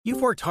You've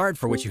worked hard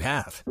for what you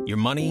have. Your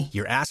money,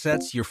 your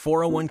assets, your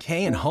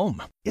 401k, and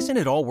home. Isn't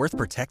it all worth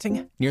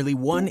protecting? Nearly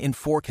 1 in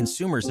 4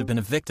 consumers have been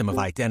a victim of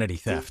identity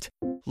theft.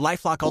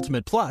 LifeLock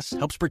Ultimate Plus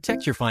helps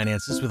protect your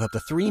finances with up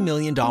to $3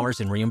 million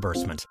in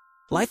reimbursement.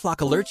 LifeLock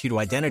alerts you to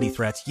identity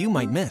threats you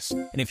might miss.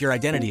 And if your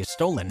identity is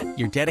stolen,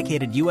 your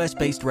dedicated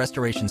U.S.-based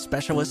restoration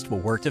specialist will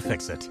work to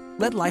fix it.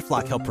 Let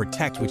LifeLock help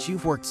protect what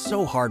you've worked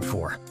so hard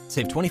for.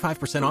 Save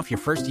 25% off your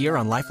first year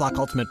on LifeLock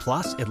Ultimate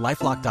Plus at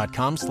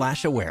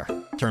LifeLock.com/aware.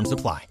 Terms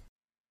apply.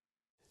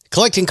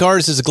 Collecting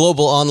Cars is a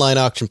global online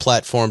auction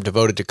platform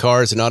devoted to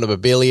cars and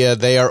automobilia.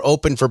 They are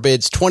open for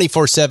bids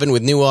 24/7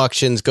 with new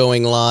auctions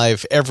going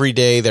live every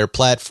day. Their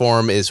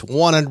platform is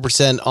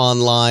 100%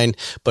 online,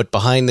 but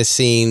behind the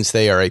scenes,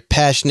 they are a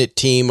passionate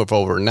team of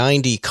over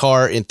 90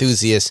 car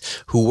enthusiasts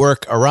who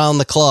work around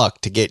the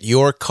clock to get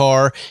your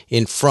car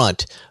in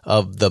front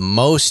of the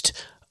most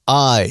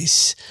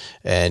eyes.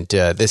 And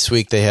this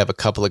week they have a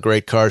couple of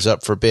great cars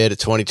up for bid. A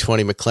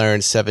 2020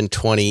 McLaren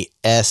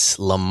 720S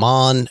Le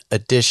Mans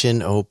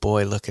edition. Oh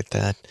boy, look at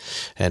that.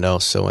 And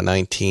also a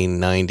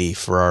 1990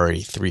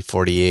 Ferrari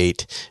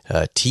 348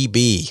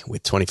 TB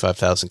with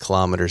 25,000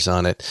 kilometers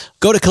on it.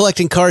 Go to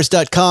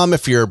collectingcars.com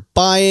if you're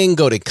buying.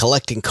 Go to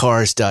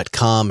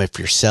collectingcars.com if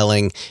you're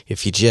selling.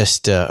 If you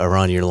just are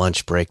on your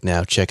lunch break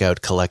now, check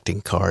out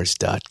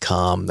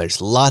collectingcars.com.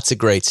 There's lots of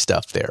great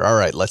stuff there. All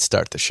right, let's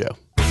start the show.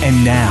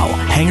 And now,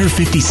 Hangar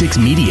 56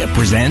 Media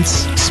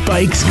presents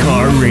Spike's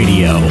Car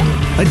Radio,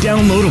 a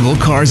downloadable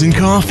cars and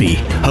coffee,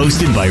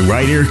 hosted by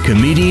writer,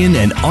 comedian,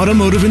 and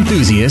automotive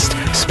enthusiast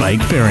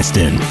Spike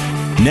Feresten.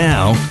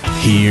 Now,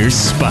 here's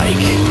Spike.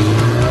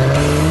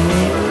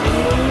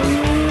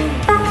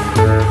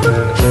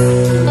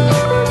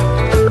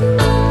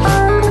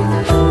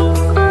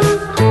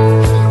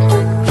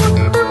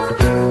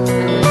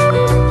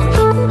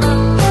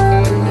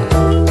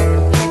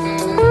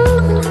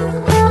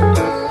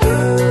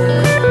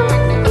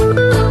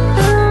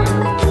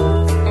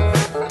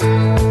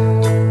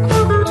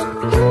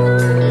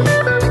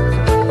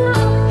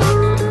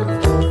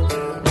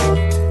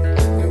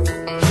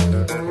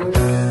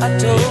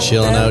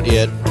 Chilling out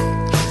yet?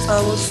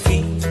 Oh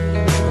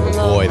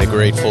boy, the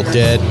Grateful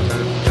Dead.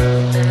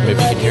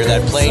 Maybe you can hear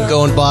that plane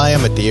going by.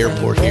 I'm at the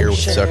airport here with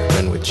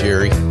Zuckerman, with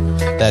Jerry.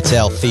 That's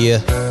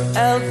Althea.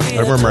 I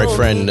remember my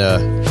friend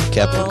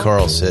Captain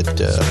Carl said,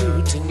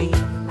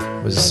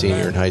 was a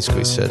senior in high school,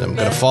 he said, I'm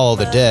going to follow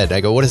the Dead. I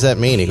go, what does that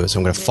mean? He goes,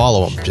 I'm going to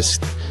follow them.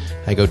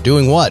 I go,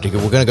 doing what? He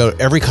goes, we're going to go to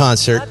every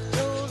concert,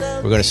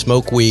 we're going to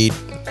smoke weed,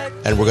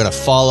 and we're going to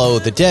follow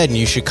the Dead, and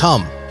you should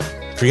come.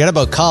 Forget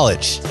about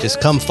college. Just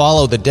come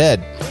follow the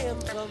Dead.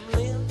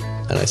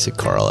 And I said,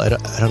 Carl, I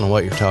don't know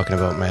what you're talking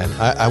about, man.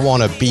 I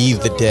want to be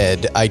the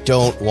Dead. I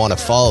don't want to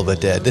follow the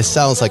Dead. This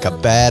sounds like a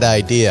bad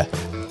idea.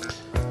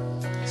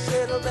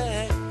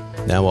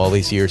 Now, all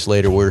these years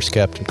later, where's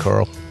Captain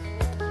Carl?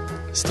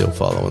 Still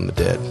following the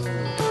Dead.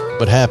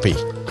 But happy,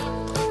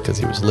 because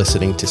he was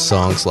listening to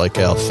songs like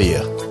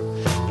Althea.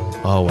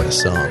 Oh, what a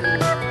song.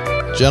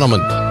 Gentlemen,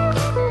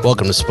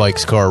 welcome to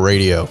Spike's Car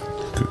Radio.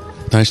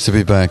 Nice to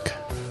be back.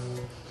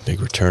 Big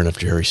return of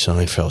Jerry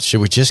Seinfeld. Should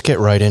we just get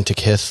right into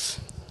KITH?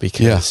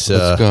 Because,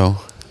 let's go.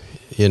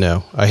 You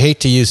know, I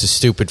hate to use a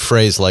stupid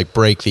phrase like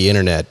break the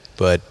internet,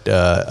 but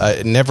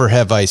never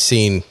have I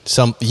seen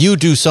you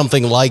do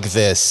something like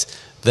this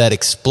that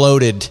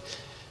exploded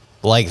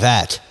like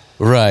that.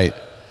 Right.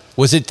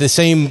 Was it the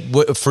same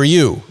for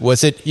you?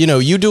 Was it,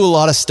 you do a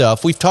lot of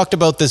stuff. We've talked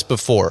about this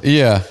before.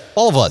 Yeah.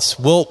 All of us.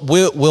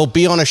 We'll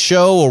be on a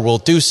show or we'll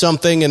do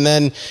something and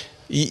then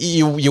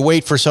you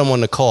wait for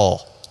someone to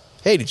call.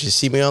 Hey, did you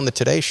see me on the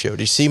Today Show?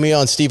 Did you see me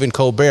on Stephen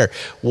Colbert?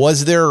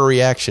 Was there a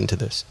reaction to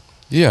this?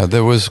 Yeah,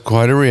 there was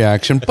quite a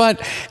reaction.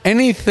 But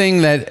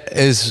anything that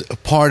is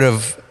part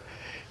of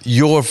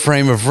your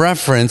frame of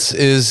reference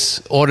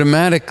is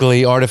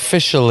automatically,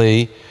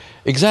 artificially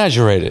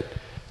exaggerated.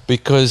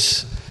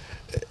 Because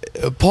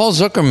Paul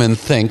Zuckerman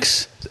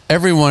thinks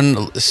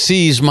everyone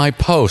sees my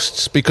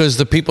posts because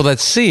the people that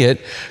see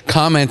it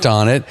comment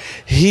on it.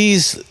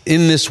 He's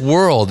in this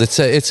world. It's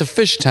a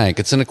fish tank.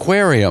 It's an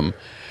aquarium.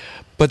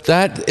 But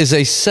that is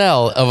a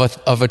cell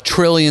of a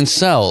trillion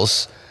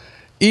cells,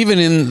 even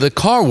in the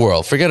car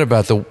world. Forget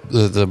about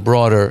the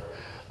broader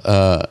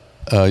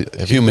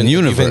human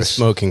universe. You've been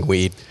smoking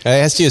weed. I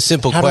asked you a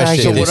simple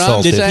question. So what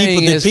I'm saying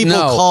did people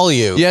call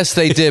you? Yes,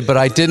 they did, but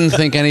I didn't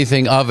think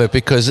anything of it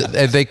because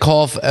they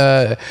call.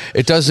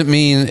 It doesn't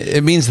mean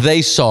it means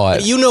they saw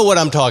it. You know what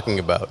I'm talking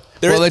about.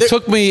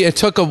 It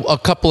took a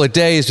couple of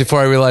days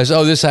before I realized,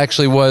 this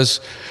actually was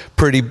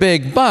pretty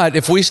big. But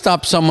if we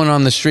stop someone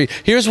on the street,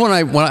 here's when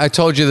I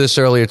told you this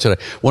earlier today.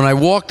 When I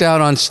walked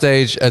out on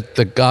stage at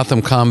the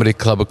Gotham Comedy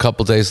Club a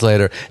couple days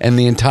later, and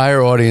the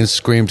entire audience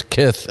screamed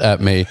 "KITH"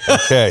 at me.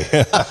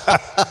 Okay.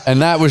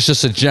 And that was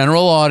just a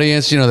general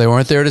audience. They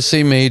weren't there to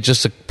see me,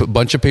 just a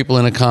bunch of people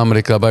in a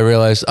comedy club. I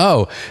realized,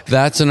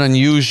 that's an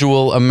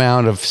unusual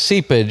amount of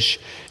seepage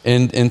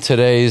in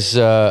today's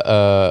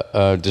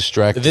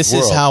distracted This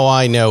world. is how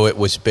I know it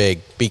was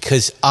big,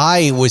 because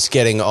I was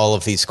getting all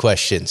of these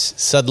questions.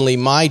 Suddenly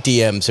my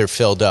DMs are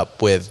filled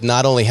up with,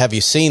 not only have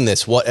you seen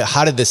this,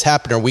 how did this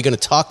happen? Are we going to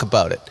talk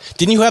about it?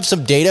 Didn't you have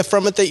some data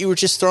from it that you were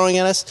just throwing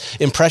at us?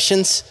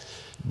 Impressions?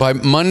 By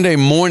Monday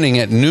morning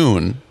at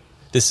noon,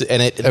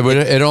 it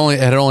had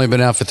only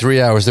been out for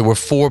 3 hours. There were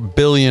 4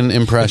 billion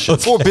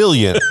impressions. 4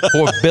 billion.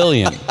 4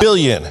 billion.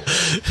 Billion.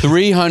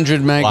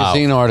 300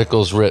 magazine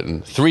articles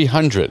written.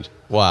 300.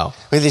 Wow.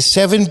 There's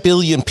 7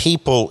 billion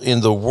people in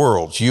the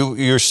world.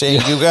 You're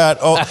saying you got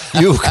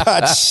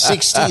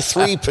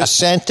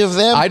 63% of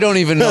them? I don't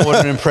even know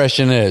what an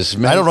impression is.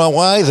 I don't know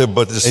either,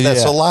 but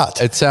that's a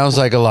lot. It sounds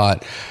like a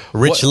lot.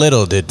 Rich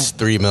Little did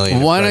 3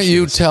 million Why don't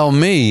you tell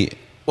me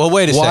Well,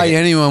 wait a second. why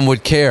anyone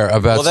would care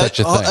about such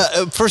a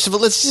thing? First of all,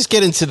 let's just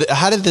get into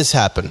how did this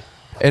happen?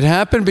 It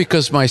happened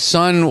because my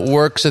son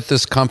works at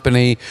this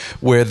company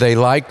where they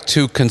like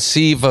to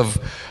conceive of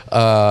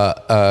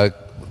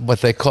what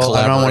they call,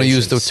 I don't want to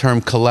use the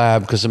term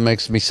collab because it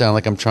makes me sound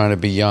like I'm trying to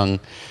be young,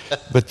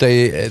 but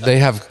they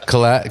have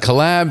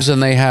collabs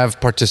and they have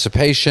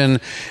participation,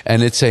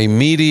 and it's a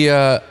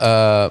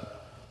media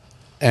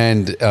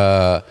and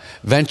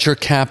venture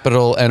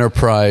capital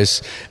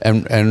enterprise.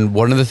 And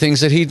one of the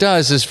things that he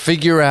does is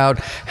figure out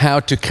how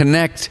to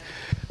connect,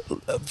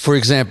 for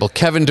example,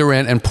 Kevin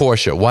Durant and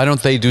Portia. Why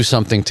don't they do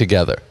something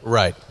together?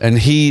 Right. And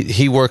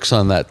he works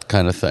on that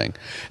kind of thing.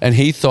 And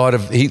he thought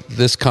of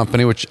this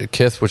company,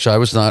 KITH, which I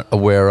was not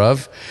aware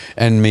of,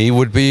 and me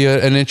would be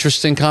an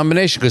interesting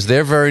combination because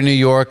they're very New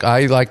York.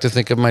 I like to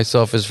think of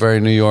myself as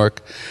very New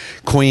York,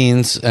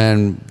 Queens,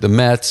 and the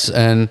Mets.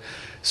 And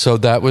so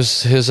that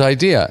was his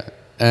idea.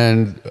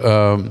 And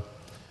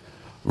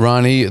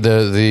Ronnie,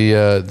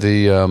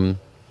 the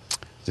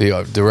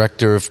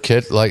director of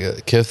KITH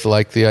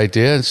liked the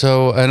idea,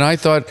 and I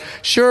thought,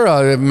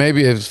 sure,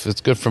 maybe if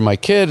it's good for my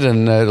kid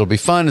and it'll be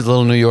fun. It's a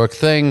little New York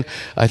thing.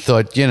 I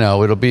thought,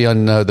 it'll be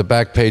on the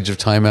back page of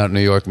Time Out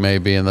New York,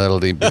 maybe, and that'll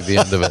be the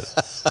end of it.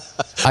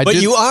 But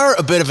you are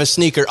a bit of a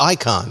sneaker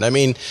icon. I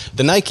mean,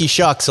 the Nike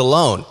Shocks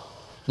alone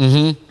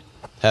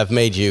have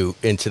made you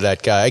into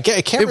that guy. I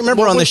can't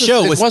remember on the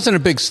show. It wasn't a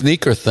big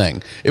sneaker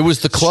thing. It was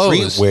the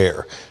clothes.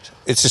 Streetwear.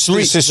 It's a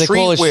streetwear. They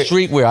call it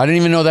streetwear. I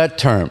didn't even know that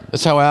term.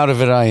 That's how out of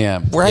it I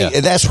am. Right. Yeah.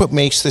 And that's what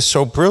makes this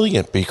so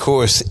brilliant,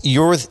 because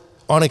you're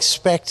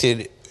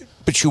unexpected,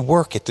 but you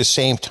work at the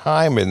same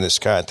time in this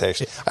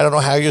context. I don't know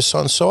how your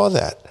son saw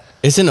that.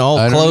 Isn't all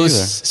I don't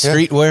clothes either.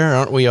 streetwear?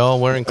 Aren't we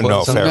all wearing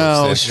clothes? No,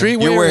 No, You're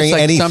streetwear wearing is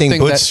like anything something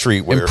but that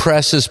streetwear.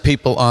 impresses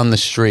people on the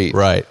street.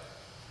 Right.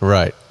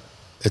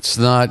 It's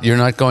not. You're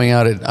not going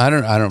out at. I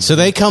don't. So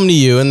they come to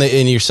you, and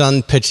your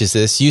son pitches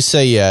this. You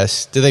say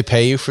yes. Do they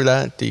pay you for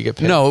that? Do you get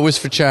paid? No, it was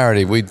for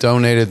charity. We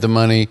donated the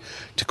money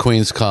to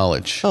Queens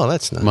College. Oh,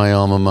 that's nice. My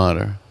alma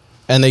mater.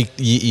 And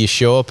you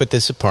show up at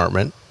this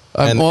apartment.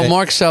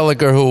 Mark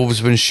Seliger,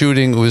 who's been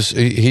shooting,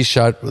 he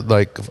shot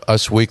like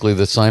Us Weekly,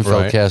 the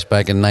Seinfeld cast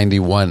back in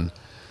 '91.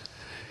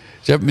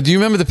 Do you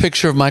remember the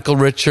picture of Michael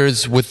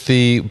Richards with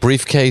the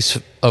briefcase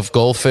of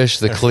goldfish,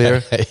 the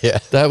clear? Yeah.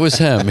 That was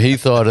him. He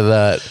thought of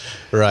that.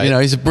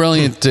 Right. He's a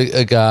brilliant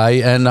guy,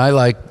 and I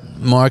like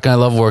Mark. I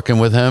love working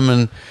with him,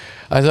 and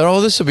I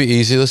thought, this will be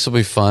easy. This will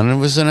be fun. And it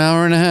was an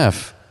hour and a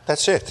half.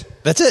 That's it.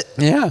 That's it.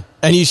 Yeah.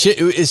 And is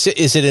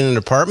it in an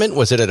apartment?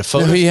 Was it at a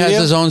photo He studio?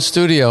 has his own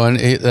studio, and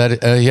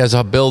he has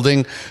a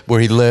building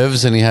where he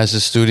lives, and he has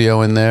his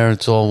studio in there.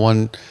 It's all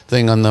one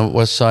thing on the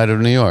west side of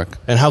New York.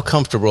 And how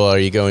comfortable are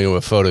you going to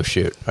a photo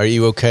shoot? Are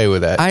you okay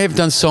with that? I have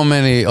done so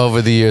many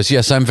over the years.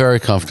 Yes, I'm very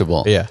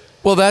comfortable. Yeah.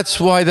 Well, that's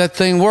why that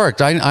thing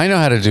worked. I know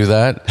how to do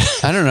that.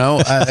 I don't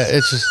know.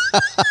 It's just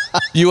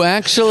you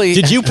actually.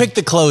 Did you pick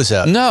the clothes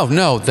out?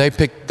 No. They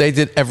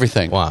did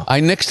everything. Wow.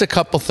 I nixed a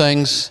couple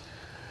things.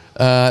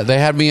 They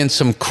had me in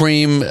some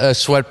cream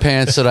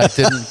sweatpants that I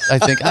didn't. I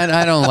think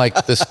I don't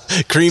like this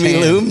Creamy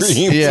tan. looms?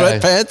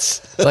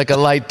 Sweatpants? Like a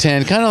light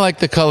tan, kind of like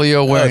the color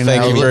you're wearing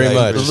thank now. you very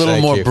much. A little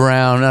Thank more you.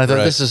 brown. And I thought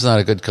Right. this is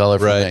not a good color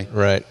for me.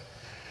 Right.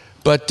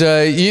 But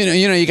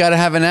you got to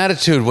have an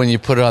attitude when you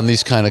put on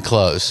these kind of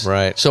clothes.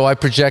 Right. So I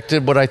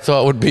projected what I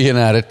thought would be an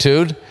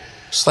attitude.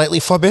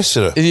 Slightly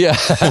phobicida. Yeah.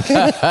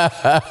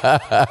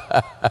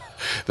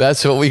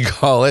 That's what we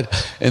call it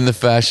in the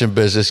fashion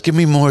business. Give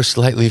me more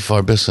slightly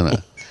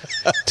phobicina.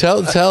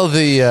 Tell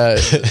the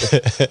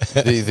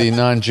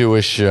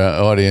non-Jewish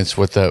audience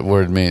what that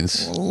word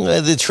means.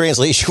 The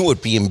translation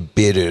would be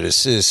embittered.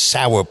 This is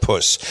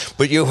sourpuss.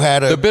 But you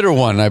had The bitter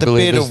one, I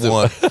believe. bitter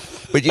one.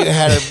 But you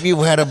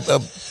had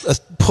a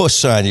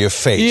puss on your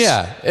face.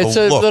 Yeah, it's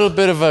a look. little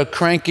bit of a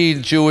cranky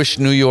Jewish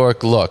New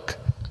York look,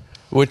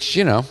 which,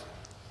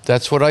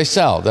 that's what I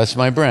sell. That's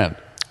my brand.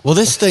 Well,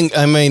 this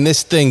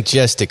thing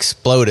just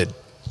exploded.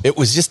 It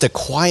was just a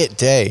quiet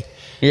day.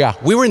 Yeah.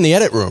 We were in the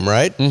edit room,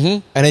 right?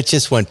 Mm-hmm. And it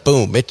just went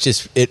boom.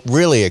 It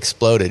really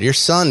exploded. Your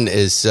son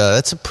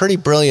that's a pretty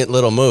brilliant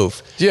little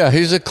move. Yeah,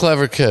 he's a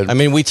clever kid. I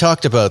mean, we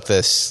talked about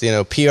this,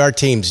 PR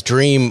teams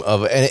dream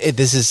of, and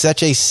this is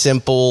such a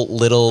simple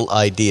little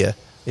idea.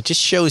 It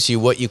just shows you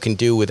what you can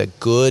do with a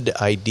good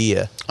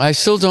idea. I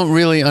still don't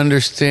really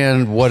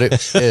understand what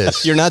it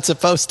is. You're not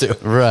supposed to.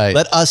 Right.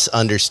 Let us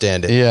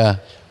understand it. Yeah.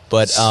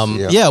 But,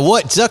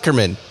 what,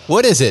 Zuckerman,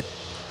 what is it?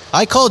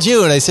 I called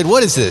you and I said,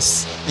 what is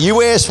this?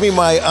 You asked me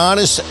my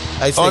honest,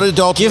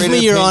 unadulterated give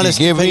me your honest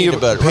opinion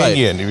about it.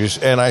 Opinion.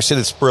 And I said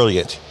it's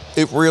brilliant.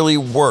 It really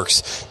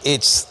works.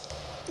 It's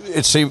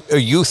a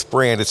youth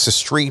brand. It's a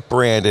street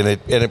brand, and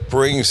it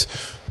brings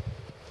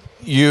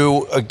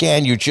you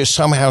again. You just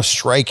somehow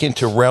strike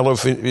into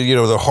relevant,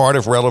 the heart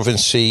of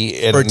relevancy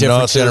in for a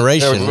different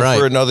generation, right?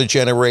 For another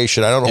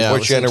generation. I don't know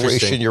what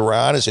generation you're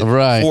on. Is it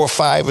 4,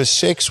 5, or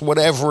 6?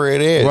 Whatever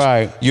it is,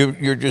 right?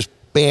 You're just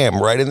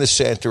bam right in the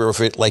center of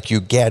it, like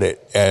you get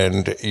it,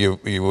 and you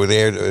were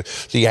there.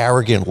 The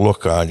arrogant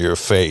look on your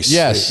face.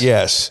 Yes.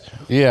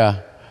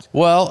 Yeah.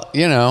 Well,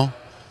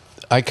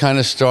 I kind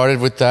of started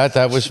with that.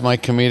 That was my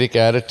comedic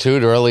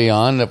attitude early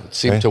on. That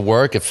seemed to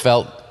work. It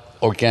felt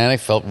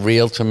organic, felt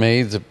real to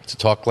me to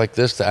talk like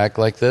this, to act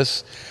like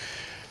this.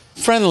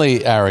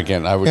 Friendly,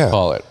 arrogant, I would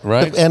call it,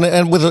 right?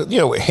 And with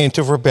a hint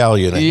of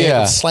rebellion.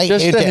 A slight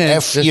just hint a of hint,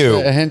 F you.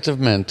 Just a hint of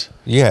mint.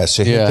 Yes,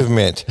 a hint of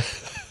mint.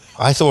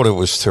 I thought it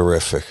was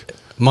terrific.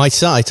 My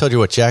son, I told you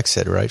what Jack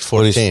said, right?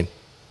 14.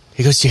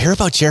 He goes, "Do you hear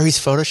about Jerry's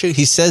photo shoot?"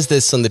 He says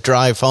this on the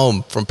drive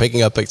home from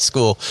picking up at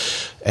school.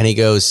 And he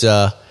goes,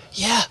 yeah.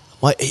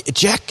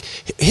 Jack,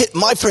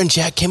 my friend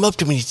Jack came up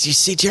to me. Did you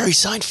see Jerry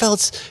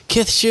Seinfeld's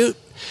KITH shoot?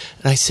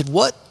 And I said,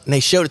 what? And they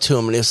showed it to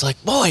him, and he was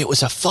like, boy, it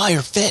was a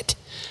fire fit.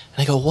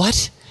 And I go,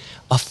 what?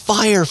 A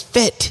fire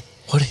fit?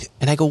 What?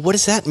 And I go, what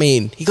does that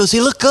mean? He goes,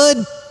 he looked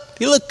good.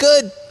 He looked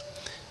good.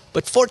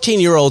 But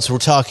 14-year-olds were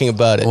talking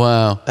about it.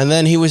 Wow. And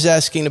then he was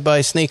asking to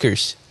buy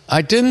sneakers.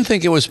 I didn't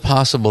think it was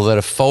possible that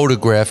a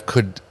photograph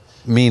could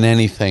mean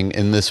anything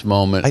in this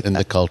moment in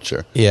the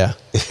culture. Yeah.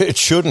 It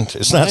shouldn't.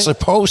 It's not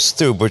supposed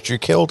to, but you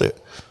killed it.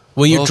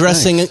 Well, you're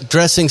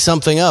dressing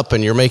something up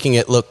and you're making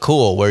it look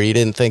cool where you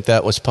didn't think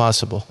that was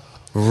possible.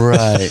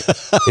 Right.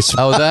 That's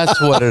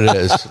what it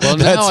is. Well,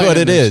 that's what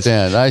it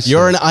is.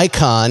 You're an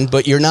icon,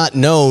 but you're not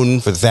known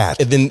for that.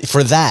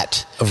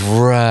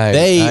 Right.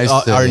 They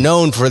are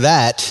known for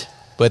that,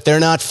 but they're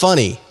not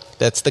funny.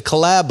 That's the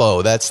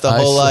collabo. That's the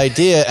whole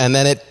idea. And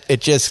then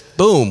it just,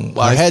 boom,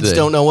 our heads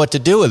don't know what to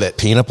do with it.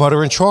 Peanut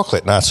butter and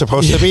chocolate, not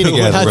supposed to be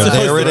together.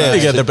 There it is.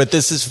 Together, but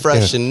this is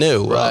fresh and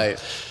new.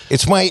 Right.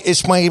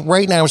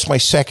 Right now it's my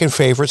second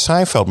favorite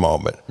Seinfeld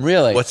moment.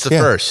 Really? What's the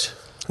first?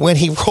 When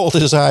he rolled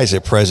his eyes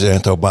at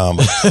President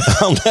Obama.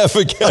 I'll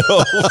never get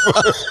over.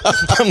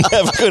 I'm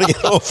never going to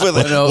get over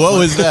that. What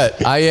was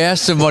that? I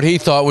asked him what he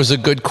thought was a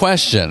good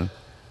question.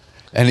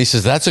 And he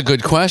says, that's a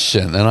good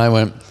question. And I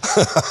went,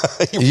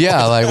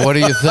 yeah, like, what do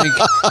you think?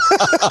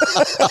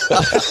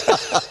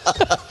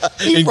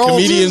 In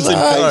Comedians in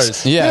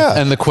Cars. Yeah.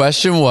 And the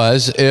question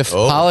was, if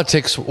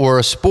politics were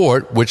a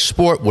sport, which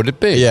sport would it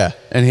be? Yeah.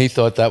 And he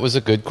thought that was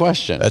a good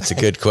question. That's a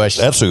good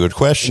question. That's a good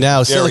question.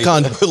 Now, Gary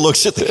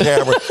looks at the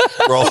camera,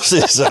 rolls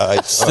his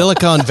eyes.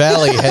 Silicon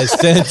Valley has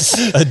since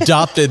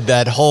adopted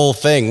that whole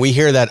thing. We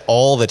hear that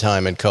all the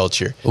time in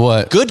culture.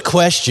 What? Good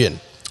question.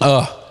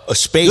 A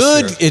space.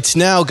 Good. It's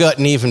now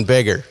gotten even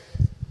bigger.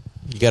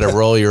 You got to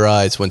roll your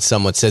eyes when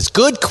someone says,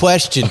 good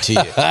question to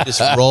you. Just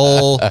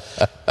roll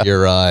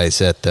your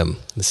eyes at them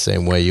the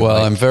same way you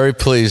I'm very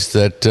pleased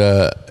that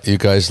you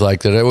guys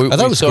liked it. I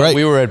thought it was great.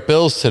 We were at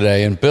Bill's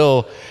today, and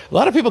Bill, a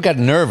lot of people got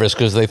nervous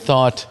because they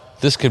thought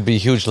this could be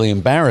hugely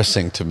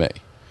embarrassing to me.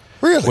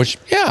 Really? Which,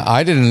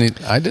 I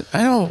don't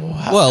know.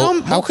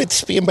 How could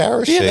this be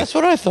embarrassing? Yeah, that's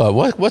what I thought.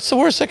 What's the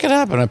worst that could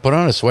happen? I put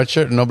on a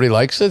sweatshirt and nobody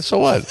likes it, so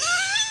what?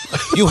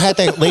 You had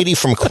that lady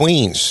from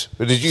Queens.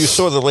 You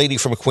saw the lady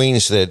from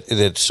Queens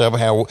that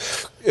somehow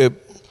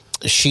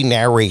she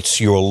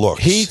narrates your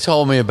looks. He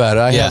told me about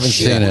it. I haven't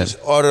seen it. It was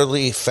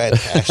utterly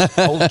fantastic.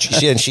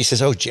 And she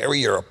says, "Oh,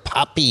 Jerry, you're a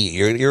poppy.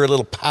 You're a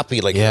little poppy,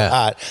 like you're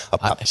hot."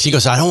 She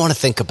goes, "I don't want to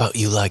think about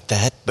you like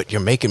that, but you're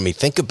making me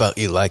think about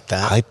you like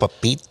that." Ay,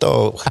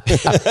 papito.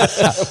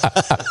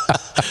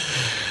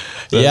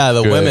 Yeah,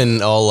 the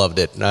women all loved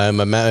it. I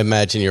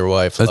imagine your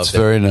wife loved it. That's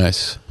very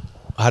nice.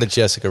 How did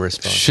Jessica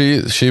respond?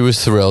 She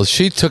was thrilled.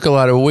 She took a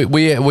lot of.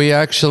 We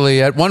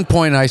actually at one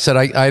point I said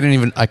I didn't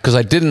even because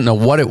I didn't know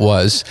what it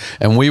was,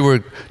 and we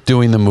were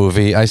doing the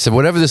movie. I said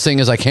whatever this thing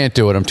is, I can't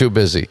do it. I'm too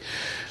busy,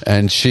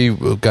 and she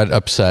got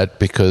upset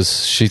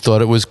because she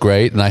thought it was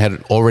great, and I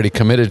had already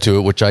committed to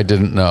it, which I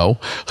didn't know.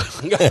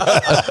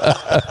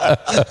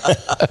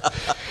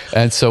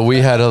 And so we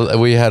had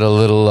a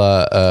little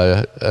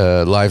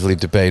lively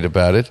debate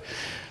about it,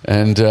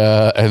 and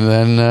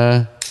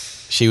then.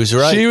 She was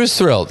right. She was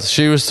thrilled.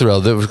 She was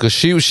thrilled because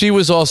she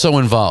was also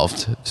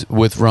involved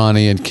with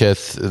Ronnie and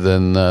Kith.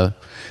 Then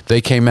they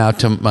came out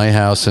to my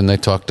house and they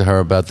talked to her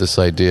about this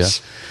idea.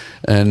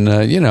 And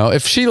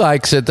if she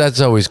likes it,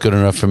 that's always good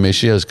enough for me.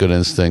 She has good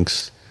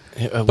instincts.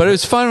 But it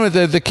was fun with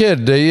the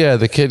kid.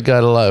 The kid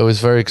got a lot. It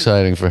was very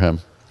exciting for him.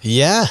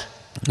 Yeah.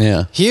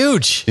 Yeah.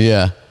 Huge.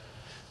 Yeah.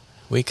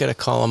 We got to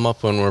call him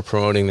up when we're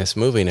promoting this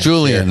movie next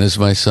Julian year. is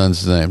my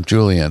son's name.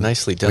 Julian.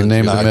 Nicely done.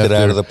 Knocked it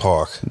out of the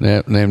park.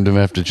 Named him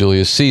after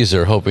Julius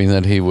Caesar, hoping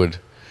that he would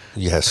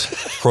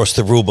Yes, cross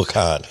the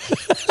Rubicon.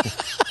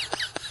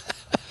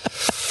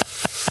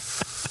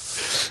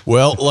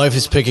 Well, life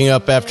is picking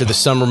up after the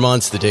summer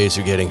months. The days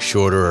are getting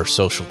shorter. Our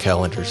social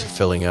calendars are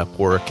filling up.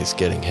 Work is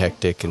getting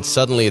hectic. And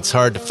suddenly it's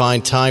hard to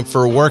find time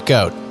for a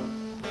workout.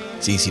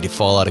 It's easy to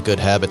fall out of good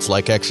habits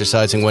like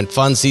exercising when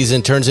fun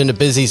season turns into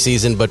busy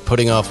season, but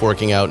putting off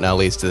working out now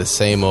leads to the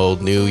same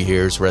old New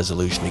Year's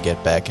resolution to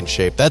get back in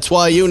shape. That's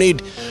why you need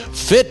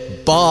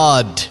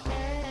FitBod.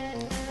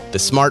 The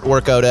smart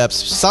workout app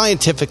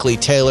scientifically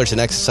tailors an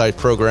exercise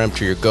program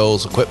to your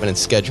goals, equipment, and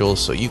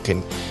schedules so you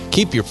can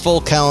keep your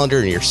full calendar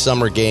and your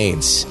summer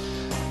gains.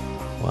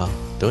 Well,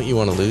 don't you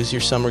want to lose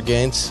your summer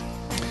gains?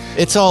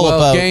 It's all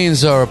about...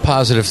 gains are a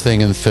positive thing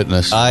in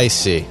fitness. I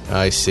see.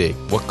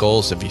 What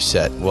goals have you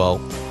set? Well,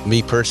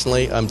 me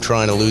personally, I'm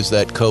trying to lose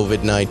that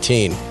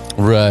COVID-19.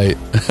 Right.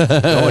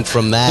 Going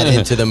from that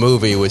into the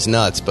movie was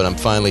nuts, but I'm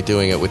finally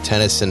doing it with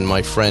tennis and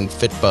my friend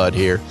FitBod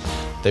here.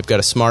 They've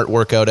got a smart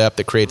workout app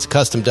that creates a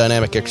custom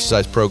dynamic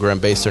exercise program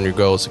based on your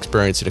goals,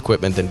 experience, and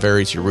equipment, then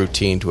varies your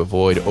routine to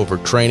avoid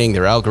overtraining.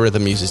 Their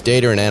algorithm uses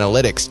data and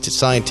analytics to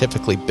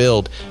scientifically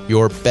build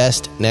your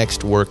best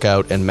next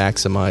workout and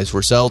maximize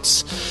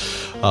results.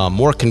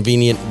 More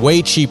convenient,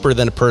 way cheaper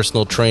than a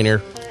personal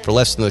trainer. For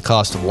less than the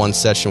cost of one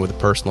session with a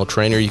personal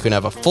trainer, you can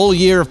have a full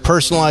year of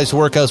personalized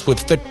workouts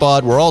with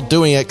FitBod. We're all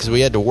doing it because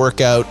we had to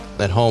work out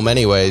at home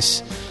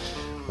anyways.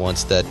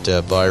 Once that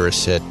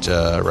virus hit,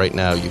 right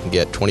now you can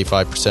get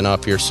 25%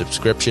 off your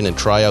subscription and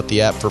try out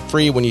the app for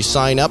free when you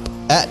sign up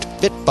at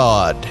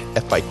FitBod,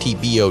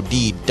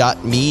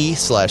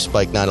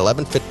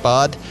 fitbod.me/Spike911,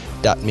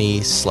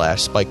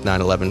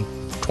 fitbod.me/Spike911,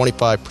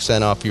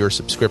 25% off your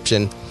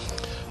subscription,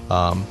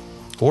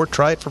 or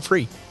try it for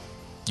free.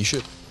 You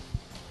should.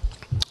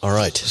 All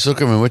right.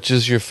 Zuckerman, which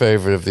is your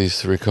favorite of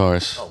these three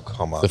cars? Oh,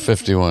 come on. The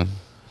 51.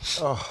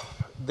 Oh,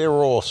 they're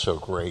all so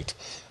great.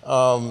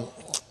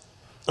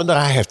 And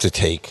I have to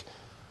take,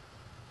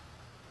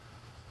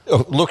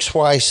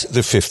 looks-wise,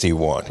 the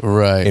 51.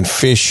 Right.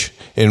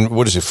 In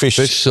what is it, fish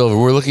silver.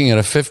 We're looking at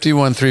a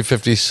 51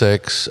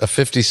 356, a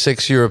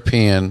 56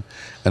 European,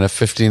 and a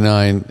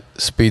 59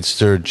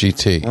 Speedster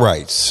GT.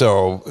 Right.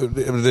 So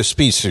the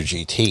Speedster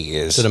GT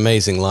is an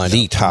amazing lineup.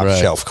 The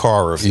top-shelf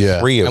car of the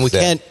three of them. And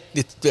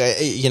we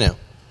can't,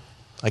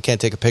 I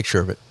can't take a picture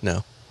of it,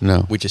 no.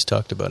 We just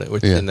talked about it.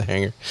 It's in the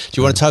hangar. Do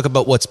you want to talk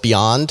about what's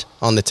beyond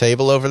on the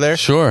table over there?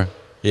 Sure.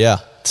 Yeah.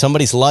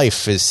 Somebody's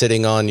life is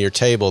sitting on your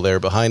table there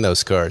behind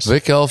those cars.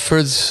 Vic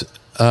Elford's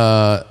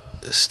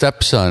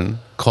stepson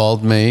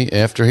called me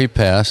after he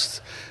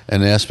passed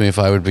and asked me if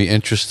I would be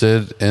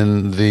interested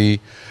in the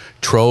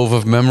trove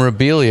of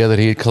memorabilia that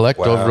he had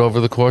collected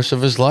over the course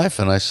of his life.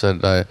 And I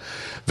said,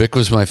 Vic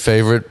was my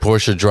favorite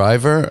Porsche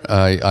driver.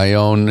 I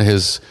own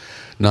his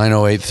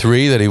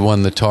 9083 that he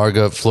won the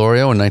Targa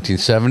Florio in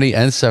 1970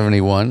 and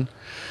 71.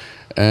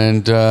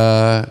 And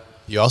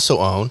you also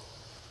own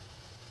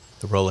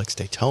the Rolex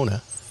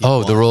Daytona. The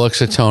Rolex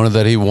Daytona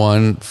that he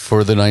won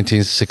for the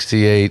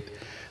 1968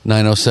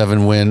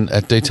 907 win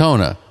at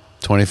Daytona,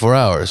 24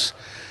 hours.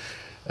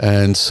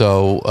 And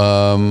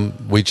so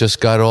we just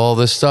got all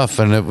this stuff,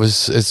 and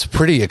it's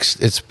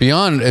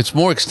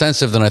more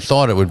extensive than I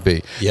thought it would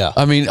be. Yeah.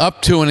 I mean,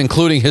 up to and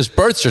including his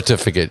birth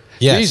certificate.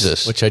 Yes,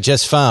 Jesus. which I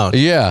just found.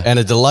 Yeah. And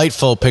a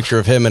delightful picture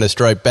of him in a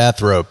striped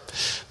bathrobe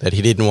that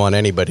he didn't want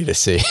anybody to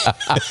see.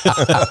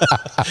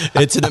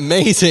 It's an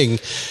amazing...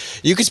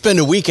 You could spend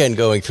a weekend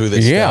going through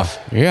this stuff.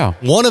 Yeah.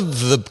 One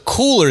of the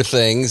cooler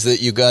things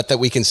that you got that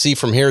we can see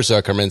from here,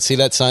 Zuckerman, see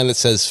that sign that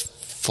says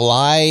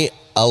Fly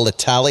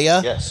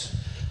All'Italia? Yes.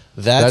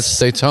 That's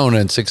Daytona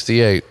in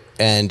 68.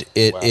 And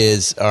it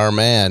is our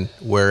man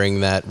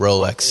wearing that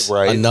Rolex.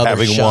 Right. Another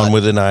having shot. won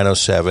with the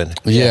 907.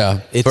 Yeah.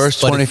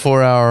 First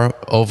 24-hour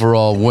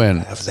overall win.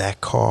 You have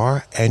that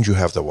car, and you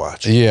have the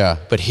watch. Yeah.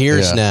 But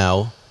here's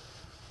now,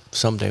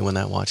 someday when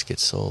that watch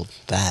gets sold,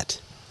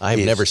 I've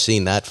never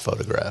seen that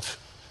photograph.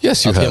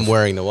 Yes, you of have. him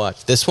wearing the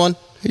watch. This one?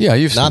 Yeah,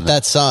 you've seen Not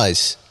that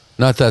size.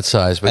 Not that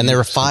size. But and there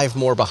are 5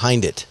 more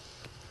behind it.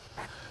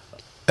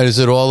 Is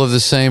it all of the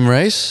same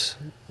race?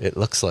 It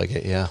looks like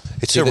it, yeah.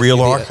 It's a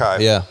real archive.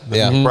 Yeah.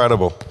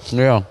 Incredible.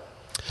 Yeah.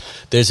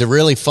 There's a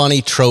really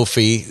funny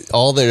trophy.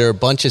 There are a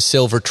bunch of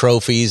silver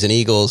trophies and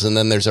eagles, and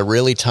then there's a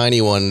really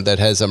tiny one that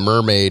has a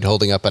mermaid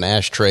holding up an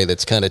ashtray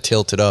that's kind of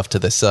tilted off to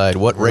the side.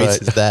 What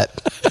race is that?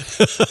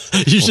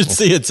 You should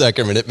see it,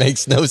 Zuckerman. It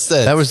makes no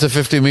sense. That was the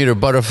 50-meter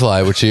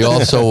butterfly, which he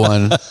also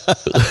won.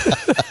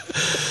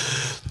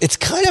 It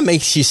kind of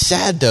makes you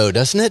sad, though,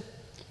 doesn't it?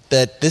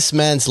 That this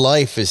man's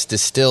life is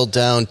distilled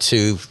down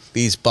to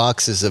these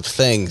boxes of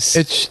things.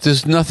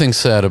 There's nothing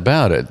sad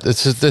about it.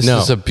 This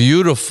is a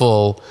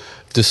beautiful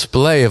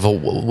display of a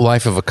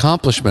life of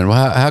accomplishment.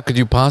 How could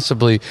you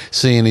possibly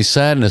see any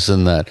sadness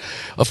in that?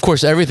 Of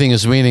course, everything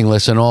is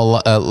meaningless and all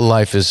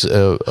life is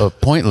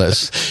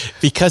pointless.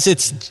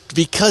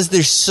 because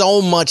there's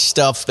so much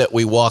stuff that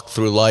we walk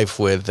through life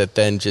with that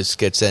then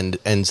just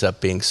ends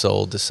up being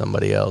sold to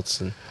somebody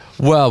else.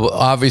 Well,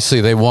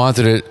 obviously they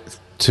wanted it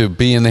to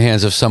be in the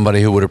hands of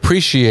somebody who would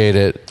appreciate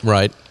it.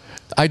 Right.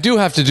 I do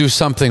have to do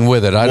something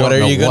with it. What are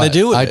you going to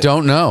do with it? I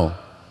don't know.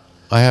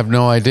 I have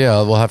no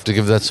idea. We'll have to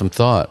give that some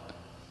thought.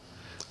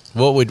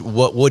 What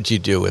would you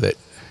do with it?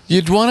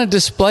 You'd want to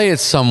display it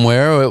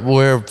somewhere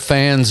where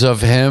fans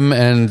of him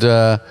and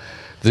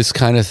this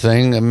kind of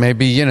thing,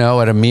 maybe,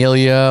 at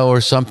Amelia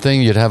or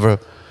something, you'd have a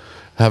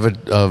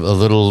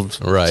little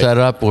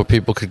setup where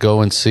people could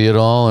go and see it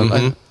all.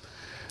 And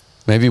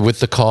maybe with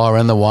the car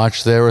and the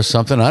watch there or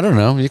something. I don't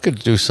know. You could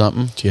do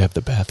something. Do you have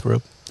the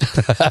bathrobe?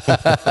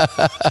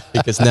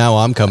 Because now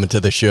I'm coming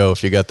to the show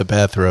if you got the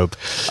bathrobe.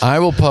 I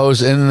will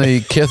pose in the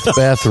KITH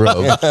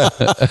bathrobe.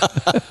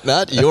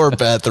 Not your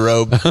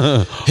bathrobe.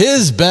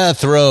 His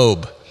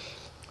bathrobe.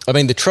 I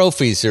mean, the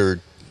trophies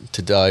are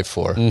to die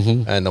for,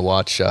 and the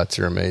watch shots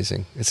are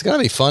amazing. It's going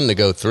to be fun to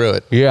go through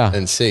it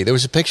and see. There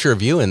was a picture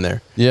of you in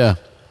there. Yeah.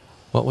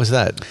 What was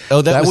that?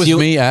 Oh, that was you?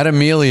 Me at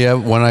Amelia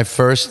when I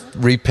first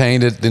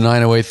repainted the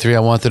 9083. I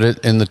wanted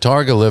it in the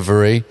Targa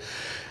livery.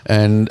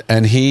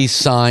 And he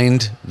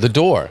signed the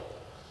door.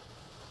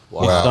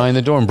 Wow. He signed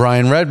the door. And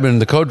Brian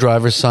Redmond, the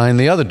co-driver, signed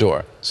the other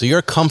door. So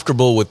you're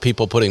comfortable with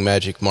people putting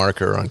magic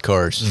marker on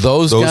cars?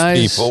 Those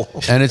guys, people.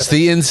 And it's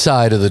the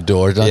inside of the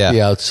door, not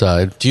the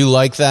outside. Do you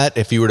like that?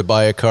 If you were to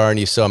buy a car and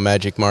you saw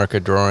magic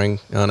marker drawing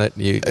on it?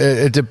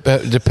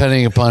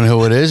 Depending upon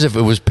who it is. If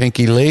it was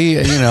Pinky Lee,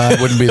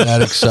 I wouldn't be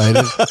that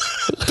excited.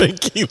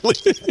 Pinky Lee.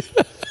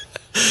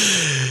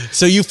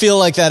 So you feel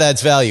like that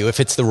adds value if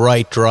it's the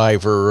right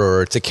driver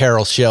or it's a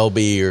Carroll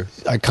Shelby or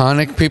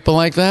iconic people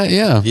like that?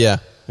 Yeah.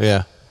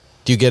 Yeah.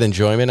 Do you get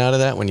enjoyment out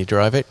of that when you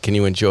drive it? Can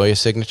you enjoy a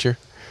signature?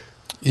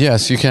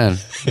 Yes, you can.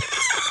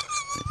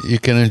 You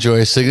can enjoy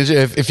a signature.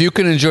 If you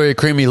can enjoy a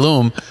creamy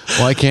loom,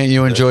 why can't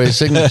you enjoy a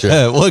signature?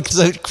 Well, because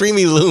a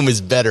creamy loom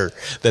is better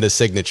than a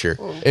signature.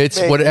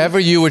 It's whatever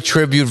you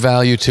attribute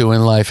value to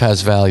in life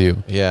has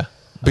value. Yeah.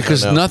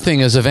 Because nothing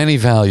is of any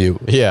value.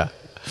 Yeah.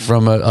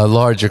 From a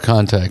larger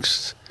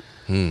context.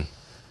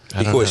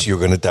 Because you're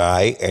going to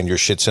die and your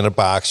shit's in a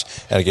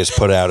box and it gets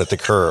put out at the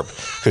curb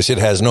because it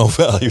has no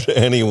value to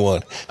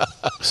anyone.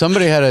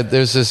 Somebody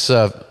there's this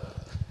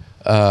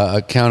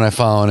account I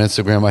follow on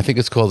Instagram. I think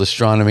it's called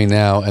Astronomy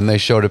Now, and they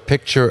showed a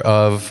picture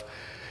of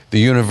the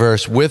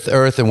universe with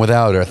Earth and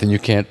without Earth, and you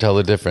can't tell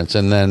the difference.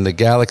 And then the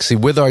galaxy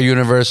with our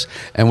universe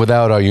and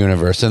without our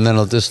universe. And then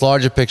this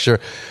larger picture,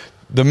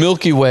 the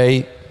Milky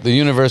Way, the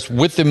universe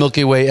with the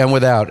Milky Way and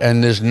without,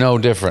 and there's no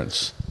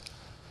difference.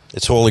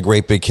 It's all a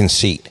great big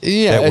conceit.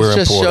 Yeah, it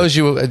just shows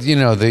you,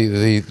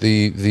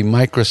 the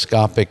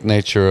microscopic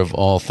nature of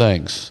all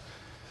things,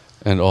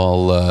 and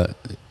all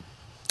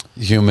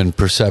human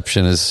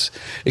perception is.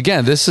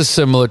 Again, this is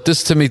similar.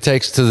 This to me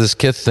takes to this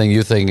KITH thing.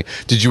 You think,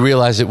 did you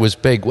realize it was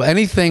big? Well,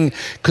 anything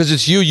because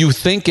it's you. You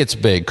think it's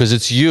big because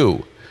it's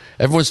you.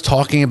 Everyone's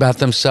talking about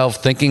themselves,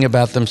 thinking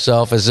about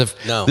themselves as if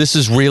this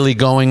is really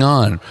going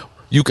on.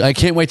 I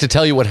can't wait to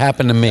tell you what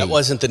happened to me. That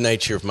wasn't the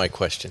nature of my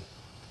question.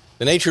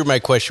 The nature of my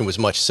question was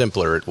much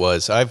simpler. It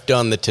was, I've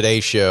done the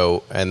Today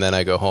Show, and then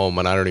I go home,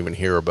 and I don't even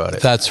hear about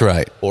it. That's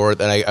right. Or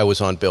then I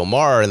was on Bill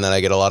Maher, and then I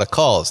get a lot of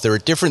calls. There are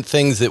different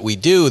things that we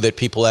do that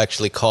people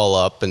actually call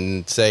up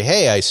and say,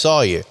 hey, I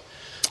saw you.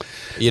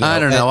 I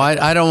don't know.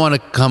 I don't want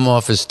to come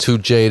off as too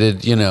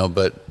jaded,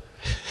 but...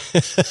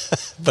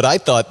 But I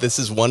thought this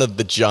is one of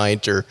the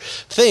gianter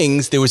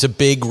things. There was a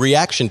big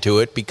reaction to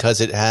it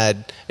because it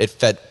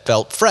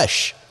felt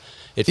fresh.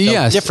 It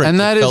felt different. And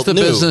that is the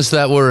business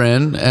that we're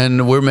in,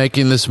 and we're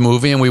making this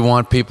movie, and we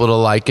want people to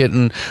like it,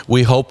 and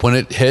we hope when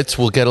it hits,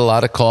 we'll get a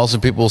lot of calls,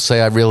 and people will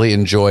say, I really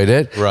enjoyed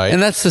it. Right.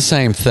 And that's the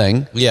same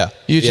thing. Yeah.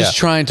 You're just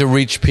trying to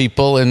reach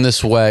people in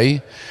this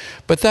way.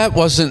 But that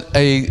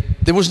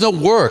there was no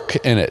work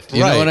in it. You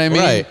know what I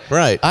mean?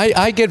 Right.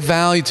 I get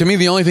value. To me,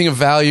 the only thing of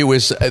value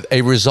is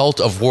a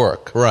result of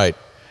work. Right.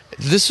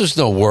 This was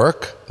no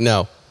work.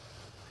 No.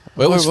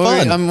 It was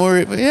fun.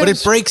 But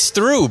it breaks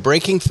through.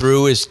 Breaking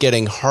through is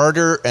getting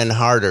harder and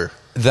harder.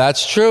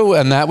 That's true,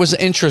 and that was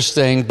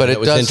interesting, but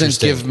it doesn't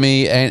give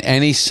me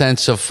any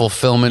sense of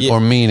fulfillment or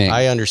meaning.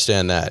 I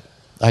understand that.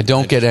 I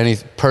don't get any,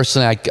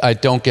 personally, I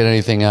don't get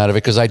anything out of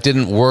it because I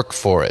didn't work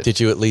for it. Did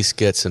you at least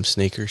get some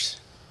sneakers?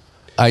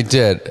 I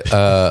did.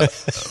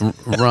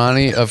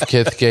 Ronnie of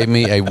KITH gave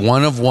me a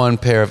one-of-one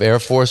pair of Air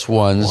Force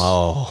Ones.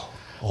 Wow.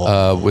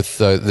 With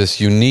this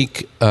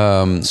unique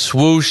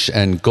swoosh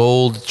and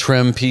gold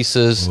trim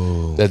pieces.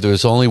 Ooh. That there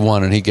was only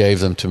one, and he gave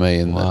them to me.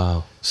 And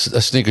a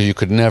sneaker you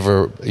could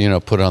never,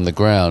 put on the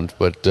ground.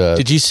 But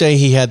did you say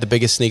he had the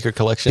biggest sneaker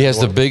collection? He has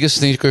the biggest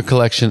sneaker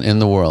collection in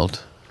the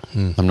world.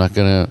 I'm not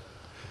gonna.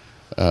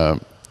 I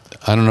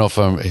don't know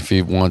if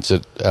he wants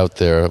it out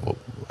there,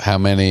 how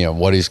many or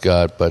what he's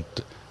got,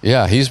 but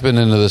yeah, he's been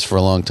into this for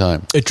a long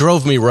time. It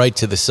drove me right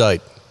to the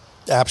site.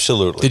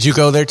 Absolutely. Did you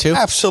go there too?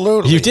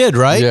 Absolutely. You did,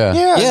 right?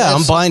 Yeah.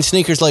 I'm buying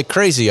sneakers like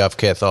crazy off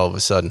KITH all of a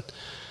sudden.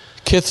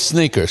 KITH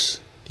sneakers.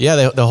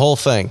 Yeah, the whole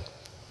thing.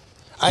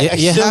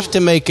 You have to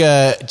make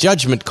a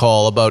judgment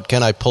call about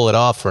can I pull it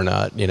off or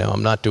not.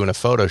 I'm not doing a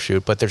photo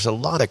shoot, but there's a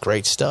lot of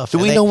great stuff. Do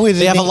we know where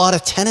they have a lot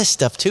of tennis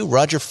stuff too?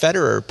 Roger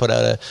Federer put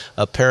out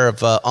a pair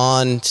of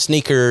on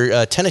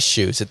sneaker tennis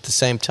shoes at the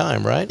same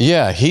time, right?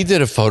 Yeah, he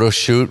did a photo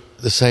shoot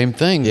the same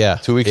thing. Yeah.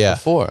 2 weeks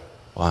before.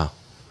 Wow.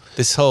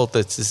 This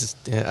is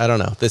I don't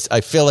know.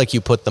 I feel like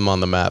you put them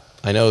on the map.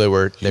 I know they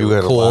were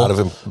had cool.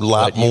 a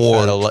lot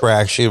more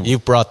traction.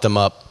 You've brought them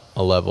up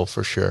a level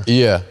for sure.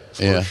 Yeah.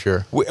 For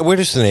sure. Where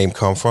does the name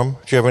come from? Do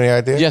you have any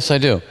idea? Yes, I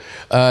do.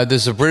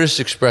 There's a British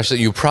expression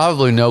that you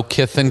probably know,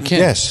 kith and kin.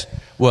 Yes.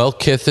 Well,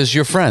 kith is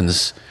your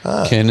friends.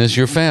 Kin is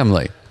your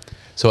family.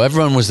 So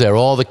everyone was there,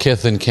 all the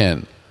kith and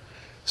kin.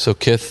 So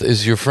kith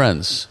is your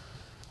friends.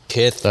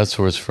 Kith. That's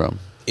where it's from.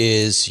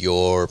 Is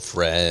your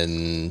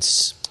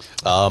friends.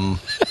 I'm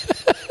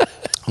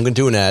going to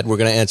do an ad. We're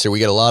going to answer. We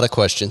get a lot of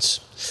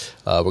questions.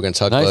 We're going to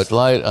talk about... Nice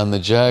light on the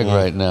Jag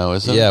right now,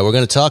 isn't it? Yeah, we're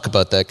going to talk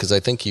about that because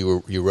I think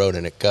you wrote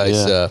in it.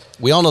 Guys,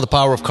 we all know the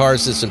power of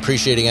cars. It's an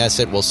appreciating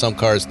asset. Well, some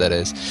cars, that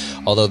is.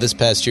 Although this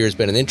past year has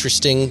been an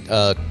interesting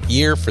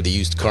year for the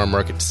used car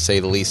market, to say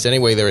the least.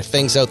 Anyway, there are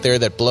things out there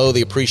that blow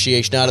the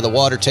appreciation out of the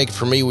water. Take it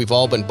from me. We've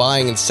all been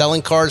buying and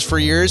selling cars for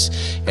years,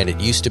 and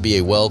it used to be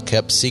a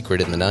well-kept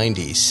secret in the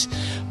 90s.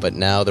 But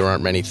now there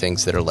aren't many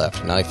things that are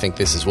left, and I think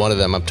this is one of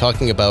them. I'm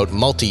talking about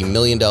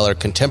multi-million-dollar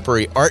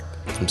contemporary art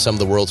from some of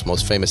the world's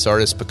most famous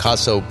artists: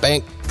 Picasso,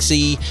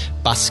 Banksy,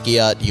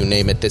 Basquiat, you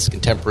name it. This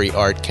contemporary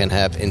art can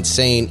have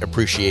insane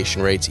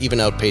appreciation rates, even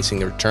outpacing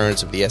the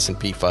returns of the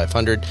S&P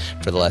 500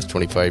 for the last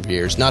 25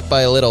 years. Not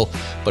by a little,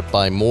 but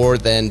by more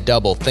than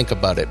double. Think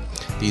about it.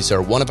 These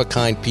are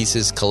one-of-a-kind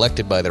pieces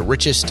collected by the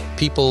richest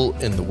people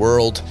in the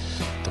world.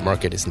 The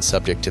market isn't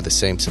subject to the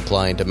same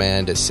supply and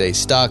demand as, say,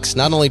 stocks.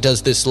 Not only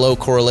does this low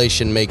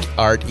correlation make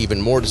art even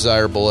more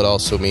desirable, it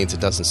also means it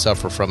doesn't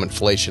suffer from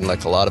inflation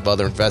like a lot of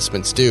other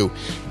investments do.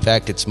 In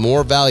fact, it's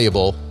more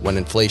valuable when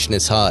inflation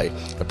is high,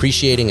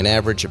 appreciating an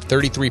average of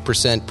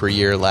 33% per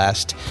year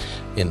last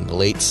in the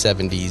late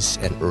 70s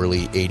and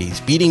early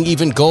 80s, beating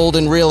even gold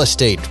and real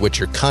estate,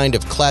 which are kind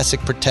of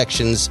classic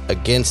protections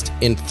against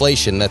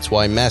inflation. That's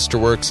why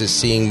Masterworks is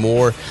seeing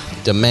more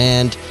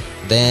demand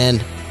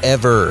than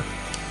ever.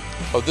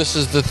 Oh, this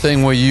is the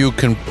thing where you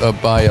can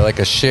buy like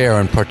a share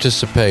and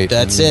participate.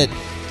 That's it.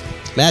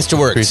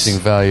 Masterworks. Increasing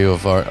value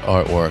of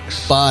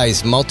artworks.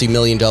 Buys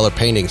multi-million-dollar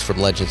paintings from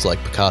legends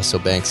like Picasso,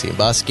 Banksy, and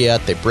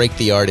Basquiat. They break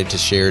the art into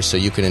shares so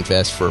you can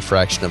invest for a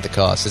fraction of the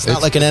cost. It's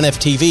not like an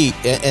NFT.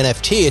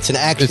 It's an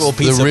actual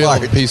piece of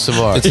art. It's the real piece of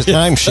art. It's a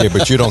timeshare,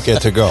 but you don't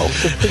get to go.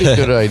 It's a pretty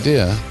good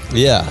idea.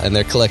 Yeah, and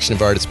their collection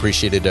of art is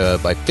appreciated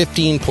by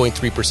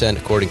 15.3%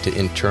 according to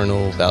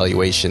internal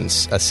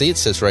valuations. See, it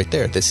says right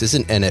there, this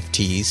isn't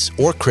NFTs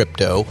or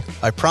crypto.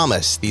 I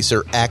promise. These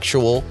are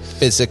actual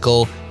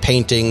physical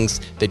paintings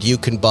that you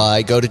can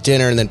buy, go to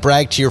dinner, and then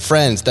brag to your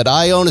friends that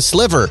I own a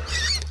sliver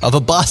of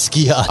a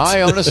Basquiat.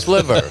 I own a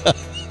sliver.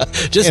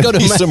 Just go to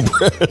some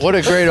bread. What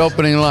a great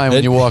opening line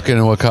when you walk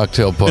into a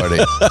cocktail party.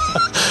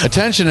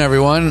 Attention,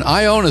 everyone.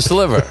 I own a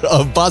sliver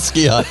of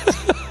Basquiat.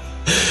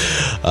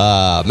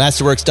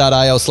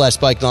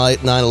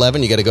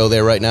 Masterworks.io/Spike911. You got to go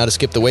there right now to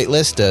skip the wait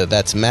list.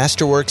 That's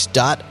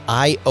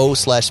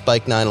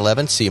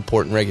Masterworks.io/Spike911. See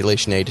important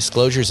Regulation A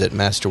disclosures at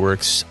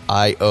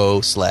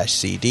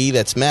Masterworks.io/CD.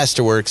 That's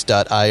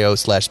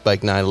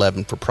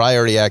Masterworks.io/Spike911 for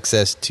priority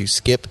access to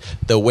skip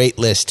the wait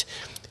list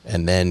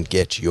and then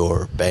get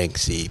your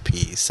Banksy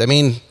piece. I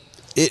mean,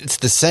 it's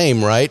the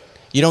same, right?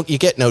 You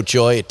get no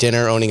joy at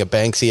dinner owning a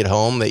Banksy at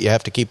home that you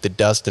have to keep the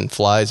dust and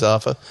flies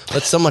off of.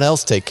 Let someone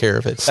else take care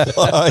of it.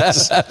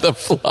 The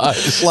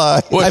flies.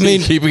 What, I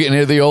mean, keep getting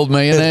near the old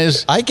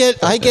mayonnaise. I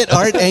get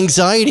art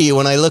anxiety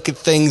when I look at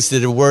things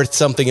that are worth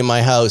something in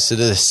my house.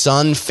 The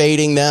sun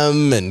fading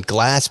them and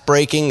glass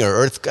breaking or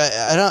earth.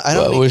 I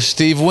don't. Where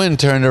Steve Wynn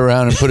turned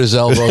around and put his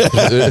elbow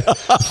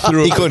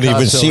through. He couldn't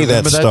even see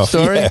that stuff.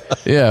 Story?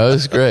 Yeah, it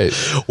was great.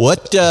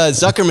 What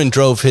Zuckerman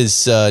drove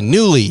his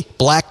newly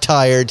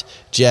black-tired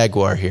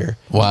Jaguar here.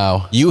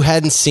 Wow. You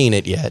hadn't seen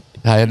it yet.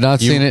 I had not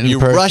seen it in person.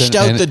 You rushed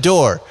out the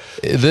door.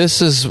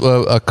 This is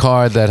a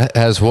car that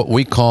has what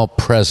we call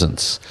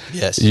presence.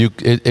 Yes.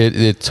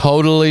 It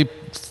totally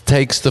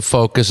takes the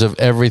focus of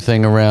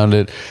everything around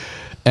it.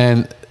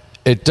 And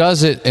it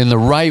does it in the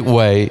right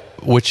way,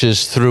 which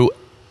is through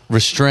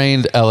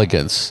restrained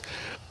elegance.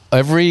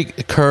 Every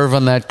curve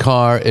on that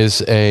car is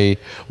has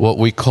what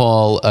we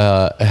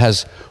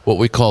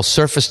call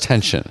surface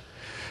tension.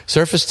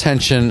 Surface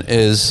tension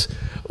is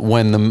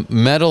when the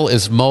metal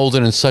is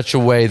molded in such a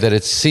way that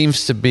it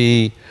seems to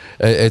be,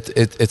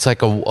 it's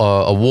like a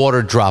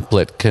water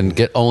droplet can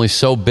get only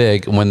so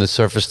big when the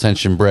surface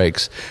tension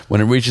breaks. When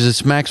it reaches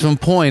its maximum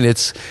point,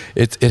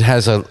 it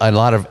has a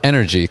lot of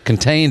energy,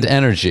 contained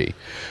energy,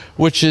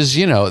 which is,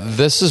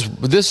 this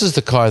is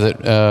the car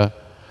that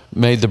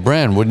made the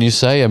brand, wouldn't you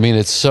say? I mean,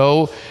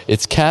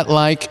 it's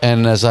cat-like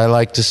and, as I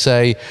like to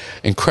say,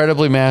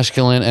 incredibly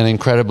masculine and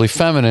incredibly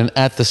feminine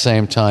at the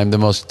same time, the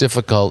most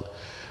difficult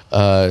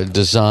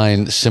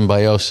design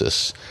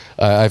symbiosis.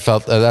 I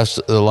felt that's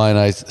the line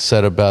I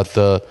said about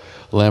the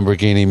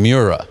Lamborghini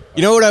Miura.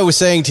 You know what I was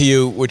saying to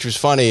you, which was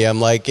funny? I'm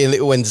like,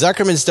 when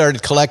Zuckerman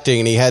started collecting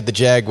and he had the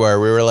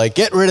Jaguar, we were like,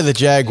 get rid of the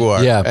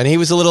Jaguar. Yeah. And he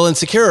was a little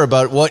insecure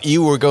about what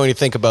you were going to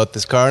think about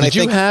this car. And Did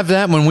you have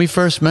that when we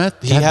first met?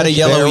 He had a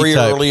yellow Very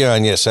type. early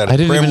on, yes. I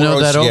didn't even know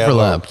that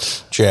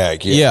overlapped.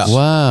 Jag, yes. Yeah.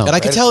 Wow. And I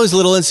could tell he was a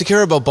little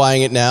insecure about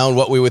buying it now and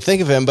what we would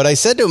think of him. But I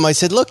said to him, I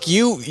said, look,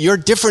 you're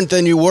different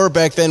than you were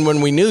back then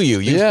when we knew you.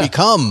 You've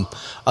become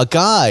a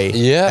guy.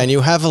 Yeah. And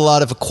you have a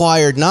lot of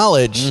acquired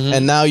knowledge.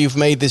 And now you've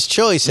made this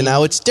choice. And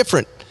now it's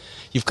different.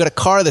 You've got a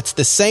car that's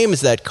the same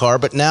as that car,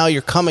 but now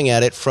you're coming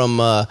at it from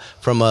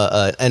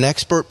an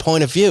expert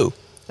point of view.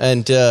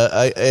 And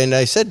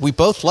I said, we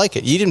both like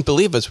it. You didn't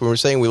believe us when we were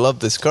saying we love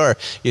this car.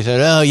 You said,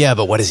 oh, yeah,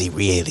 but what does he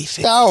really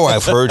think? No,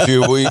 I've heard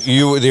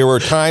you. There were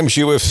times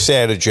you have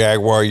said a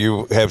Jaguar,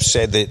 you have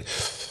said that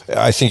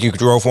I think you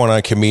drove one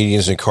on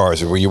Comedians and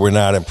Cars where you were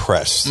not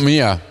impressed.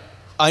 Yeah.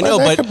 I know,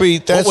 Well, but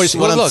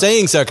what I'm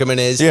saying, Zuckerman,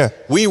 is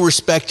we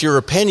respect your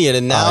opinion,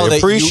 and now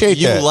that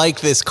you like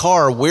this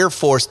car, we're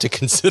forced to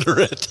consider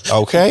it.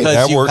 Okay,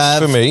 that works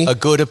for me. A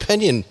good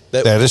opinion.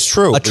 That is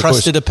true. A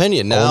trusted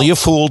opinion. Now, only a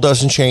fool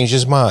doesn't change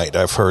his mind.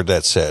 I've heard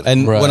that said.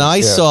 And when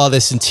I saw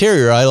this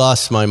interior, I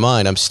lost my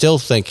mind. I'm still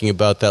thinking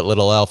about that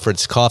little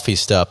Alfred's coffee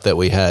stop that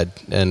we had,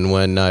 and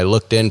when I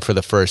looked in for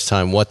the first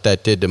time, what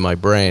that did to my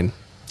brain.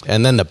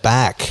 And then the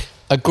back.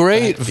 A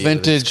great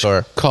vintage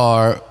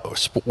car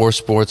or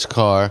sports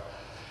car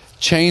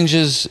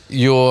changes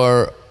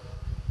your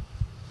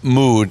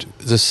mood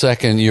the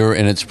second you're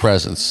in its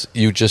presence.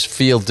 You just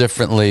feel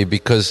differently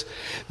because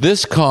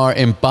this car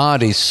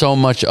embodies so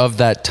much of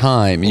that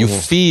time. You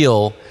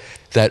feel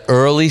that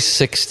early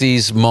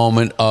 60s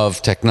moment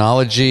of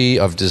technology,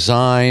 of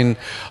design,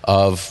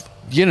 of,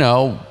 you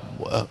know,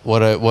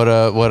 what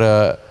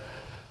a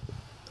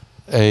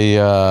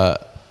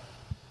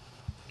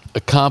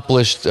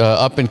accomplished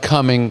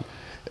up-and-coming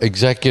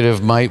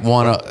executive might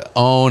want to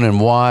own and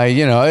why.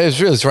 You know,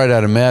 it's right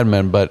out of Mad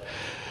Men, but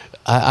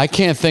I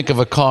can't think of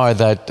a car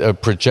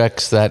that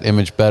projects that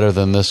image better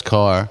than this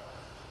car.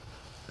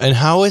 And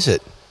how is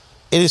it?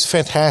 It is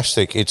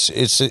fantastic.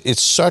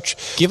 It's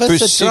such... Give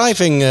us a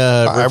driving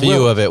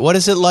review of it. What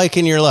is it like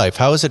in your life?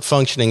 How is it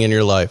functioning in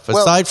your life?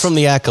 Aside from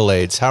the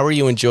accolades, how are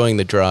you enjoying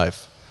the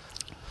drive?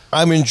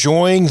 I'm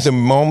enjoying the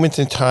moment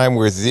in time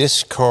where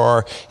this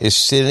car is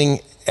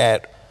sitting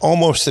at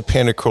almost the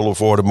pinnacle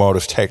of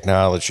automotive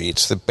technology.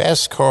 It's the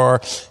best car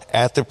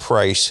at the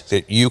price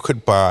that you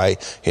could buy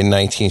in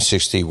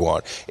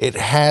 1961. It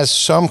has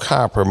some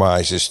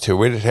compromises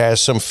to it. It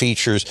has some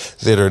features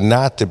that are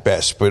not the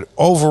best, but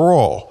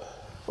overall,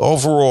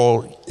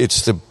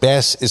 it's the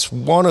best. It's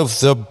one of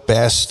the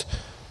best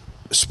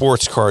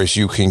sports cars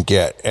you can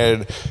get.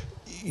 And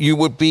you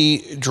would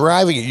be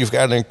driving it. You've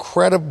got an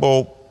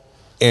incredible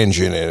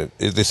engine in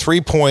it. The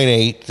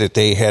 3.8 that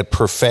they had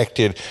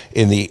perfected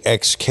in the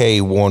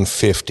XK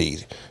 150,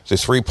 the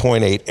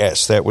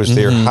 3.8S, that was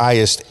their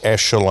highest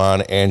echelon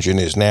engine,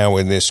 is now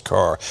in this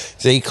car.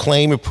 They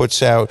claim it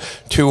puts out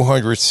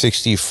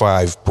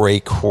 265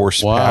 brake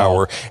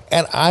horsepower,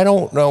 and I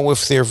don't know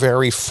if they're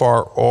very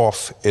far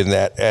off in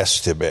that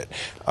estimate.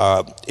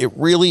 It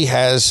really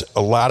has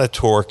a lot of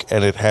torque,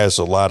 and it has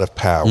a lot of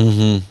power.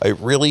 It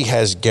really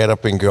has get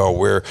up and go,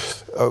 where...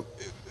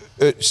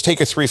 take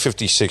a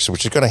 356,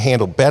 which is going to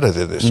handle better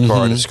than this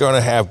car. It's going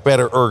to have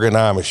better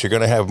ergonomics. You're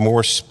going to have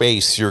more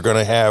space. You're going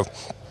to have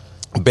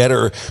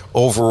better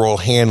overall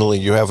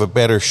handling. You have a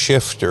better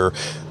shifter.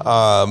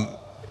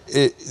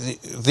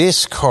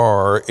 This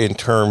car, in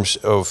terms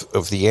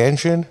of the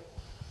engine,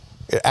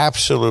 it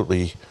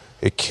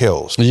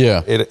kills.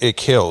 Yeah. It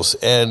kills.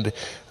 And...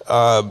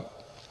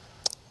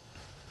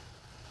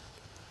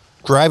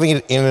 driving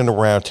it in and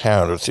around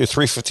town, a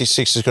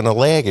 356 is going to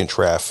lag in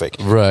traffic.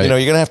 Right. You know,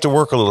 you're going to have to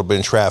work a little bit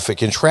in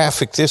traffic. In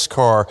traffic, this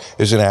car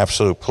is an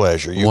absolute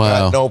pleasure. You've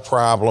got no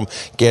problem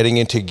getting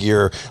into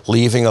gear,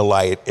 leaving a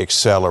light,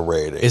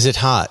 accelerating. Is it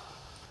hot?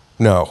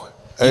 No.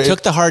 You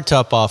took the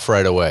hardtop off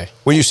right away.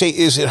 When you say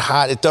is it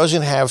hot, it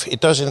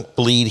doesn't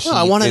bleed heat. No,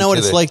 I want to know what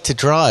it's like to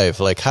drive.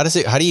 Like, how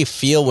do you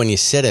feel when you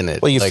sit in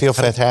it? Well, you like, feel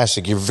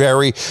fantastic. You're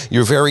very.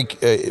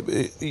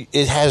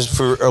 It has,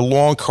 for a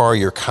long car,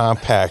 you're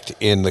compact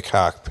in the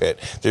cockpit.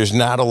 There's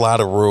not a lot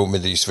of room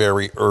in these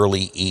very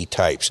early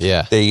E-types.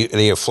 Yeah.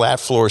 They have flat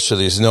floors, so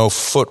there's no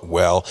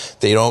footwell.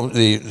 They don't.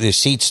 The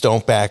seats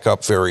don't back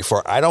up very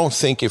far. I don't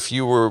think if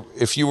you were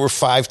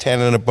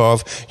 5'10" and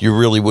above, you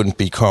really wouldn't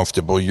be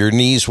comfortable. Your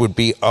knees would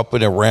be up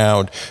and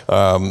around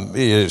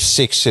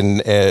 6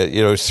 and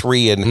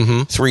 3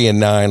 and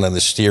 9 on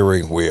the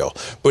steering wheel,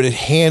 but it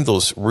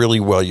handles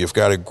really well. You've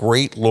got a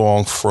great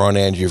long front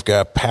end. You've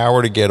got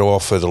power to get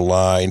off of the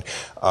line,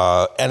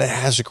 and it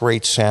has a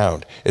great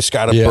sound. It's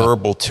got a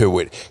burble to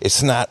it.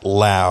 It's not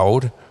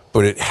loud,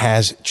 but it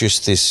has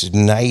just this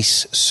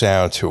nice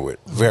sound to it.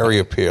 Very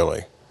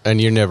appealing.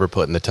 And you're never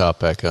putting the top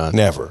back on?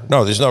 Never.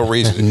 No, there's no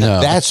reason.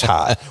 No. That's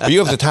hot. When you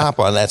have the top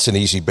on, that's an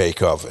easy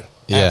bake oven.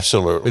 Yeah.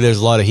 Absolutely. There's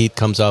a lot of heat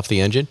comes off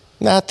the engine?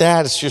 Not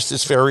that. It's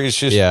just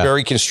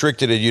very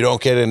constricted, and you don't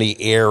get any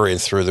air in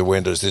through the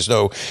windows. There's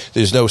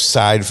no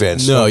side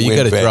vents. No, you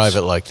got to vents. drive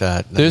it like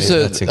that.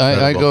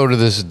 I go to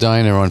this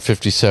diner on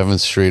 57th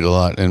Street a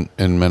lot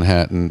in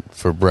Manhattan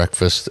for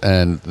breakfast,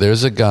 and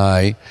there's a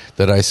guy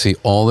that I see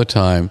all the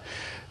time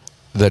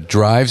that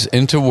drives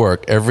into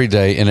work every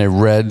day in a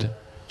red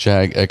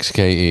Jag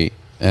XKE,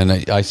 and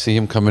I see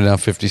him coming down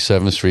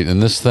 57th Street,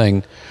 and this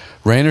thing,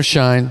 rain or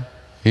shine,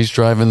 he's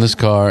driving this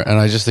car, and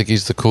I just think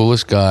he's the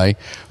coolest guy.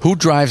 Who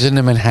drives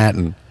into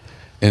Manhattan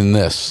in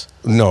this?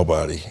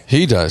 Nobody.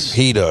 He does.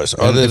 He does.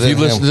 And if you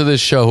listen to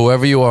this show,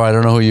 whoever you are, I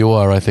don't know who you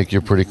are, I think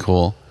you're pretty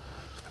cool.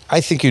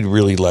 I think you'd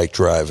really like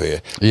driving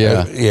it.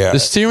 Yeah. Yeah. The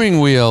steering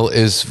wheel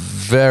is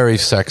very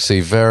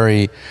sexy,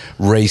 very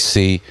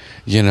racy.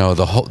 You know,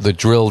 the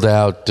drilled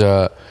out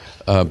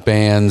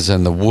bands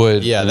and the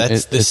wood. Yeah,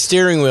 the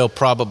steering wheel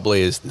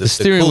probably is the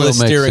steering coolest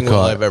wheel steering wheel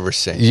I've ever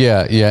seen.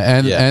 Yeah,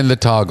 and the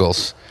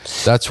toggles.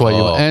 That's why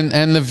you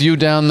and the view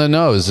down the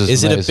nose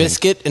is it amazing. a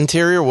biscuit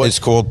interior? It's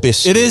called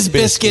biscuit. It is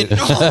biscuit.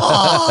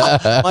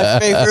 Oh, my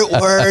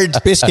favorite word.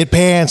 Biscuit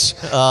pants.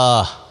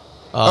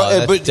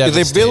 But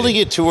they're building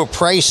it to a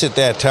price at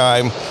that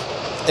time,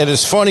 and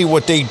it's funny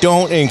what they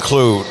don't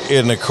include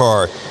in the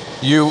car.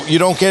 You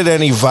don't get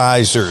any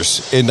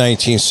visors in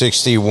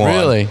 1961.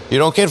 Really? You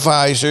don't get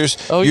visors.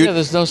 Oh,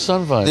 there's no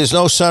sun visors. There's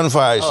no sun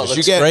visors. Oh,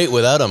 that's great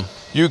without them.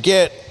 You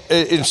get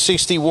in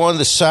 61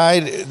 the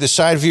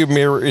side view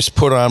mirror is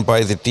put on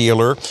by the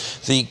dealer.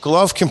 The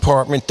glove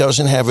compartment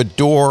doesn't have a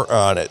door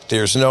on it.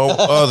 There's no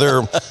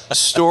other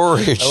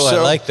storage. Oh,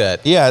 I like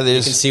that. Yeah,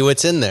 you can see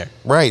what's in there.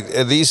 Right.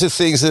 These are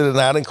things that are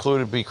not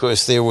included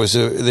because there was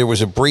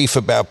a brief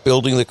about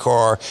building the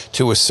car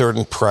to a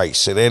certain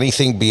price, and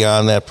anything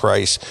beyond that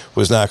price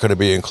was not going to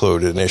be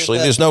included initially.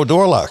 There's no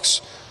door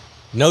locks.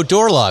 No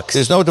door locks.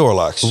 There's no door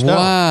locks. No.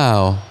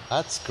 Wow.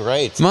 That's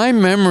great. My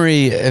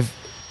memory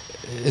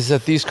is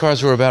that these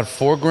cars were about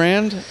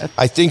 $4,000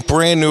 I think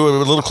brand new, a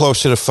little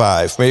closer to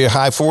 $5,000, maybe a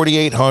high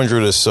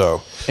 4,800 or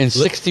so. in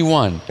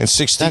 61. In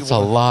 61, That's a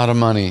lot of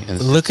money.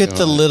 Look at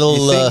the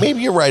little. You think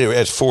maybe you're right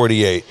at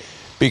 48,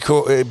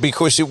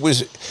 because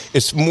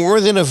it's more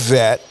than a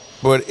vet,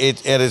 but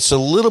it's a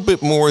little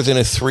bit more than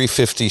a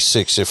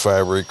 356 if I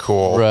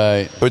recall.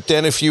 Right. But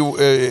then if you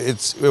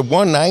it's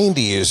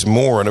 190 is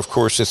more, and of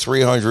course the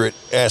 300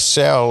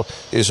 SL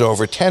is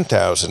over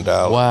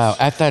 $10,000. Wow,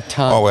 at that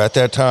time. Oh, at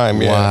that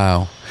time, yeah.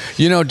 Wow.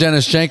 You know,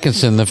 Dennis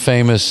Jenkinson, the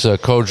famous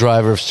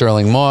co-driver of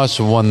Sterling Moss,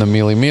 who won the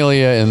Mille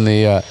Miglia in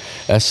the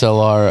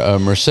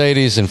SLR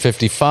Mercedes in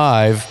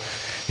 55.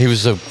 He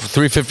was a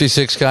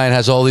 356 guy and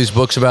has all these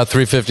books about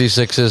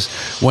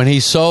 356s. When he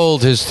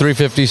sold his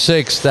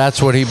 356,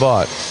 that's what he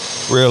bought.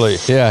 Really?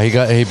 Yeah,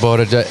 he bought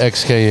a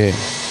XKE.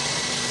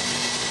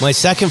 My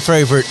second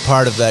favorite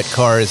part of that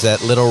car is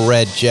that little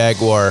red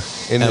Jaguar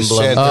In the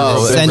emblem. center.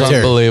 Oh, it's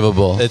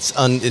unbelievable. It's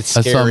That's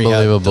scary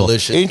unbelievable. how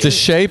delicious. The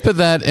shape of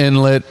that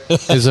inlet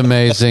is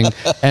amazing.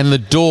 And the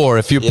door,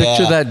 if you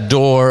picture that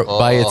door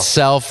by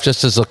itself,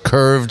 just as a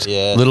curved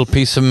little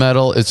piece of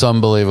metal, it's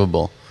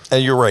unbelievable.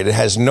 And you're right. It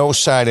has no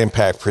side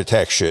impact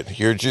protection.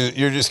 You're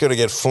just going to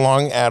get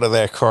flung out of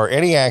that car.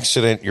 Any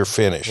accident, you're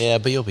finished. Yeah,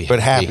 but you'll be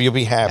happy. You'll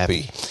be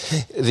happy.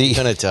 You're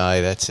going to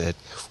die. That's it.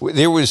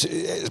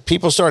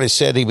 People started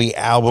sending me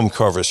album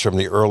covers from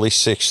the early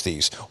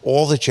 60s.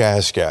 All the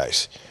jazz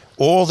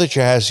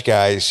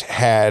guys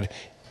had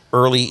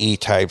early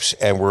E-types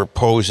and were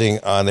posing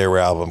on their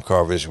album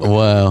covers with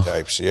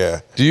E-types. Yeah.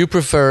 Do you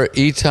prefer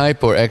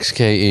E-type or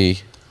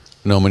XKE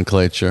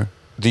nomenclature?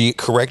 The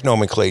correct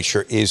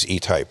nomenclature is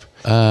E-type.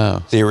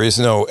 Oh. There is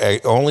no,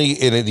 only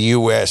in the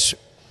U.S.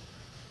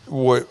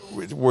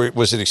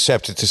 was it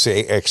accepted to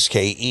say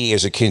XKE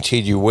as a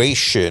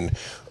continuation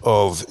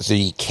of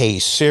the K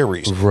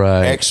series.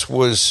 Right. X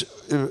was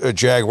a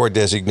Jaguar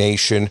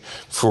designation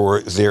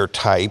for their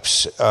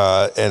types,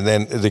 and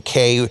then the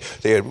K,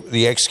 they had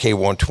the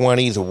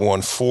XK120, the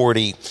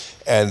 140,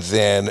 and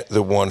then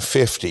the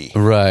 150.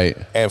 Right.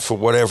 And for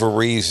whatever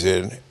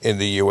reason, in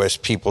the U.S.,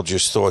 people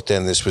just thought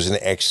then this was an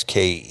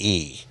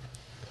XKE.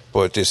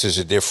 But this is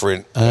a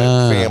different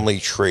family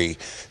tree.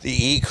 The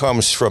E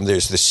comes from,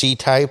 there's the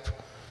C-type,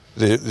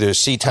 the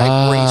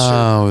C-type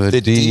racer,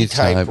 the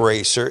D-type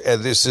racer,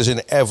 and this is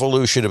an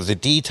evolution of the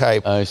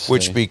D-type,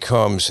 which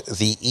becomes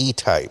the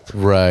E-type.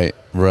 Right,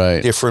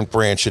 right. Different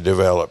branch of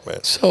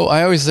development. So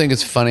I always think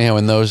it's funny how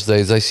in those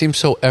days they seem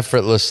so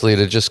effortlessly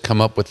to just come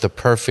up with the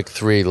perfect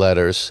three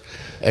letters.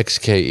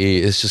 XKE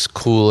is just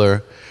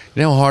cooler.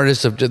 You know how hard it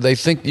is? They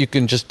think you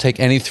can just take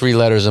any three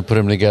letters and put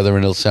them together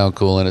and it'll sound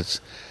cool, and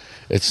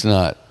it's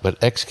not.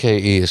 But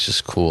XKE is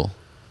just cool.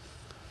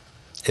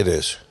 It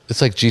is.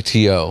 It's like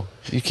GTO.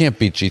 You can't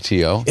beat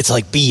GTO. It's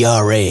like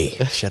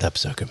BRA. Shut up,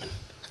 Zuckerman.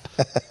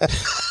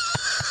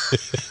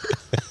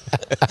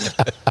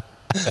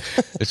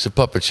 It's a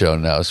puppet show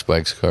now,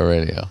 Spike's Car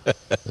Radio.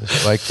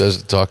 Spike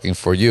does the talking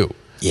for you.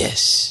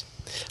 Yes.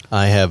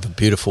 I have a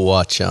beautiful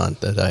watch on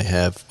that I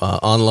have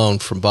on loan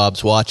from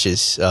Bob's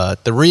Watches.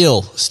 The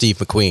real Steve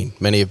McQueen.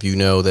 Many of you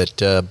know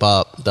that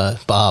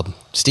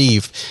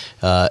Steve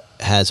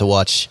has a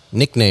watch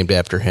nicknamed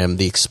after him,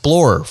 the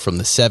Explorer from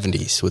the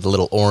 70s with a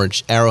little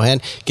orange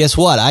arrowhead. Guess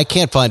what? I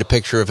can't find a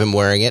picture of him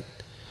wearing it.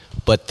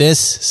 But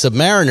this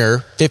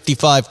Submariner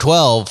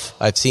 5512,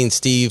 I've seen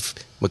Steve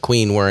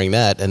McQueen wearing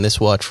that, and this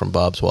watch from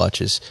Bob's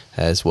Watches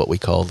has what we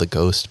call the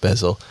ghost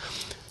bezel.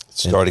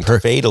 It's starting to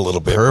fade a little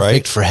bit, right?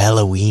 Perfect for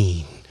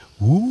Halloween.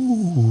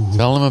 Ooh.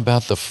 Tell them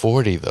about the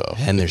 40, though.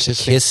 And there's a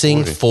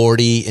kissing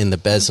 40 in the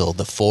bezel,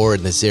 the 4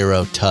 and the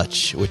 0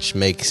 touch, which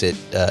makes it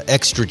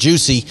extra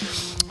juicy.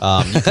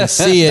 You can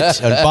see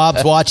it on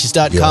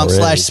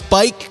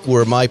bobswatches.com/spike,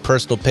 where my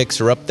personal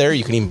picks are up there.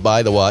 You can even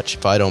buy the watch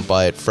if I don't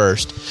buy it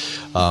first.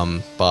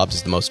 Bob's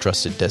is the most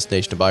trusted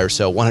destination to buy or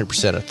sell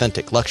 100%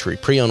 authentic luxury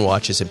pre-owned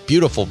watches and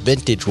beautiful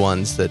vintage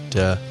ones that...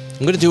 I'm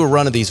going to do a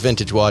run of these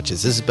vintage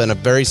watches. This has been a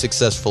very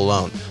successful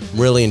loan. I'm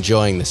really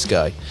enjoying this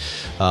guy.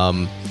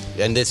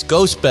 And this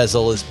ghost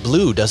bezel is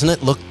blue. Doesn't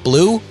it look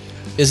blue?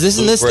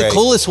 Isn't this the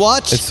coolest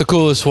watch? It's the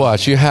coolest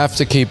watch. You have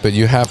to keep it.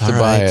 You have to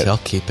buy it. I'll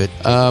keep it.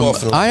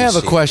 I have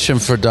a question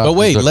for Dr. But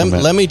wait,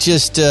 Zuckerman. let me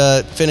just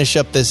finish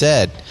up this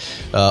ad.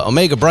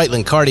 Omega,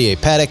 Breitling, Cartier,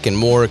 Patek, and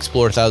more.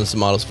 Explore thousands of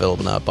models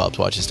available now at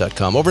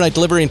bobswatches.com. Overnight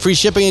delivery and free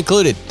shipping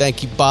included.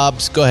 Thank you,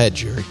 Bob's. Go ahead,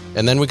 Jerry.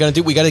 And then we got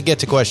to get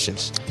to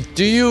questions.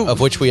 Of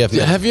which we have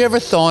many. Have you ever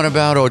thought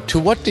about, or to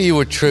what do you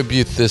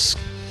attribute this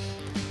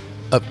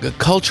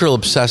cultural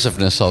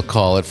obsessiveness, I'll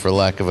call it, for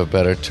lack of a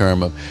better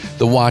term, of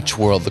the watch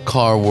world, the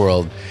car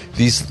world,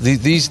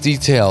 these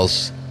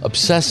details,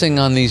 obsessing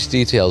on these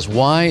details?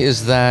 Why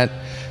is that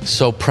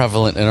so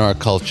prevalent in our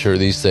culture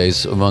these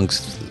days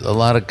amongst a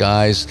lot of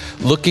guys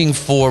looking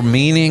for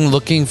meaning,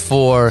 looking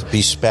for...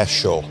 Be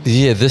special.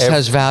 Yeah, this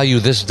has value,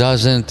 this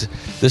doesn't.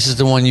 This is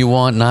the one you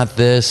want, not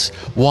this.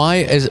 Why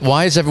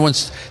is everyone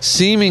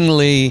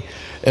seemingly...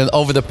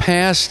 over the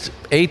past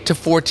 8 to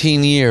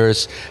 14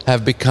 years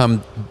have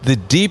become the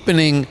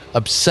deepening,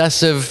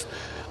 obsessive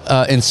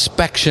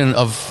inspection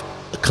of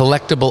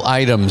collectible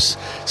items.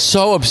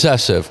 So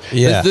obsessive.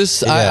 Yeah.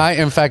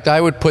 In fact,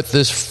 I would put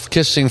this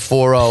kissing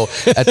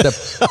 4.0 at the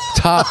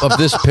top of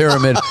this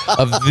pyramid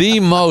of the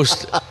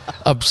most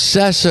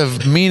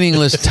obsessive,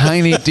 meaningless,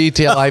 tiny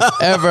detail I've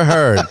ever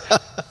heard.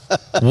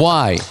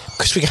 Why?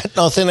 Because we got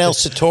nothing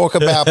else to talk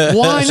about.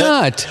 Why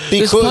not?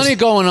 There's plenty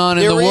going on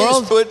in the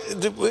world.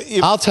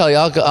 I'll tell you.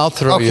 I'll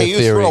throw you a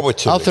theory.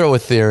 I'll throw a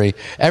theory.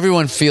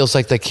 Everyone feels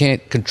like they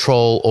can't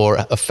control or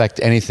affect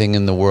anything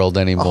in the world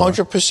anymore.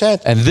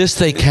 100%. And this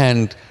they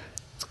can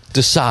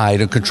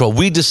decide and control.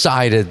 We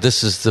decided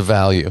this is the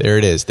value. There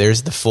it is.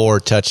 There's the 4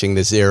 touching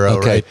the 0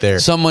 right there.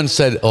 Someone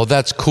said, "Oh,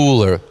 that's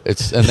cooler."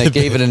 And they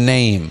gave it a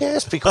name.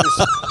 Yes, because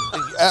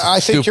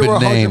I think Stupid you're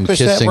 100% name,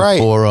 kissing right.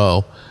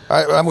 4.0.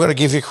 I'm going to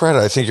give you credit.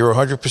 I think you're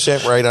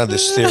 100% right on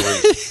this theory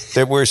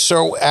that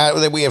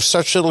that we have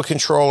such little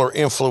control or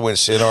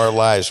influence in our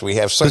lives. We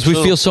have such because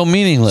we feel so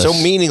meaningless. So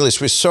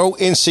meaningless. We're so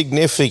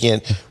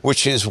insignificant,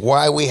 which is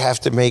why we have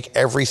to make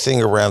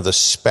everything around us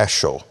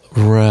special.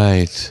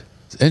 Right.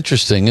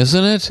 Interesting,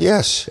 isn't it?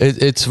 Yes.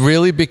 It's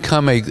really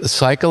become a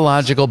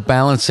psychological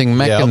balancing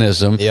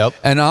mechanism. Yep.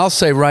 And I'll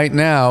say right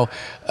now,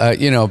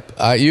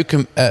 you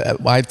can.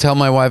 I tell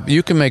my wife,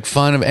 you can make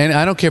fun of, and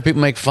I don't care if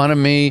people make fun of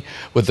me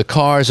with the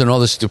cars and all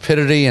the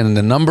stupidity and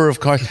the number of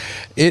cars.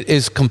 It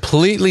is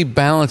completely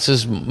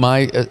balances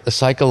my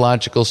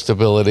psychological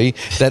stability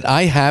that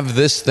I have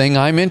this thing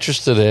I'm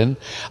interested in.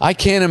 I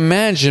can't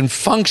imagine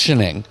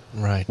functioning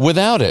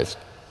without it.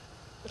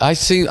 I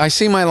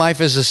see my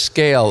life as a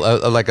scale,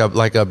 like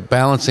a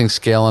balancing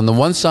scale. On the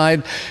one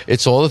side,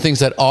 it's all the things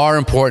that are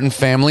important,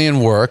 family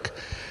and work.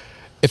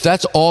 If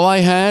that's all I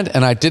had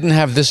and I didn't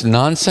have this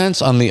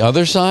nonsense on the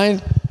other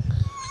side,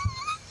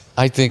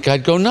 I think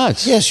I'd go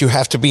nuts. Yes, you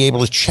have to be able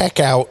to check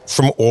out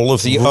from all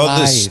of the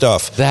other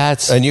stuff.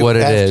 That's and you what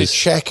it have is. to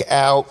check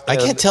out. I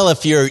can't tell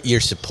if you're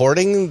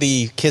supporting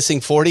the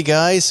kissing 40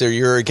 guys or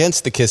you're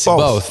against the kissing.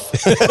 Both.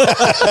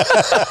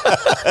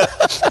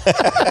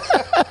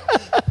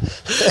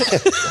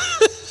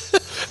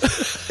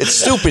 It's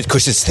stupid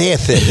because it's their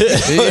thing.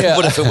 Yeah.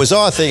 But if it was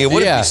our thing, it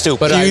wouldn't be stupid.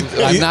 But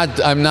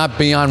I'm not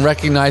beyond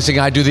recognizing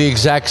I do the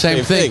exact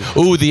same thing.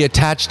 Ooh, the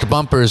attached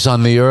bumpers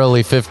on the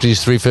early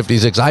 50s,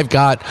 356. I've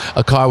got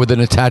a car with an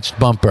attached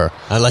bumper.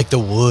 I like the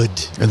wood.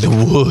 And the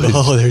wood.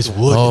 Oh, there's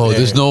wood. Oh,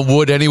 there's no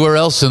wood anywhere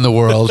else in the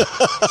world.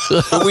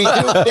 But we do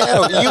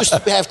now. It used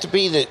to have to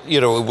be that,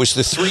 it was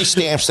the 3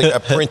 stamps that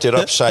got printed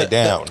upside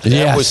down.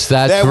 Yes,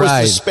 that's that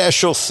right. was the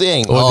special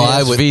thing. Or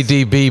the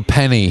SVDB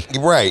penny.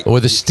 Right.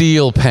 Or the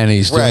steel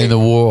pennies during the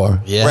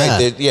war. Yeah.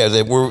 Right.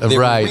 They were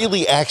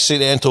really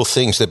accidental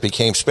things that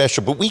became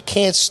special, but we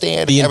can't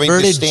stand the having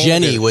inverted the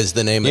Jenny was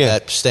the name of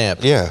that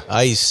stamp. Yeah.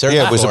 I searched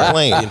it was for a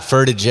plane. The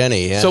inverted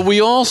Jenny. Yeah. So we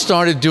all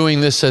started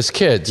doing this as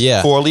kids.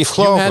 Yeah. 4-leaf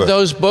clover. You had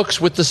those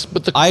books with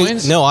the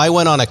coins? No, I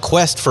went on a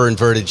quest for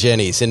inverted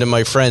Jennies into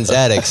my friend's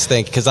attics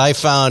because I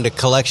found a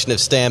collection of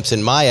stamps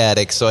in my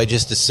attic, so I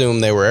just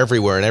assumed they were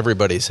everywhere in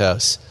everybody's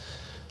house.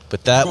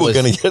 But that We're was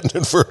going to get an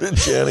inverted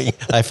Jenny.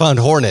 I found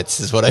hornets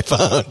is what I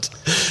found.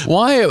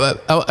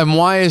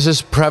 Why is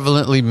this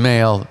prevalently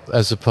male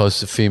as opposed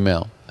to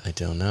female? I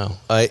don't know.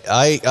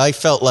 I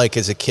felt like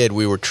as a kid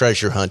we were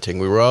treasure hunting.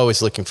 We were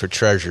always looking for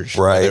treasures.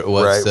 Right, Whether it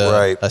was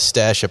right. a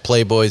stash of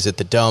Playboys at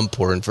the dump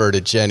or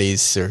inverted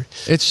Jennies. Or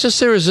It's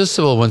just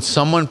irresistible when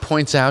someone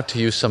points out to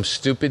you some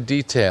stupid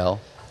detail.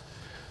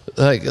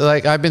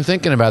 Like I've been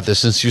thinking about this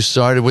since you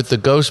started with the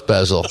ghost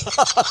bezel.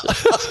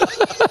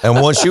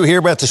 And once you hear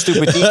about the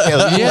stupid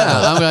details,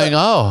 Yeah, I'm going,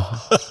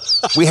 oh,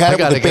 we had I it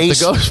got to with the get the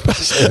base. ghost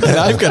bezel. and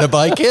I've got to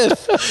buy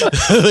KITH.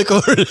 Like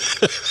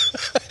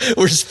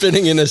we're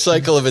spinning in a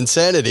cycle of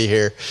insanity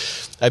here.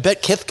 I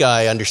bet KITH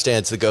guy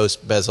understands the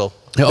ghost bezel.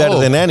 Better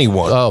than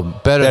anyone. Oh,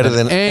 better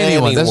than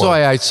anyone. That's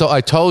why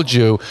I told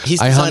you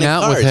He's I hung designing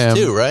out with cars, him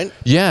too, right?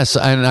 Yes,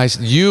 and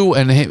you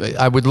and him,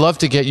 I would love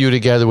to get you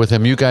together with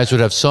him. You guys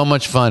would have so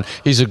much fun.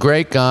 He's a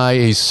great guy.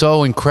 He's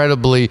so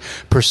incredibly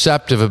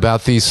perceptive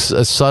about these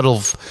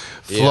subtle,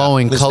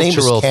 flowing His name is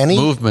cultural Kenny?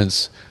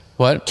 movements.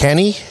 What?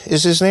 Kenny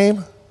is his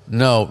name?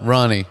 No,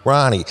 Ronnie.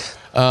 Ronnie.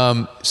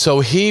 So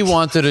he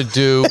wanted to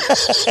do.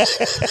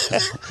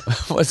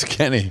 What's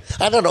Kenny?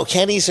 I don't know.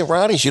 Kenny's and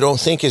Ronnie's you don't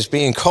think is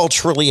being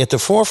culturally at the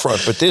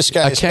forefront, but this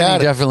guy's Kenny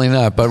got it. definitely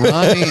not, but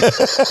Ronnie.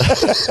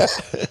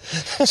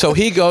 So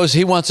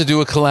he wants to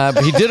do a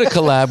collab. He did a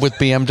collab with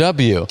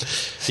BMW.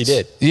 He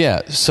did.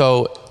 Yeah.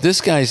 So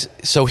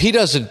he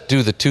doesn't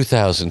do the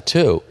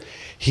 2002.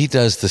 He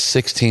does the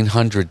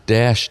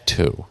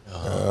 1600-2.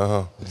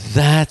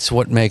 That's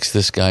what makes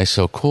this guy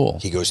so cool.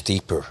 He goes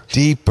deeper.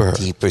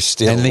 Deeper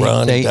still. And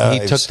Ronnie he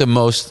dives. took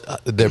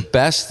their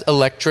best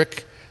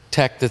electric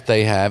tech that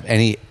they have,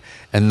 and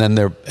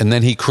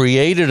then he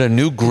created a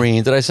new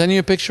green. Did I send you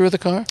a picture of the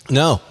car?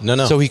 No.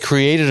 So he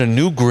created a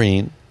new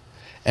green,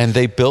 and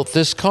they built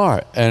this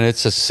car, and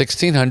it's a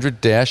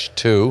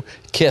 1600-2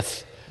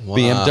 KITH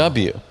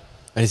BMW.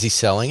 And is he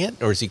selling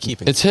it or is he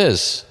keeping It's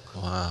his.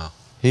 Wow.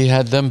 He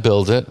had them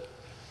build it.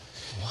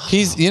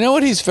 You know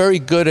what? He's very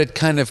good at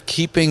kind of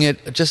keeping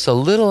it just a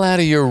little out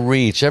of your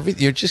reach.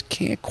 You just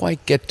can't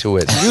quite get to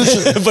it.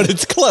 But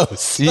it's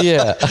close.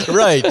 Yeah.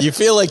 Right. You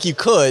feel like you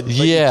could, but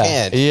you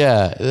can't.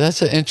 Yeah.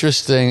 That's an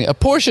interesting.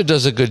 Porsche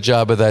does a good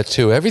job of that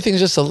too. Everything's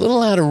just a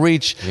little out of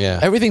reach. Yeah.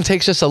 Everything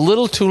takes just a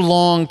little too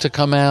long to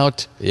come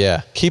out.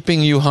 Yeah.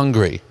 Keeping you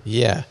hungry.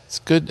 Yeah. It's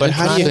good. But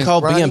how do you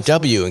call Ronnie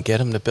BMW and get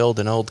him to build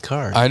an old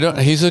car?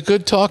 He's a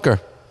good talker.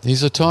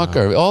 He's a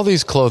talker. All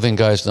these clothing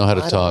guys know how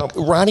to talk.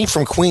 Ronnie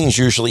from Queens,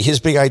 usually his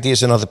big idea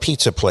is another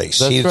pizza place.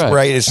 That's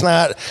right. It's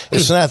not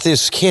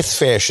this KITH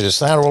fashion.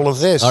 It's not all of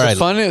this. All right.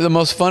 The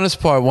most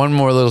funnest part, one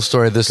more little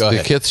story, the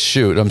KITH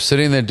shoot. I'm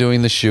sitting there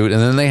doing the shoot, and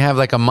then they have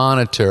like a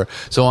monitor.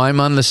 So I'm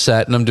on the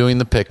set, and I'm doing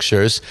the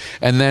pictures.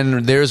 And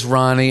then there's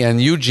Ronnie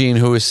and Eugene,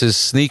 who is his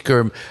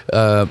sneaker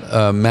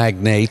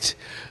magnate.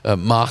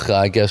 Macha,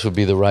 I guess would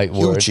be the right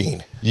word.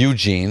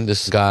 Eugene,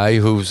 this guy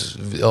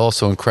who's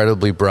also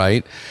incredibly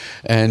bright.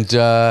 And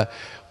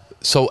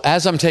so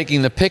as I'm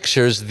taking the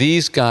pictures,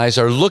 these guys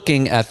are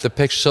looking at the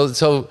picture.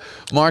 So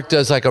Mark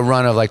does like a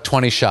run of like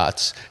 20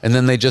 shots, and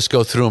then they just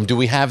go through them. Do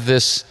we have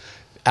this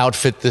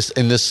outfit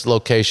in this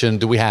location?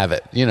 Do we have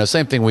it?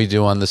 Same thing we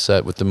do on the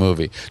set with the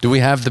movie. Do we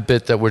have the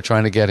bit that we're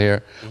trying to get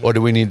here, or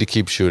do we need to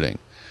keep shooting?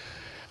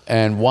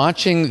 And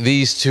watching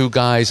these two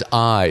guys'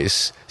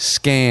 eyes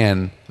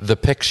scan the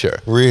picture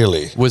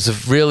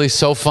was really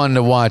so fun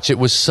to watch. It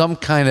was some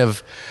kind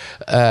of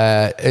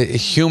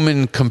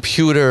human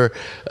computer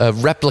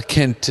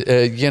replicant,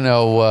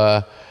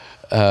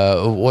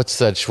 what's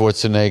that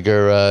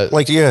Schwarzenegger?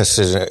 Yes.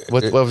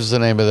 What was the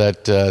name of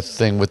that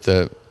thing with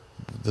the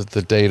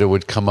data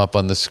would come up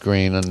on the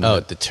screen? And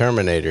the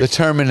Terminator. The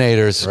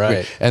Terminators.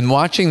 Right. And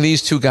watching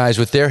these two guys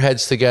with their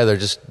heads together,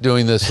 just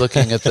doing this,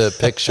 looking at the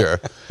picture,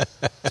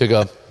 to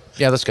go,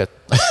 yeah, that's good.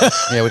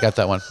 Yeah, we got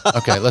that one.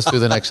 Okay, let's do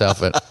the next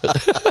outfit.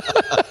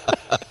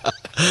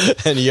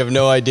 And you have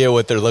no idea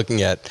what they're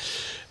looking at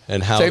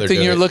and how Same they're thing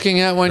doing you're it. looking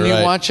at when you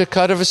watch a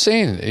cut of a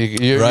scene.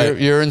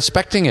 You're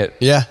inspecting it.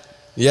 Yeah.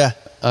 Yeah.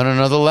 On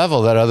another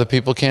level that other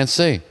people can't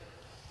see.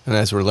 And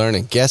as we're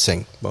learning,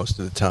 guessing most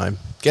of the time.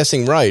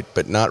 Guessing right,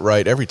 but not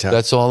right every time.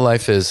 That's all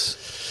life is.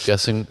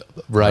 Guessing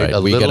right,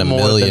 we little got a more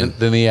million.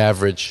 than the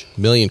average.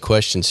 Million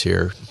questions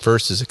here.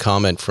 First is a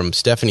comment from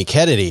Stephanie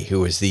Kennedy,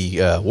 who is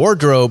the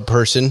wardrobe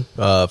person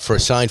for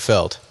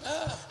Seinfeld,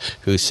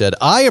 who said,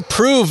 I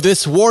approve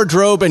this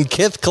wardrobe and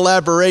KITH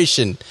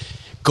collaboration.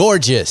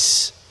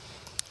 Gorgeous.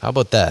 How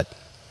about that?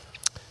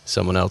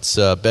 Someone else,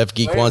 Bev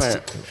Geek wants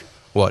to...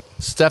 What?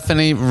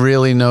 Stephanie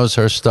really knows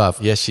her stuff.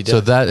 Yes, she does. So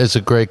that is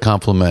a great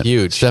compliment.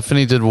 Huge.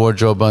 Stephanie did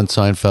wardrobe on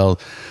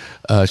Seinfeld.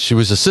 She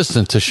was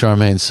assistant to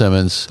Charmaine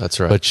Simmons. That's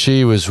right. But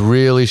she was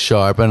really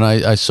sharp, and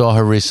I saw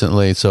her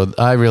recently, so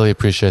I really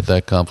appreciate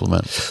that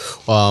compliment.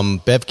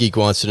 Bev Geek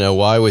wants to know,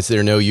 why was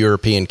there no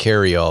European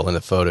carry-all in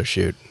the photo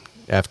shoot?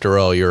 After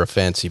all, you're a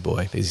fancy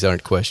boy. These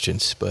aren't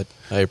questions, but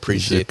I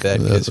appreciate that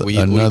because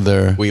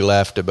we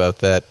laughed about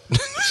that.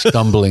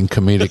 Stumbling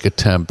comedic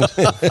attempt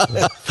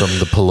from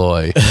the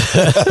Polloy.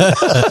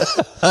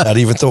 Not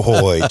even the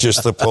hoy,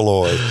 just the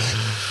Polloy.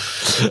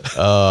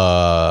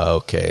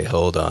 Okay,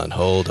 hold on.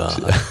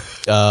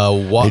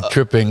 A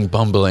tripping,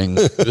 bumbling.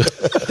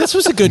 This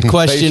was a good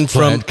question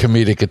from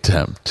comedic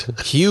attempt.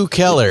 Hugh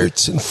Keller.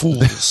 Wits and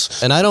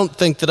fools. And I don't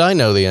think that I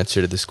know the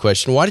answer to this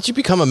question. Why did you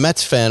become a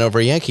Mets fan over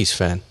a Yankees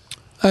fan?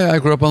 I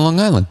grew up on Long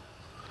Island.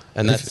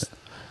 And that's...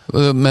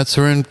 The Mets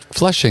were in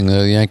Flushing.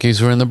 The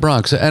Yankees were in the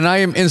Bronx. And I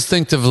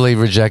instinctively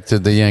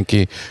rejected the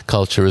Yankee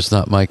culture. It's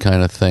not my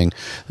kind of thing.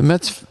 The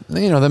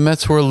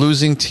Mets were a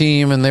losing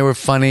team, and they were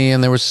funny,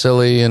 and they were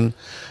silly, and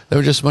they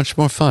were just much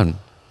more fun.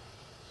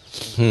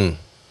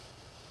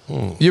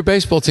 Your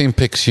baseball team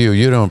picks you.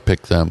 You don't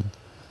pick them.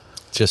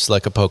 Just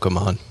like a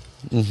Pokemon.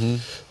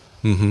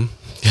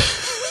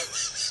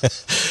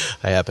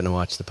 I happened to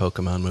watch the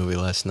Pokemon movie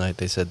last night.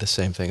 They said the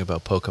same thing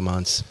about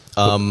Pokemons.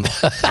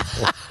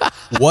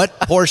 What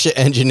Porsche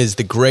engine is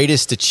the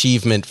greatest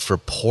achievement for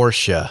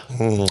Porsche?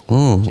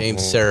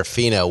 James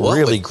Serafino. What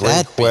Really would great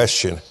that be?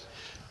 question.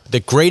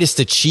 The greatest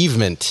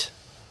achievement.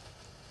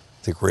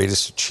 The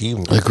greatest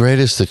achievement. The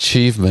greatest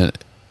achievement.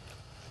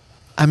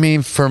 I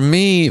mean, for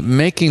me,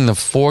 making the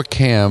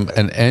 4-cam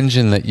an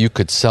engine that you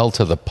could sell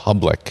to the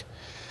public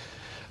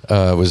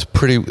was a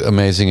pretty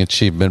amazing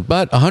achievement.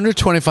 But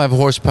 125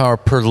 horsepower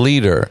per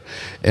liter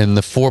in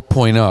the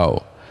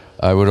 4.0,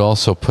 I would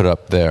also put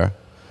up there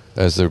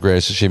as their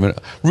greatest achievement.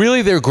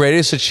 Really, their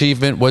greatest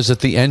achievement was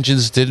that the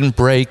engines didn't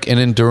break in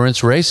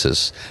endurance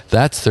races.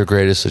 That's their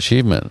greatest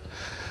achievement.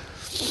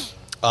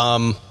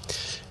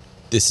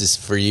 This is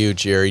for you,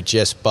 Jerry.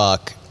 Jess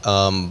Bach.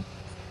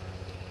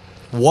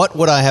 What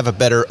would I have a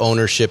better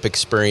ownership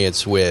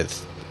experience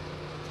with?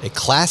 A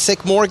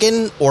classic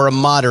Morgan or a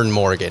modern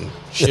Morgan?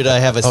 Should I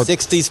have a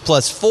 60s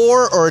plus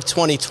 4 or a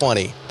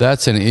 2020?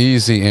 That's an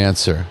easy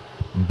answer.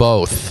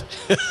 Both.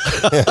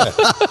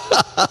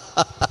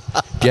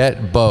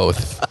 Get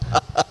both.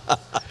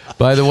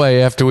 By the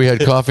way, after we had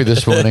coffee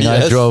this morning,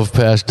 Yes. I drove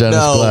past Dennis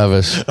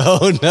Glavis.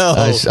 Oh, no.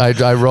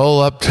 I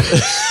roll up to,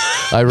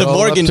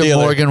 Morgan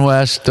dealer. Morgan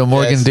West, the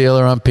Morgan Yes.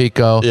 dealer on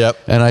Pico. Yep.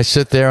 And I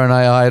sit there and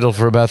I idle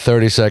for about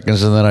 30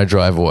 seconds and then I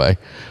drive away.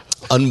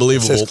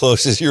 Unbelievable. It's as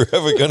close as you're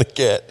ever going to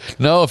get.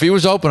 No, if he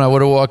was open, I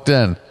would have walked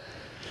in.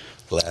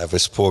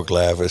 Glavis, poor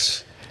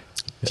Glavis.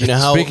 Do you know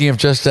how... Speaking of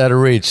just out of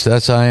reach,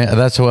 that's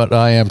what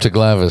I am to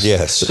Glavis.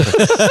 Yes.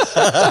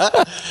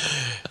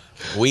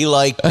 We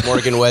liked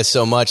Morgan West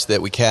so much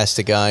that we cast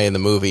a guy in the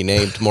movie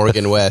named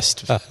Morgan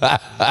West.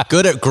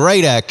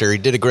 Great actor. He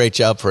did a great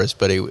job for us,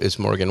 but he is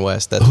Morgan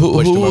West. That's what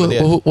pushed him over the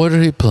edge. What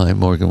did he play,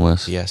 Morgan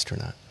West? The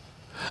astronaut.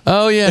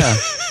 Oh, yeah.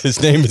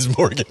 His name is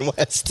Morgan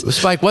West.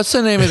 Spike, what's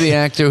the name of the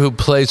actor who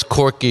plays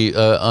Corky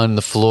on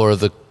the floor of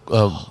the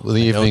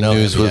Evening know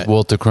News him with yet.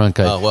 Walter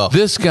Cronkite? Oh, well.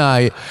 This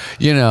guy,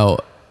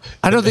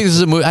 I don't think this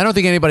is a movie. I don't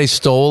think anybody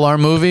stole our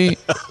movie,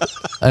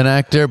 an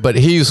actor, but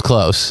he was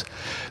close.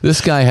 This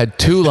guy had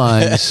 2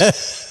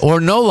 lines or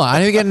no line. I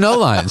didn't get no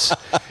lines.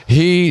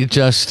 He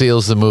just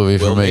steals the movie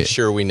We'll from me. make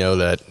sure we know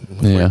that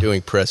when Yeah. we're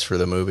doing press for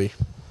the movie.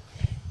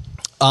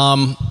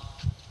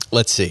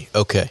 Let's see.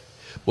 Okay.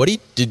 What do you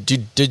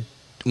did?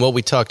 Well,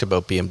 we talked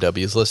about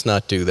BMWs. Let's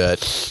not do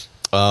that.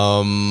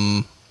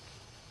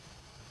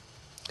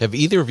 Have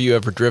either of you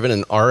ever driven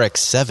an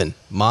RX-7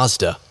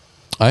 Mazda?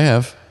 I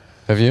have.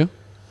 Have you?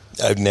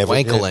 I've never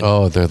Wankel did. engine.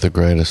 Oh, they're the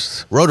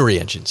greatest. Rotary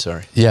engine,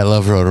 sorry. Yeah, I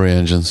love rotary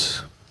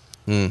engines.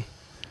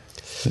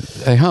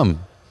 They hum.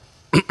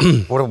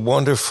 What a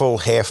wonderful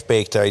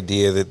half-baked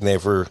idea that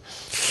never...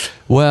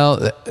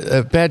 Well,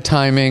 bad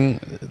timing.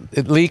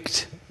 It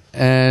leaked,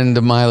 and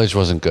the mileage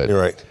wasn't good. You're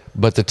right.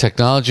 But the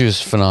technology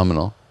is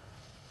phenomenal.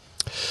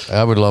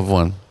 I would love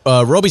one.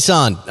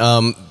 Roby-san,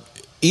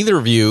 either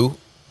of you,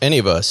 any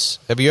of us,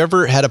 have you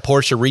ever had a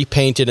Porsche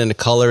repainted in a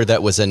color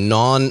that was a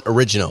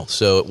non-original?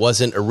 So it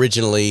wasn't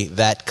originally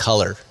that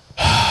color.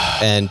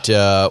 And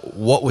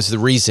what was the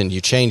reason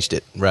you changed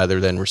it rather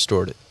than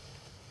restored it?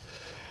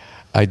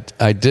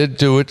 I did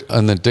do it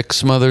on the Dick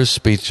Smothers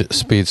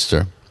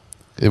Speedster.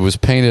 It was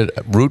painted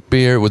root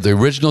beer. With the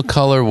original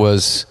color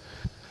was,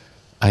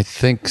 I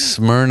think,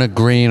 Smyrna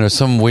green or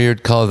some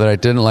weird color that I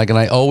didn't like. And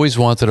I always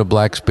wanted a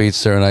black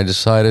Speedster, and I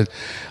decided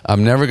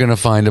I'm never going to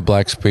find a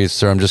black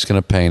Speedster. I'm just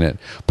going to paint it.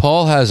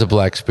 Paul has a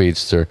black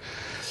Speedster.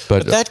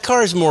 But that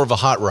car is more of a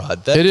hot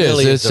rod. That it is.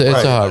 really It's a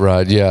hot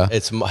rod, yeah.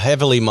 It's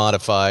heavily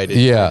modified. It's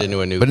Yeah. turned into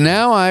a new But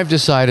now I've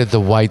decided the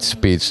white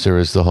Speedster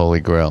is the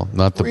holy grail,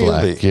 not the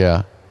Really? black.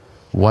 Yeah.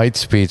 White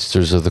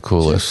Speedsters are the It's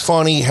coolest.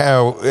 funny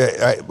how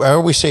I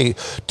always say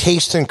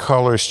taste and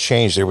colors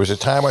change. There was a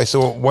time I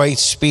thought white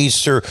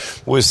Speedster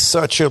was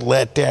such a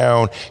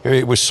letdown.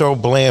 It was so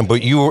bland,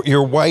 but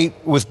your white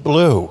with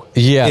blue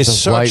Yeah, is the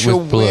such white a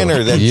with blue.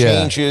 winner that Yeah.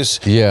 changes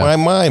Yeah. my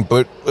mind.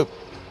 But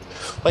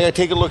like I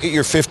take a look at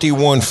your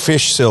 51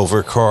 Fish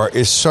Silver car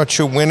is such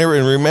a winner.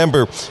 And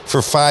remember,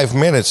 for 5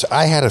 minutes,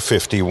 I had a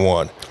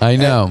 51. I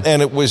know.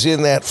 And it was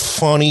in that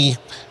funny,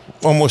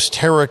 almost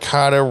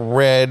terracotta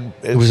red.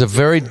 It was a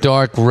very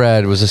dark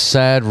red. It was a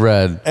sad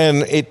red.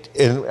 And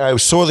I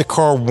saw the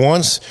car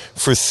once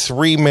for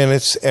 3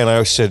 minutes, and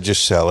I said,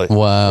 just sell it.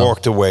 Wow.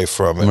 Walked away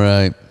from it.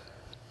 Right.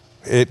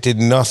 It did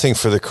nothing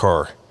for the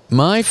car.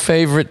 My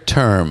favorite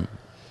term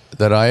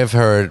that I have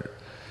heard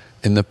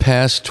in the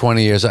past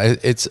 20 years.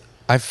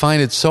 I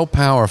find it so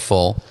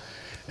powerful,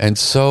 and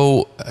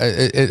so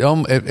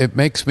it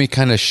makes me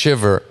kind of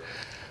shiver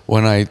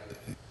when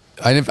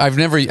I've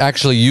never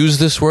actually used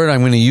this word. I'm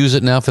going to use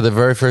it now for the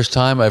very first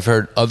time. I've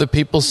heard other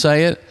people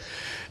say it.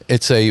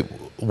 It's a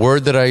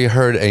word that I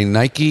heard a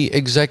Nike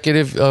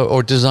executive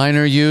or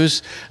designer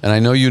use, and I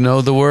know you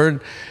know the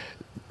word.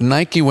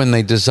 Nike, when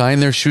they design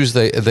their shoes,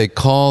 they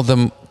call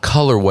them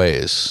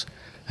colorways.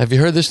 Have you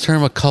heard this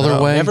term, a colorway?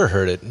 No, I've never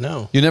heard it,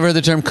 no. You never heard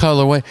the term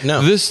colorway?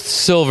 No. This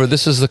silver,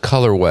 this is the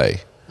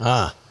colorway.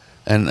 Ah.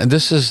 And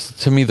this is,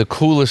 to me, the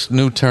coolest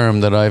new term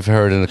that I've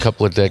heard in a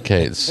couple of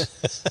decades.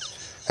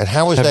 And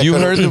how is Have that? you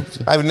heard?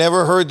 I've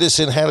never heard this.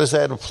 And how does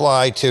that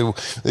apply to?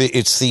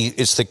 It's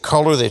the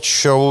color that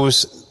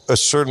shows a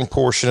certain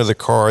portion of the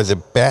car the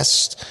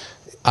best.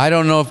 I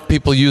don't know if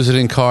people use it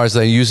in cars.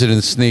 They use it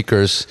in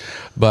sneakers,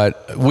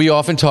 but we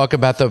often talk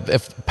about the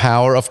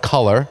power of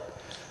color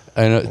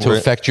and to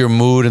affect your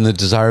mood and the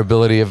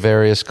desirability of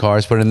various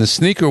cars. But in the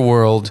sneaker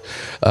world,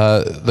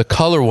 the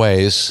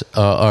colorways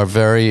are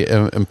very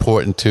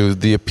important to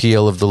the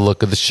appeal of the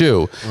look of the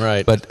shoe.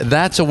 Right. But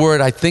that's a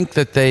word I think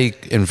that they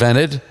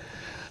invented,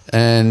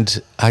 and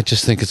I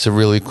just think it's a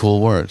really cool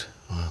word.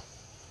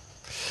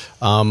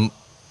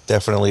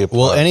 Definitely.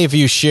 Will any of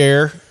you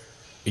share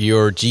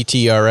your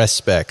GTRS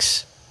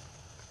specs?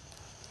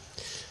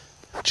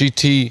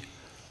 GT4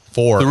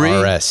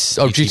 RS.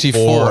 Oh,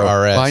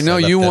 GT4 RS. I know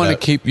you want to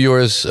keep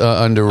yours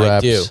under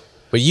wraps. I do.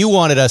 But you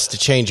wanted us to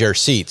change our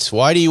seats.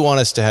 Why do you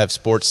want us to have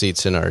sports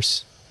seats in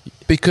ours?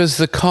 Because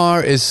the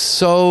car is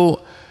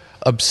so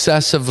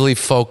obsessively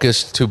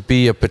focused to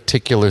be a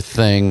particular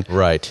thing.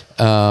 Right.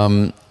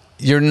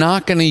 You're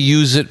not going to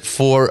use it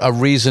for a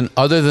reason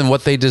other than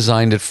what they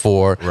designed it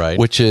for, right,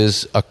 which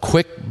is a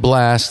quick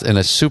blast in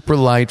a super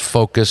light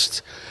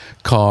focused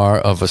car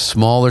of a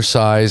smaller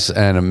size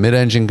and a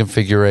mid-engine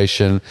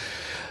configuration.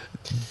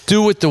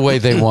 Do it the way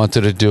they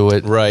wanted to do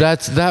it. Right.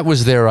 That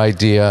was their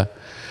idea.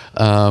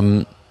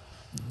 I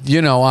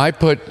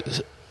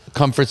put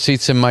comfort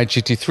seats in my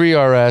GT3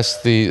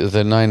 RS,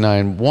 the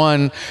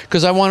 991,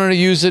 because I wanted to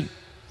use it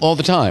all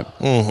the time.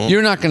 Mm-hmm.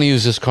 You're not going to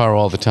use this car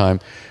all the time.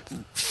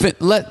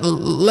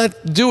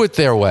 Let do it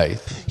their way.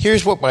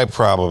 Here's what my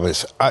problem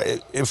is.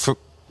 I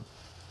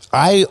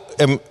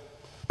am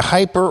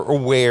hyper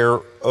aware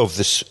of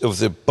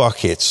the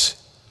buckets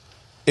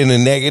in a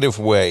negative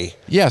way.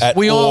 Yes,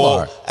 we all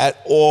are.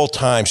 At all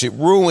times. It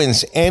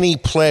ruins any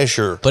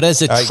pleasure. But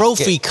as a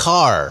trophy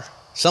car,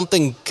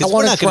 something, because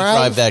we're not going to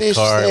drive that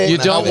car. You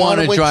don't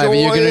want to drive it.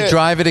 You're going to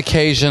drive it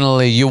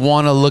occasionally. You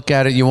want to look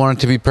at it. You want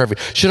it to be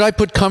perfect. Should I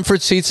put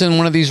comfort seats in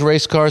one of these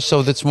race cars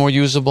so that's more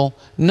usable?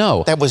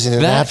 No. That wasn't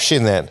an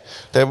option then.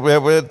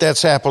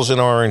 That's apples and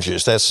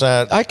oranges. That's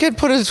not. I could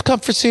put a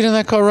comfort seat in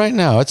that car right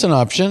now. It's an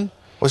option.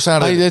 It's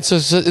not.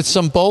 It's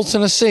some bolts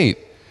and a seat.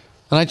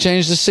 And I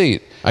changed the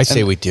seat. I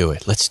say we do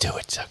it. Let's do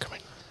it, Zuckerman.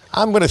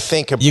 I'm going to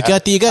think about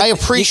it. I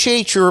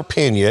appreciate your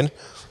opinion.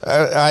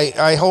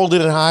 I hold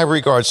it in high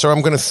regard, so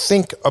I'm going to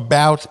think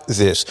about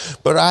this.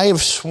 But I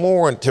have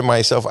sworn to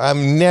myself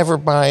I'm never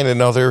buying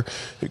another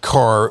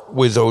car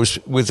with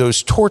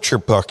those torture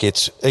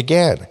buckets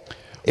again.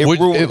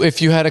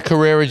 If you had a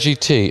Carrera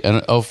GT,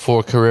 an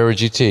 04 Carrera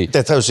GT.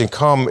 That doesn't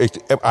come,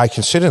 I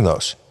consider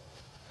those.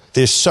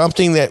 There's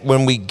something that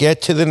when we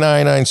get to the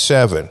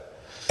 997,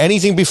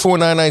 anything before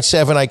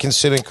 997, I can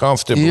sit in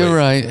comfortably. You're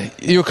right.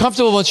 You're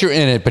comfortable once you're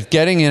in it, but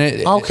getting in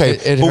it, okay.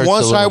 It but hurts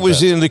once I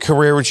was in the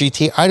Carrera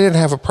GT, I didn't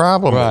have a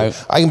problem with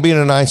it. I can be in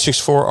a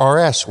 964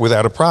 RS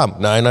without a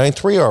problem.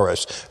 993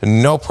 RS,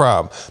 no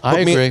problem. I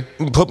agree.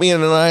 Put me in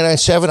a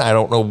 997. I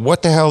don't know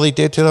what the hell they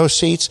did to those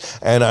seats,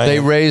 and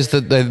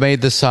they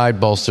made the side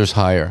bolsters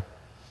higher,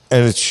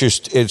 and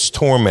it's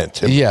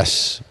torment.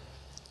 Yes.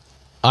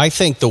 I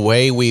think the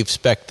way we've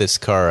spec'd this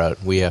car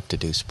out, we have to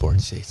do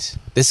sports seats.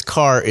 This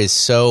car is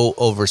so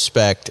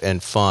over-spec'd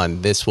and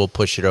fun, this will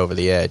push it over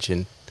the edge.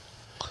 And,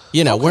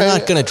 we're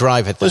not going to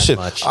drive it that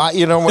much.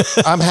 You know what?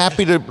 I'm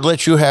happy to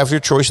let you have your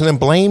choice and then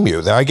blame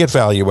you. I get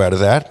value out of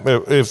that.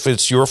 If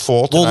it's your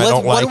fault and I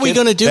don't like it. What are we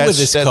going to do with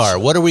this car?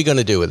 What are we going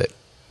to do with it?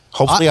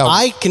 Hopefully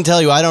I can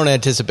tell you I don't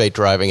anticipate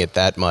driving it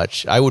that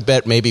much. I would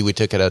bet maybe we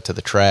took it out to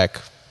the track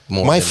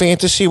more. My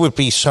fantasy would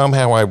be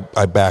somehow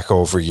I back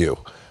over you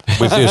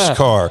with this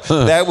car.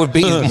 That would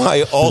be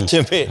my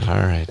ultimate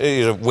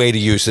way to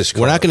use this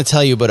car. We're not going to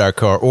tell you about our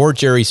car or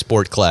Jerry's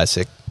Sport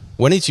Classic.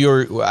 When is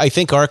I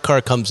think our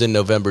car comes in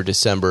November,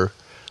 December.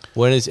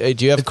 When is?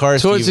 Do you have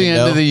cars? Towards the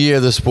end of the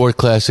year, the Sport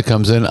Classic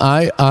comes in.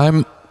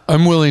 I'm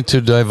willing to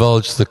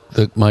divulge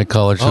my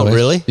color choice. Oh,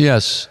 really?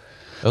 Yes.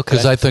 Okay.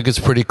 Because I think it's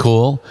pretty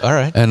cool. All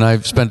right. And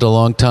I've spent a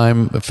long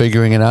time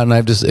figuring it out,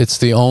 and it's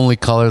the only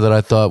color that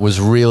I thought was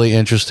really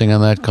interesting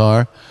on that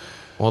car.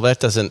 Well, that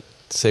doesn't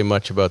say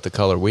much about the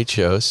color we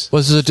chose.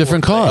 Well, this is a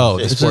different car. Oh,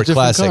 the Sport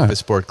Classic. The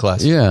Sport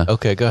Classic. Yeah.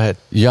 Okay, go ahead.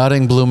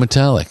 Yachting blue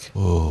metallic.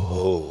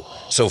 Oh.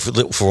 So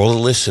for all the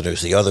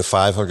listeners, the other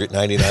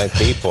 599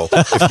 people,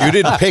 if you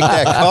didn't pick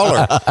that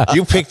color,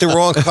 you picked the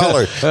wrong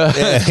color.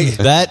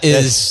 That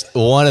is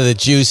one of the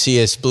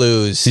juiciest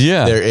blues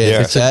there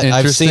is. It's an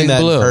I've seen interesting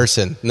that blue. in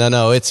person.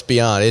 No, it's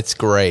beyond. It's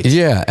great.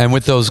 Yeah, and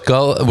with those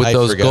gold forgot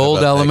about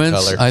that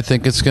elements, color. I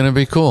think it's going to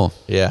be cool.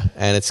 Yeah,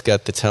 and it's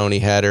got the Tony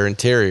Hatter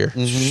interior.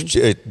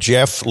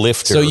 Jeff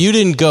Lifter. So you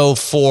didn't go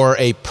for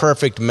a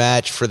perfect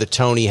match for the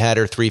Tony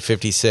Hatter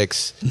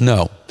 356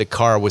 No, the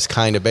car was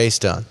kind of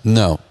based on?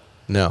 no.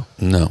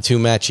 Too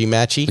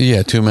matchy-matchy?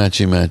 Yeah, too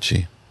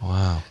matchy.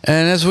 Wow.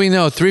 And as we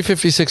know,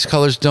 356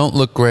 colors don't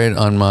look great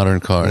on modern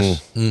cars.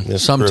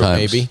 That's Sometimes. true.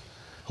 Maybe.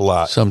 A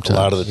lot of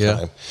the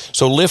time.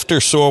 So Lifter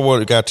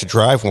got to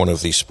drive one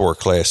of these Sport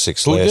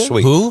Classics last did?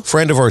 week. Who?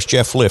 Friend of ours,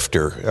 Jeff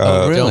Lifter.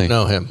 Really? Don't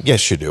know him.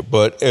 Yes, you do.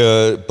 But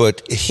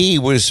he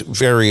was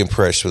very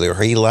impressed with it.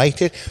 He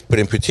liked it, but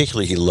in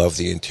particular, he loved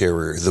the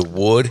interior. The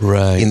wood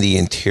in the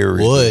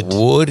interior. Wood. The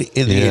wood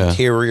in the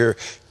interior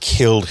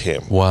killed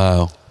him.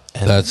 Wow.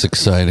 That's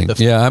exciting.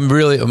 I'm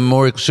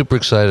super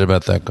excited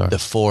about that car. The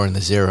 4 and the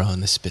 0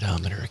 on the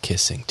speedometer are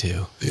kissing,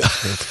 too.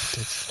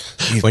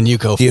 When you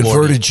go The 40,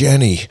 inverted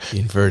Jenny. The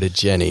inverted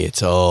Jenny,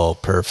 it's all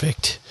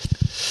perfect.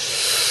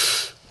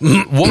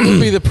 What would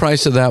be the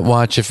price of that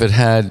watch if it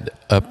had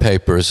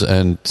papers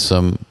and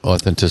some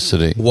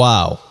authenticity?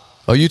 Wow.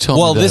 Oh, you told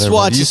me Well, that. this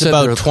watch You is said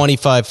about there-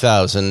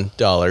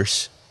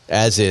 $25,000,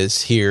 as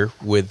is here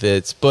with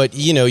its. But,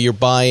 you're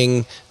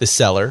buying the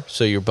seller,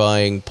 so you're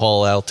buying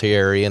Paul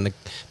Altieri and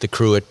the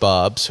crew at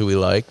Bob's, who we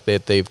like,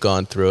 that they've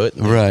gone through it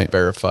and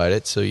verified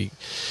it.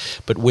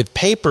 But with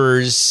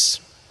papers,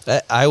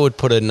 I would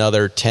put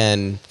another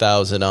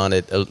 10,000 on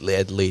it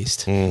at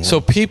least. Mm-hmm.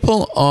 So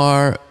people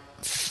are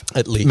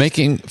At least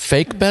making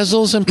fake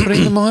bezels and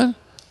putting them on?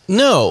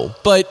 No,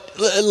 but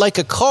like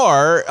a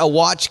car, a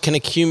watch can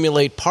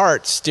accumulate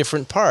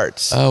different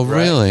parts. Oh,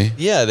 right? really?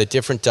 Yeah, the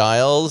different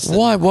dials.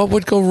 Why? What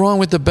would go wrong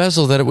with the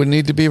bezel that it would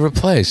need to be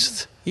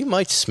replaced? You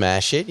might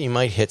smash it. You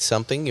might hit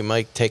something. You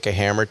might take a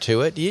hammer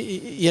to it.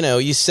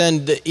 You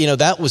send,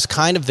 that was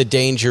kind of the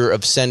danger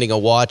of sending a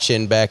watch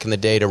in back in the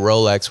day to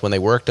Rolex when they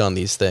worked on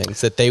these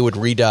things, that they would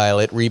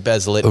redial it,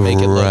 rebezel it, and make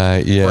it look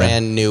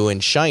brand new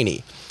and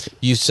shiny.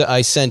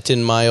 I sent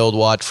in my old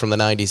watch from the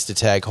 90s to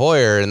Tag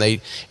Heuer, and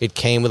it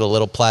came with a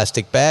little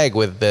plastic bag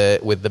with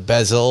the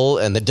bezel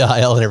and the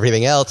dial and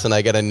everything else, and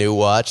I got a new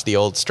watch, the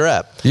old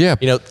strap. Yeah.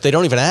 They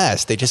don't even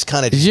ask. They just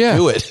kind of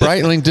do it.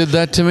 Breitling did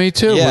that to me,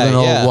 too, with an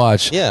old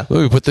watch. Yeah. Ooh,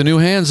 we put the new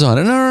hands on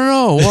it.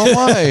 No. Well,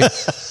 why?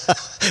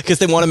 Because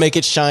they want to make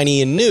it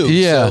shiny and new.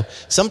 Yeah. So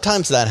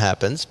sometimes that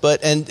happens,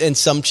 but and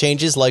some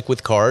changes, like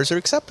with cars, are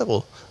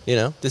acceptable.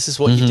 This is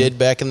what you did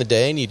back in the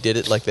day, and you did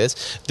it like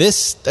this.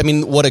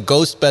 What a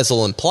ghost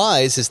bezel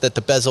implies is that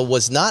the bezel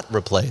was not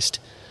replaced.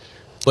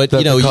 But,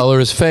 the color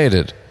is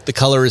faded. The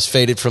color is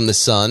faded from the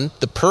sun.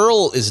 The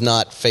pearl is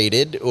not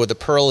faded, or the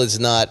pearl is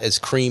not as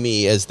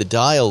creamy as the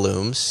dial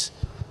looms.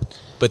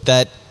 But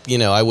that, I don't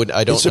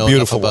know. It's a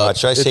beautiful enough about.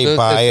 watch. I say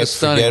buy it's a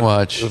stunning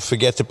watch.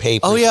 Forget the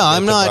paper. Oh, yeah,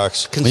 I'm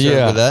not concerned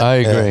with that. I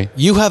agree.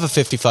 You have a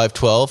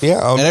 5512.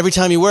 Yeah. And every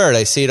time you wear it,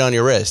 I see it on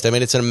your wrist.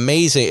 It's an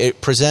amazing,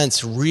 it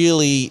presents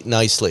really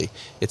nicely.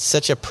 It's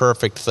such a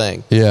perfect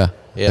thing. Yeah,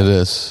 it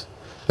is.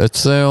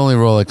 It's the only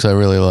Rolex I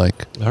really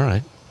like. All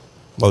right.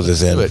 Other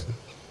than Good.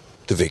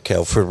 the Vic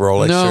Elford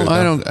Rolex. No,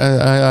 I don't.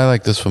 I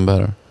like this one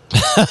better.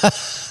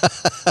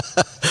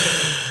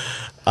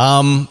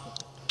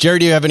 Jerry,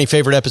 do you have any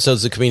favorite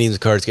episodes of Comedians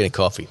and Cars Getting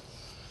Coffee?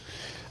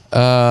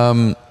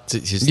 Yes,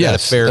 a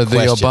fair the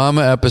question.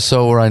 Obama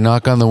episode where I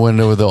knock on the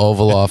window of the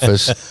Oval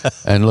Office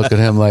and look at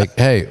him like,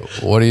 "Hey,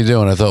 what are you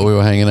doing? I thought we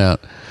were hanging out."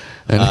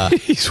 And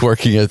he's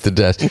working at the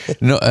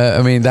desk. No,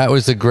 that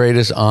was the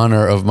greatest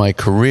honor of my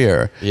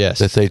career. Yes.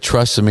 That they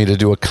trusted me to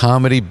do a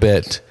comedy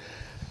bit.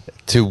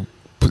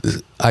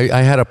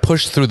 I had to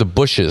push through the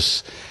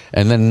bushes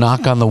and then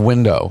knock on the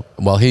window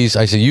while I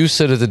said, "You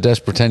sit at the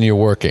desk, pretend you're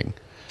working."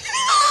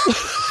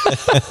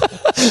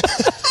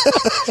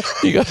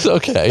 He goes,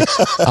 "Okay,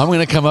 I'm going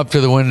to come up to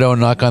the window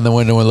and knock on the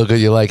window and look at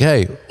you like,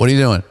 hey, what are you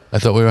doing? I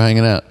thought we were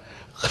hanging out."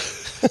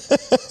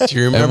 Do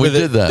you remember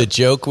did that. the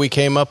joke we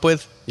came up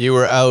with? You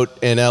were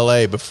out in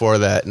L.A. before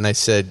that, and I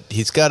said,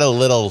 he's got a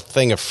little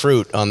thing of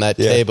fruit on that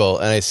table.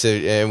 And I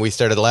said, and we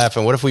started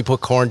laughing. What if we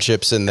put corn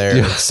chips in there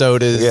and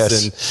sodas?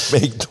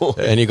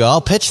 And you go,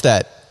 I'll pitch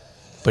that.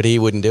 But he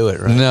wouldn't do it,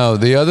 right? No,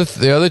 the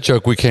other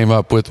joke we came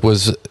up with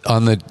was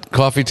on the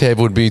coffee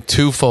table would be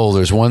two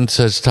folders. One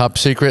says Top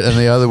Secret, and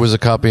the other was a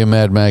copy of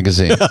Mad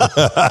Magazine.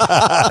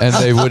 And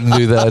they wouldn't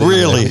do that.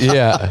 Really? Either.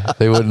 Yeah,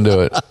 they wouldn't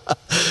do it.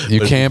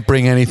 You can't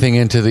bring anything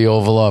into the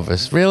Oval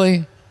Office.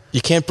 Really?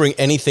 You can't bring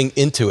anything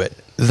into it.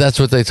 That's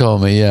what they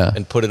told me, yeah.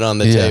 And put it on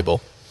the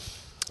table.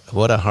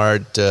 What a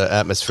hard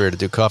atmosphere to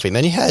do coffee. And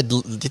then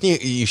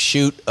didn't you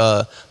shoot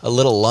a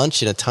little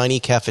lunch in a tiny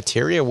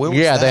cafeteria? Where was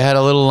that? They had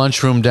a little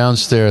lunchroom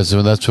downstairs,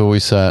 and that's where we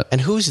sat.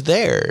 And who's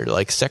there?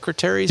 Like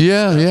secretaries?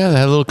 Yeah, they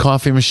had a little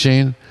coffee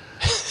machine.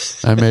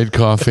 I made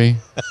coffee.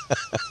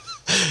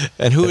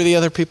 And who are the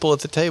other people at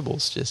the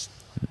tables? Just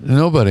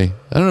nobody.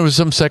 I don't know, it was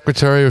some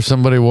secretary or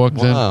somebody walked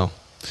in. Wow.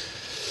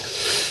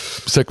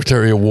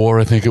 Secretary of War,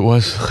 I think it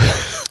was.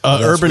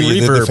 Urban where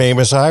you did the Reverb.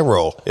 famous eye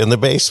roll in the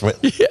basement.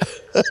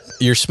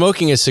 You're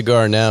smoking a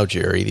cigar now,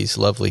 Jerry. These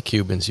lovely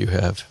Cubans you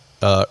have.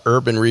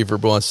 Urban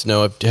Reverb wants to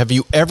know, have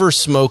you ever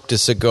smoked a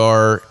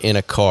cigar in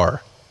a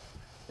car?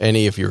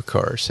 Any of your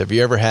cars? Have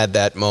you ever had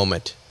that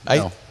moment?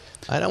 No.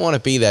 I don't want to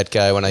be that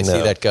guy when I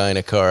see that guy in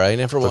a car. I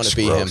never want to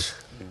be him.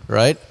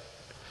 Right?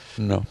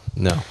 No.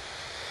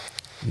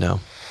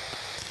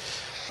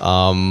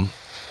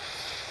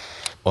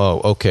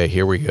 Oh, okay.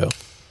 Here we go.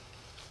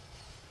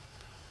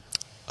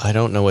 I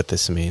don't know what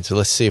this means. So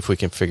let's see if we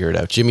can figure it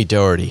out. Jimmy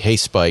Doherty. Hey,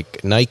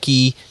 Spike.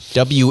 Nike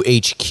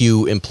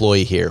WHQ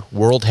employee here.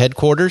 World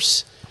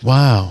headquarters?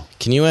 Wow.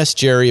 Can you ask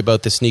Jerry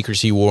about the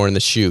sneakers he wore in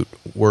the shoot?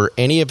 Were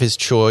any of his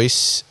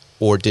choice,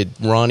 or did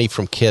Ronnie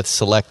from KITH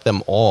select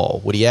them all?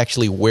 Would he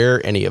actually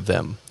wear any of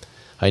them?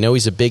 I know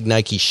he's a big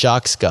Nike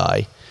Shox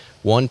guy.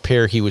 One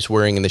pair he was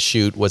wearing in the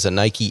shoot was a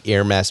Nike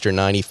Airmaster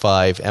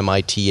 95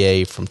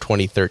 MITA from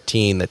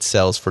 2013 that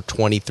sells for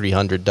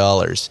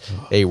 $2,300,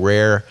 a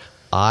rare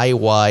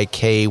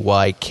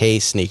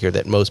IYKYK sneaker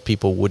that most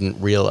people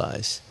wouldn't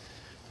realize.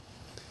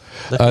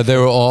 They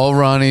were all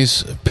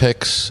Ronnie's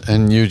picks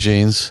and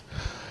Eugene's.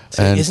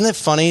 And Isn't it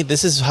funny?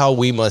 This is how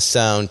we must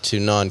sound to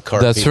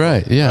non-car That's people.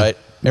 right, yeah. Right?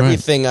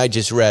 Everything I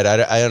just read,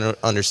 I don't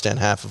understand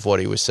half of what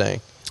he was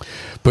saying.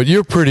 But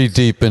you're pretty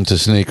deep into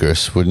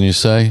sneakers, wouldn't you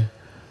say?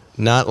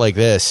 Not like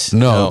this.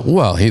 No.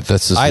 Well,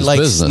 that's his I like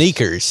business.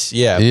 sneakers,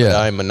 Yeah. but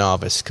I'm a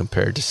novice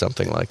compared to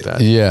something like that.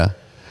 Yeah.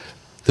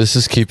 This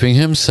is keeping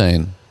him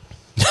sane.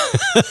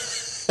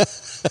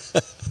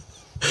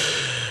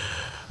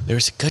 There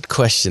was a good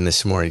question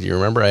this morning. Do you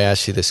remember I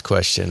asked you this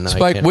question?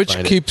 Spike,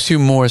 which keeps you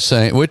more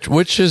sane?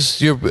 Which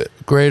is your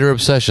greater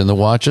obsession, the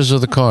watches or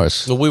the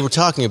cars? Well, we were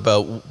talking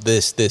about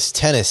this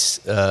tennis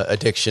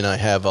addiction I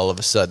have all of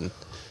a sudden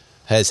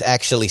has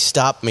actually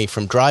stopped me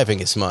from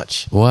driving as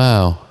much.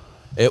 Wow.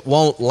 It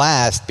won't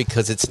last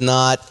because it's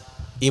not,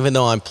 even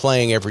though I'm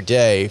playing every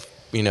day,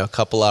 a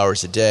couple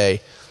hours a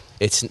day,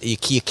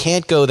 you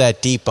can't go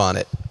that deep on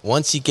it.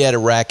 Once you get a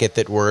racket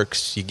that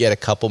works, you get a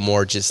couple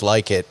more just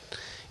like it.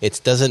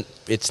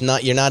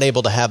 You're not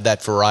able to have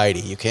that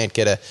variety. You can't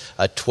get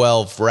a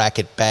 12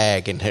 racket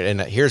bag and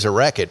here's a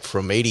racket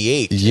from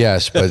 88.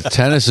 Yes, but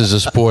tennis is a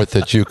sport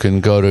that you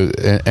can go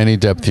to any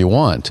depth you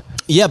want.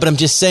 Yeah, but I'm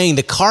just saying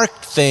the car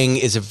thing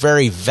is a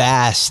very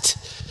vast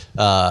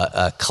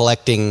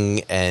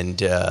collecting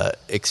and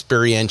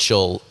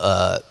experiential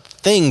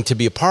thing to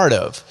be a part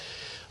of.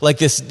 Like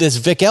this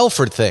Vic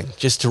Elford thing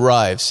just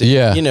arrives.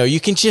 Yeah. You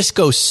can just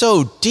go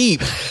so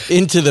deep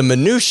into the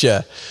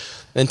minutia,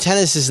 and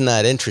tennis isn't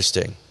that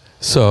interesting.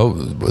 So,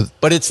 but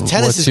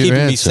tennis is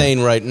keeping me sane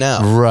right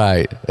now.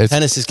 Right.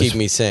 Tennis is keeping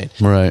me sane.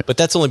 Right. But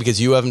that's only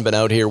because you haven't been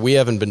out here. We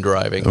haven't been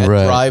driving. That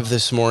Right. drive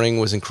this morning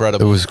was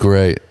incredible. It was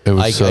great. It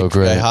was so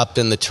great. I hopped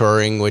in the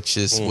Touring, which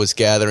was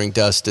gathering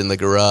dust in the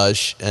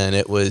garage, and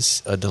it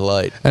was a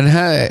delight. And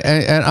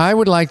I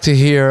would like to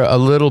hear a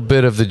little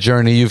bit of the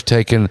journey you've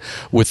taken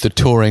with the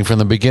Touring from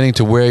the beginning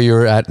to where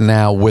you're at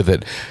now with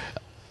it.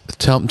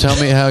 Tell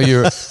me how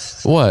you're...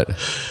 What?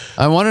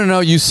 I want to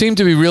know. You seem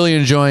to be really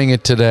enjoying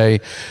it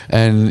today,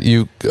 and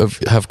you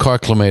have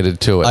car-climated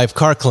to it. I've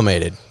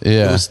car-climated.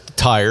 Yeah. It was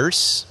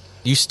tires.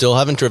 You still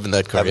haven't driven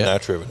that car I've yet.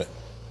 not driven it.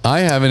 I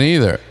haven't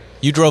either.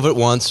 You drove it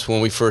once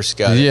when we first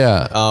got it.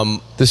 Yeah.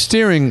 The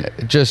steering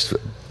just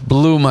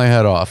blew my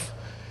head off.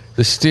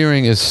 The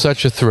steering is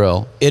such a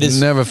thrill. It is.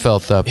 Never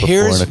felt that before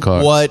in a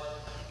car. Here's what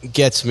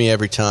gets me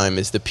every time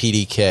is the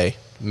PDK.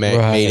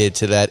 Mated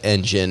to that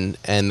engine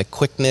and the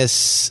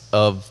quickness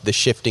of the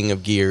shifting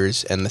of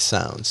gears and the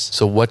sounds.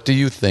 So what do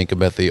you think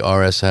about the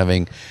RS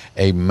having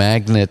a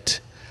magnet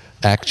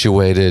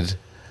actuated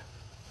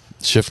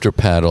shifter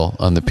paddle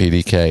on the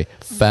PDK?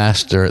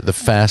 The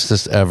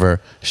fastest ever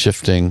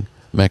shifting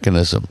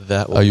mechanism.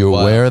 Are you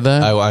aware of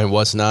that? I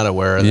was not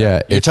aware of that.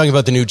 Yeah, You're talking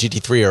about the new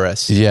GT3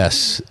 RS.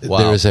 Yes. Wow.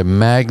 There is a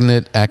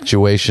magnet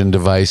actuation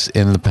device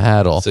in the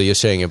paddle. So you're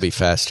saying it'll be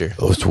faster.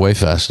 Oh, it's way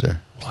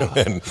faster.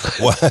 And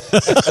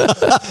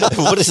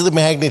what is the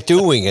magnet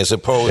doing as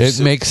opposed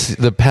to... It makes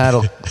the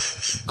paddle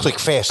click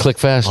faster. click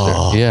faster.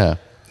 Oh. Yeah.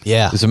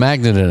 Yeah. There's a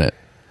magnet in it.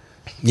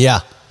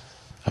 Yeah.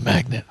 A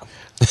magnet.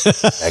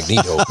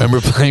 Magneto. Remember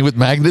playing with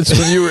magnets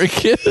when you were a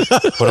kid?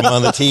 Put them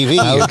on the TV.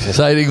 How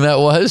exciting that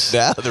was.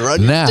 Now they're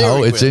on your Now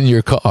steering it's wheel. in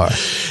your car.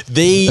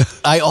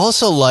 I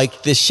also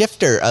like the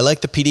shifter. I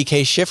like the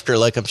PDK shifter,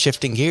 like I'm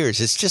shifting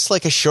gears. It's just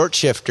like a short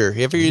shifter.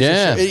 You ever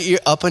use you're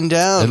up and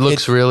down. It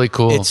looks really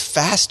cool. It's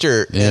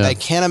faster, Yeah. and I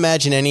can't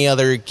imagine any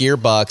other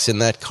gearbox in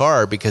that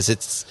car because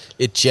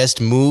it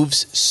just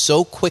moves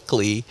so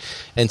quickly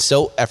and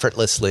so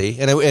effortlessly.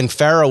 And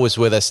Farrah was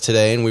with us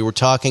today, and we were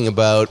talking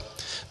about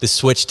the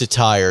switch to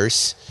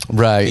tires.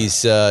 Right.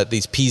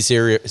 These P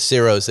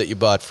Zeros that you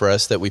bought for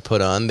us that we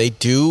put on, they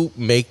do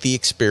make the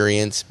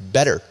experience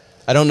better.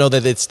 I don't know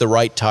that it's the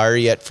right tire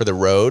yet for the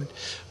road,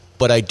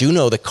 but I do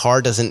know the car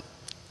doesn't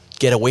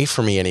get away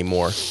from me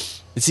anymore.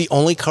 It's the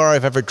only car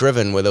I've ever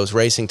driven with those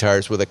racing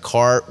tires where the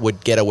car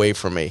would get away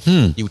from me.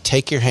 You would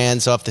take your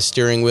hands off the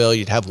steering wheel,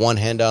 you'd have one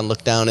hand on,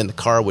 look down, and the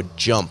car would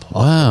jump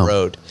off the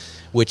road.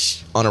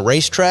 Which, on a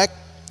racetrack,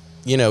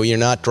 you're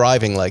not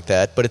driving like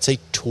that, but it's a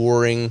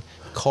touring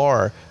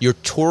car. You're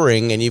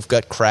touring, and you've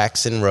got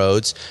cracks in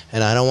roads,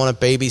 and I don't want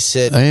to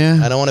babysit.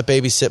 I don't want to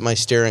babysit my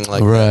steering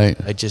like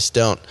that. I just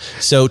don't.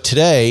 So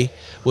today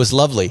was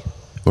lovely.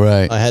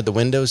 Right. I had the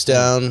windows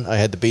down. I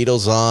had the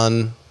Beatles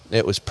on.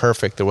 It was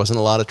perfect. There wasn't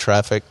a lot of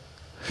traffic.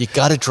 You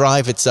got to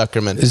drive at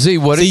Zuckerman. Z,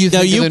 what do you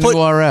think of the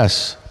new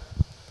RS?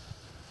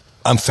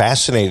 I'm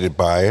fascinated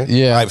by it.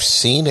 Yeah. I've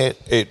seen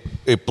it.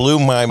 It blew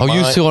my mind. Oh,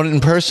 you saw it in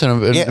person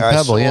in Pebble,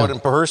 I saw it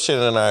in person,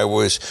 and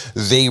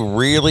they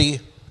really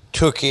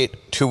took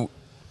it to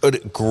a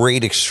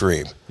great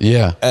extreme.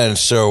 Yeah. And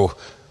so...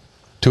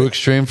 Too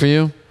extreme for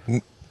you?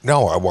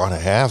 No, I want to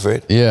have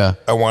it. Yeah.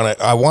 I want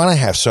to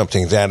have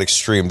something that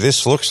extreme.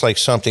 This looks like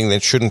something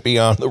that shouldn't be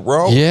on the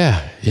road.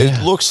 Yeah.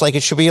 It looks like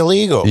it should be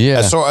illegal.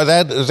 Yeah. So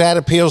that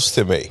appeals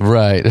to me.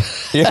 Right.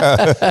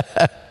 Yeah.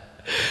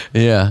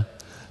 Yeah.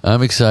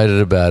 I'm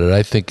excited about it.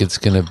 I think it's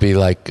going to be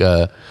like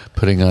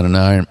putting on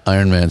an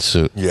Iron Man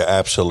suit. Yeah,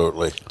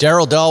 absolutely.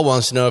 Daryl Dahl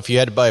wants to know if you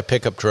had to buy a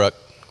pickup truck,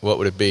 what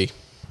would it be?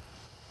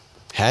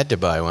 Had to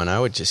buy one. I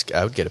would get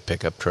a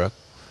pickup truck.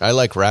 I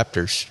like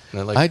Raptors.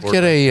 I'd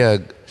get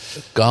a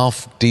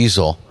Golf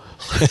diesel.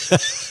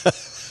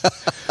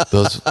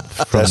 Those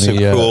That's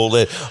cool.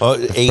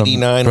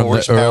 89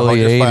 horsepower,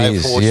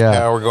 105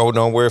 horsepower, go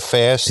nowhere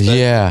fast.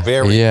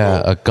 Very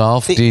cool. A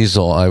Golf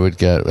diesel I would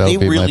get. They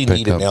really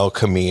need an El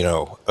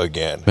Camino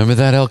again. Remember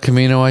that El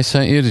Camino I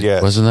sent you?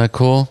 Yeah. Wasn't that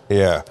cool?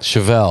 Yeah.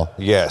 Chevelle.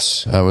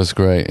 Yes. That was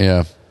great,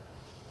 yeah.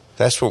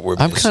 That's what we're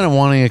missing. I'm kind of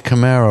wanting a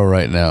Camaro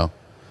right now.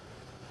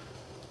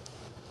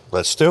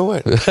 Let's do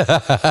it.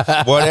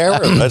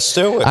 Whatever. Let's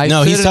do it.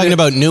 No, he's talking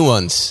about new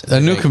ones. A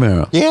new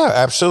Camaro. Yeah,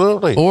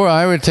 absolutely. Or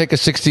I would take a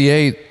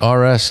 68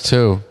 RS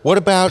too. What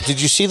about,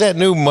 did you see that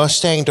new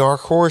Mustang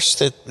Dark Horse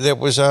that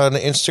was on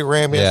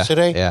Instagram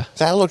yesterday? Yeah.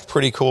 That looked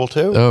pretty cool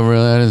too. Oh,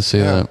 really? I didn't see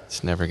that.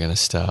 It's never going to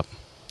stop.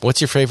 What's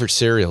your favorite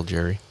cereal,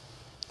 Jerry?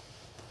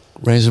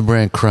 Raisin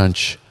Bran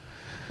Crunch.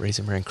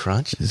 Raisin Bran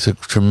Crunch? It's a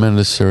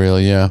tremendous cereal,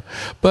 yeah.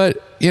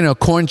 But,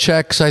 Corn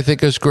Chex I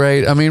think is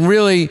great. I mean,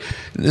 really,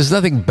 there's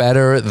nothing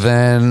better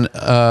than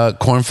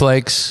Corn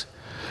Flakes.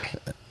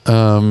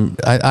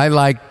 I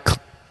like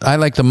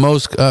the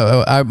most...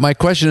 my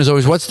question is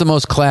always, what's the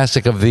most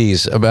classic of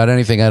these about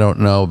anything I don't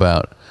know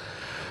about?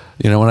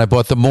 When I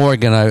bought the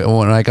Morgan,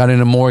 when I got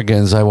into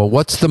Morgans,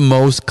 what's the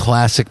most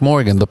classic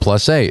Morgan? The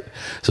 +8.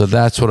 So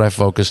that's what I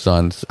focused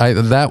on.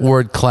 That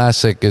word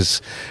classic is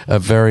a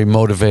very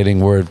motivating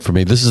word for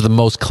me. This is the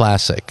most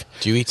classic.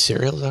 Do you eat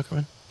cereal,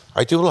 Zuckerman?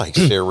 I do like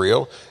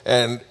cereal,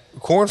 and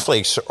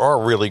cornflakes are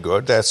really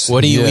good.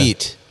 What do you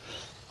eat?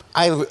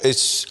 What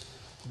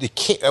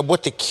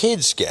the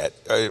kids get,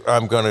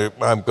 I'm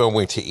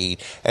going to eat.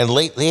 And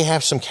they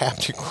have some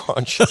Captain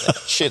Crunch.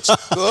 That shit's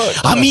good.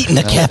 I'm eating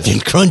the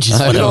Captain Crunch. Is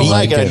what I'm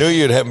eating. I knew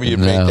you'd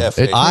make that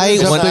face.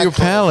 It's up to your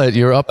palate.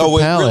 Your upper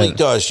palate. Oh, it really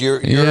does.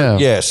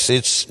 Yes,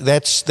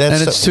 that's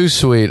and it's too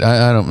sweet.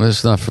 I don't.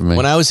 It's not for me.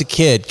 When I was a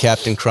kid,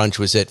 Captain Crunch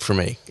was it for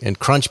me, and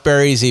Crunch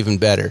Berries even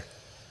better.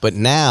 But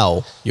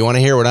now, you want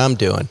to hear what I'm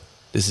doing?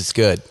 This is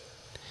good.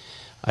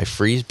 I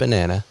freeze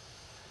banana.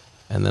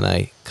 And then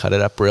I cut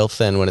it up real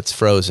thin when it's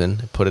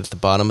frozen, put it at the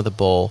bottom of the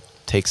bowl,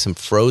 take some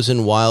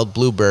frozen wild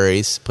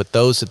blueberries, put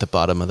those at the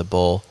bottom of the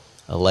bowl,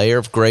 a layer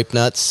of grape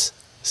nuts,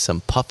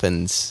 some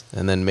puffins,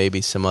 and then maybe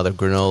some other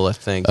granola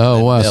thing.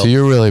 Oh, wow. So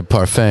you're really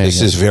parfaiting.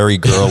 This is very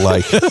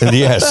girl-like.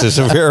 Yes, it's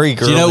a very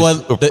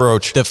girl-like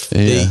approach.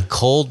 The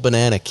cold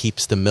banana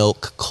keeps the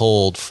milk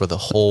cold for the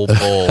whole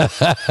bowl.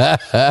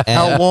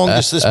 How long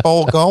is this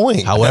bowl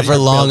going? However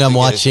long I'm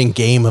watching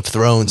Game of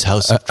Thrones,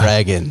 House of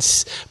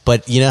Dragons.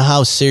 But you know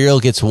how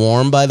cereal gets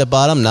warm by the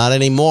bottom? Not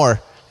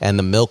anymore. And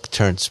the milk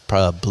turns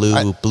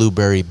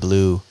blueberry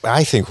blue.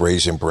 I think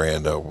Raisin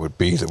Bran, though, would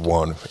be the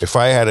one. If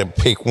I had to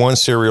pick one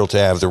cereal to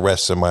have the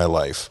rest of my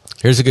life.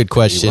 Here's a good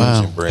question.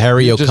 Wow.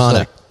 Harry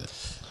O'Connor.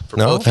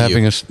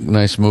 Having a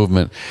nice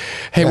movement.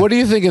 Hey, what do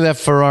you think of that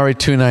Ferrari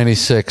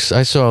 296?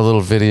 I saw a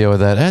little video of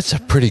that. That's a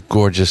pretty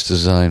gorgeous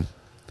design.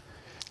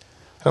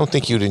 I don't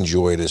think you'd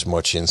enjoy it as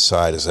much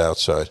inside as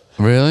outside.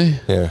 Really?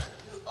 Yeah.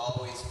 You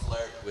always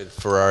flirt with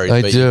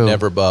Ferraris, but you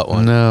never bought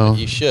one. No.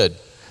 You should.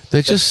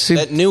 They just seem...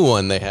 That new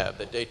one they have,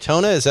 the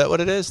Daytona, is that what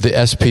it is? The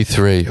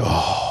SP3.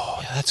 Oh,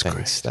 yeah, that's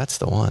great. That's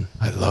the one.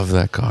 I love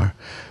that car.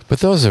 But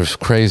those are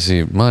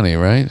crazy money,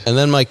 right? And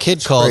then my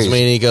kid calls me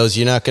and he goes,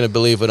 "You're not going to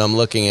believe what I'm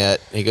looking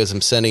at." He goes,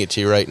 "I'm sending it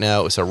to you right now."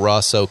 It was a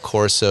Rosso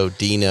Corsa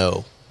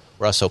Dino,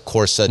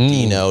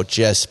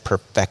 just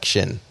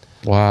perfection.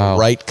 Wow. The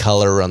right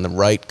color on the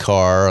right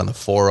car on the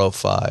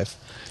 405.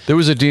 There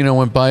was a Dino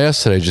went by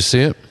yesterday. Did you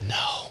see it?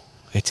 No.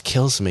 It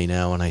kills me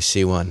now when I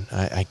see one.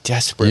 I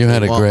desperately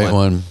want one. You had a great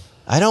one. one.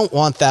 I don't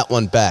want that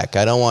one back.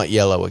 I don't want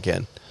yellow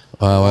again.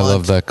 Wow, I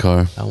love that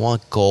car. I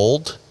want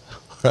gold.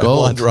 I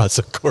want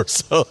Rosso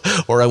Corso,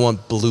 or I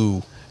want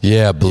blue.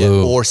 Yeah,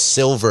 blue. Or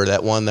silver,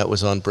 that one that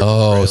was on Britain.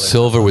 Oh,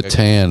 silver with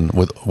tan,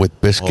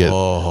 with biscuit.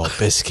 Oh,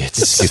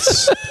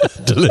 biscuits.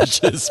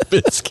 Delicious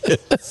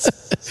biscuits.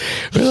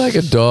 We're like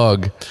a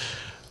dog.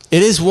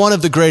 It is one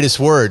of the greatest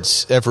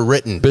words ever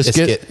written.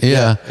 Biscuit?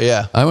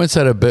 Yeah. I once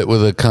had a bit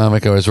with a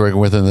comic I was working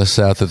with in the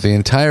South that the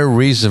entire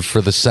reason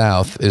for the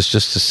South is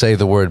just to say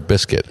the word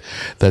biscuit.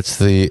 That's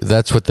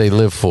what they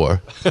live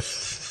for.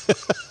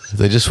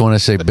 They just want to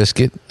say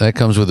biscuit. That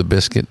comes with a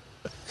biscuit.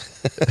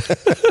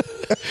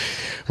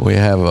 We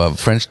have a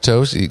French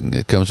toast.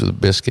 It comes with a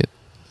biscuit.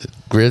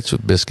 Grits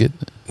with biscuit.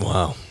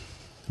 Wow.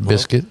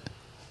 Biscuit. Well,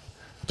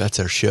 that's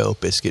our show,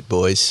 Biscuit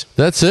Boys.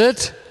 That's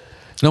it?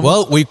 No,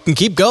 well, we can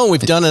keep going. We've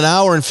done an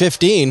hour and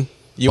 15.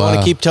 You want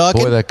to keep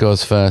talking? Boy, that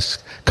goes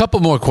fast. Couple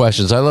more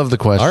questions. I love the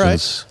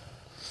questions.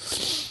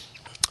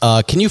 All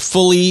right. Can you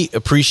fully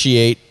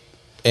appreciate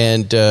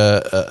can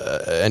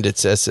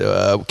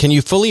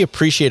you fully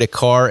appreciate a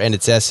car and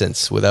its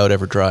essence without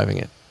ever driving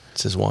it? It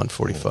says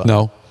 145.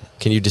 No.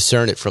 Can you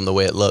discern it from the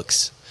way it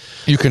looks?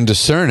 You can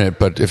discern it,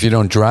 but if you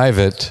don't drive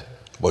it,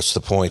 what's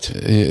the point?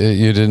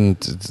 You didn't.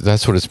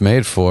 That's what it's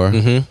made for.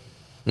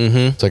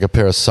 It's like a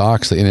pair of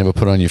socks that you never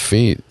put on your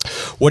feet.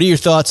 What are your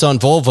thoughts on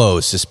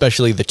Volvos,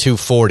 especially the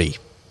 240?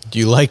 Do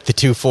you like the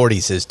 240,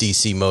 says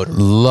DC Motor?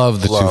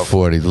 Love the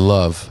 240.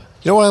 Love.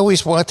 You know what I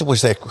always wanted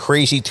was that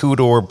crazy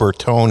two-door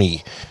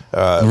Bertoni.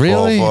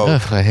 Really? Volvo.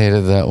 Ugh, I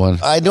hated that one.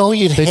 I know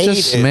you'd hate it. They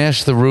just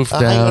smashed the roof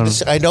down.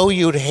 I know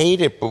you'd hate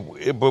it,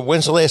 but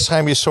when's the last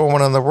time you saw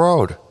one on the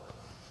road?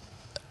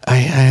 I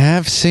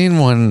have seen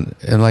one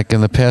in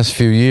the past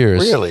few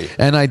years. Really?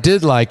 And I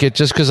did like it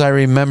just because I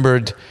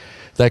remembered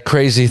that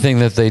crazy thing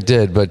that they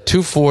did. But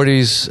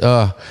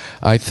 240s,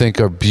 I think,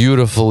 are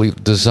beautifully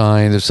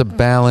designed. It's a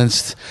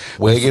balanced...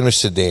 Wagon or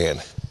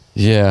sedan?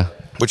 Yeah.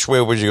 Which way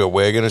would you go,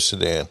 wagon or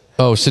sedan?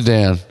 Oh,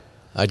 sedan.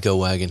 I'd go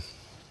wagon.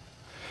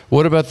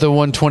 What about the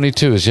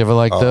 122s? You ever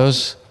like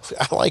those?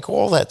 I like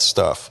all that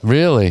stuff.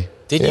 Really?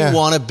 Didn't you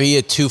want to be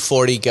a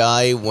 240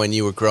 guy when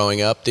you were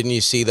growing up? Didn't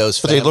you see those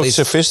families? But they look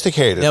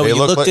sophisticated. No, they you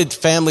look looked at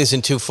families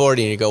in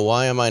 240 and you go,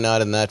 why am I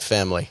not in that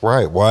family?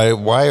 Right.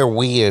 Why are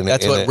we in...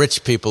 That's what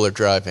rich people are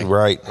driving.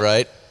 Right.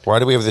 Right? Why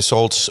do we have this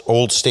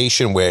old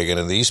station wagon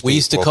and these people? We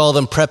used to call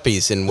them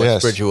preppies in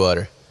West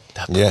Bridgewater.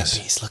 The preppies.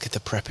 Yes. Look at the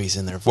preppies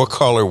in their... What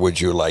color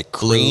would you like?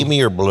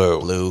 Creamy or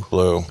blue?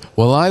 Blue.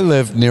 Well, I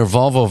lived near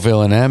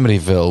Volvoville in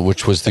Amityville,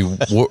 which was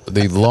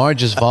the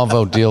largest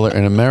Volvo dealer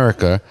in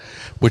America,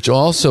 which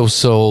also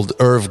sold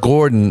Irv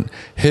Gordon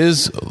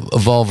his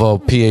Volvo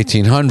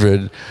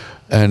P1800,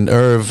 and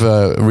Irv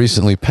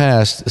recently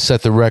passed,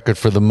 set the record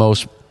for the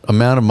most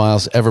amount of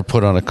miles ever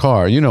put on a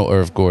car. You know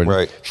Irv Gordon.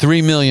 Right.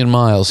 3 million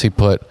miles he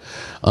put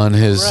on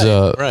his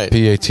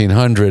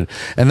P1800.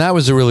 And that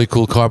was a really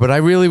cool car. But I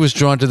really was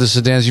drawn to the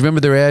sedans. You remember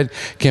their ad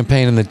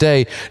campaign in the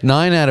day?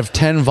 9 out of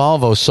 10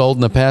 Volvos sold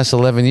in the past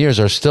 11 years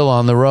are still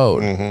on the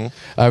road.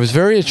 I was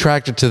very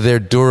attracted to their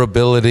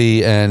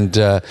durability and,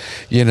 that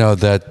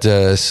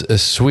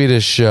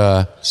Swedish...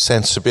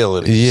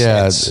 sensibility.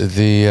 Yeah,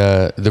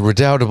 the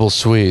redoubtable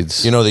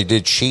Swedes. You know, they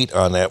did cheat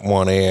on that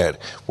one ad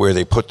where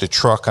they put the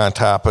truck on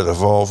top of the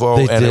Volvo.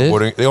 They did? It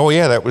wouldn't. Oh,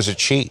 yeah, that was a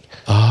cheat.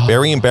 Oh.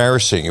 Very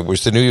embarrassing. It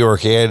was the New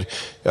York ad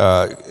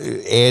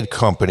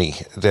company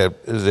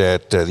that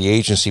the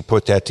agency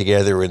put that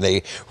together, and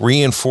they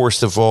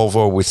reinforced the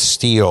Volvo with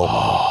steel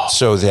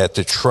so that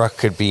the truck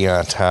could be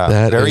on top.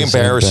 That Very is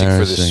embarrassing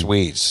for the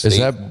Swedes. Is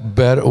that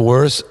better,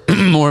 worse,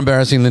 more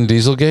embarrassing than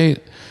Dieselgate?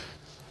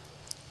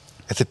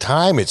 At the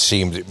time, it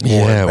seemed more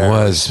Yeah, it was.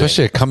 embarrassing.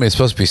 Especially a company that's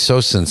supposed to be so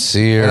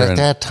sincere. And at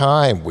that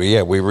time, we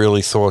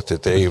really thought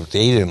that they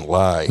didn't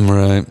lie.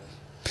 Right.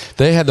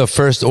 They had the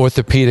first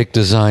orthopedic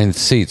designed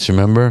seats,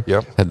 remember?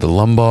 Yep. Had the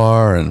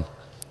lumbar and,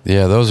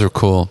 yeah, those are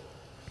cool.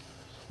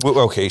 Well,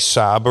 okay,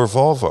 Saab or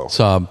Volvo?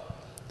 Saab.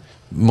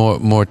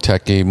 More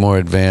techy, more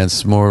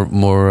advanced, more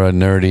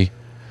nerdy.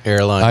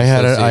 Airline. I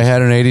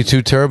had an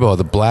 82 Turbo,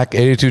 the black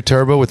 82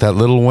 Turbo with that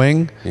little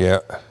wing. Yeah.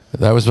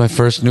 That was my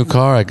first new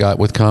car I got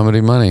with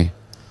comedy money.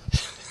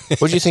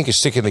 What do you think of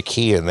sticking the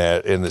key in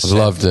the center?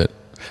 Loved it.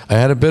 I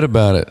had a bit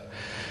about it.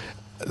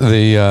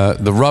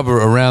 The rubber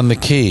around the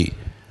key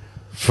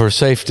for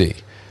safety.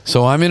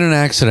 So I'm in an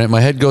accident.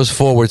 My head goes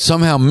forward,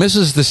 somehow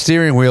misses the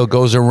steering wheel,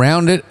 goes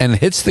around it, and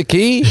hits the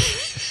key.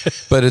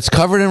 But it's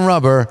covered in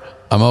rubber.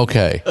 I'm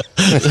okay.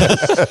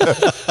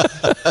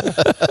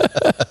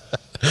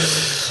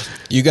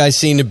 You guys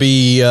seem to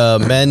be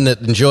men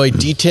that enjoy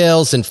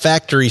details and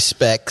factory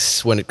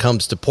specs when it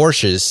comes to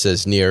Porsches,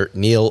 says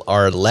Neil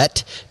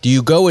Arlett. Do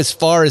you go as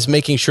far as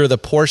making sure the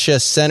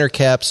Porsche center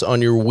caps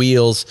on your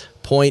wheels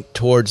point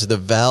towards the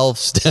valve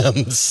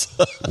stems?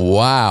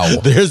 Wow.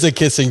 There's a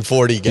kissing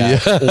 40 guy.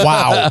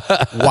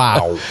 Yeah.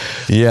 Wow.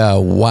 Yeah,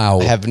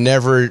 wow.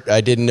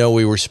 I didn't know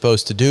we were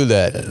supposed to do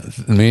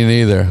that. Me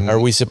neither. Are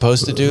we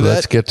supposed to do that?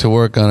 Let's get to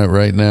work on it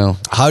right now.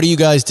 How do you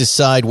guys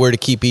decide where to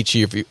keep each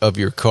of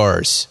your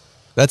cars?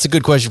 That's a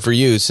good question for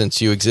you,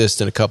 since you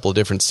exist in a couple of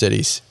different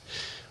cities.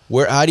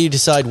 How do you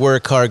decide where a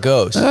car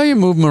goes? Oh, you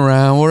move them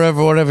around,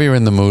 whatever you're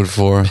in the mood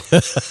for.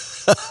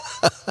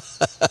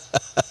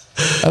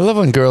 I love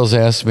when girls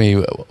ask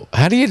me,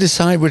 how do you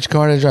decide which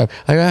car to drive?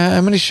 I go,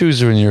 how many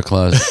shoes are in your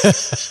closet?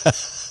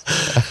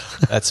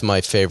 That's my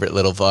favorite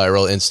little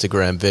viral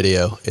Instagram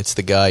video. It's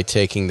the guy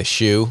taking the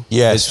shoe,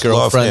 Yes, his love him.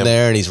 girlfriend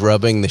there, and he's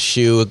rubbing the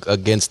shoe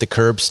against the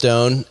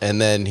curbstone, and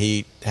then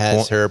he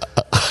has her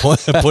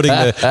putting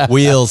the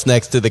wheels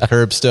next to the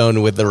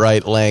curbstone with the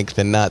right length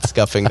and not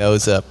scuffing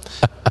those up.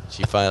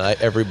 She finally,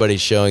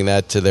 everybody's showing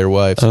that to their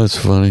wives. Oh, that's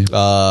funny.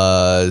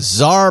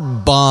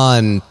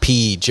 Zarbon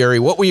P. Jerry,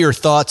 what were your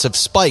thoughts of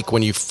Spike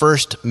when you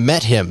first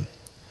met him?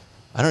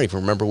 I don't even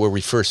remember where we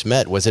first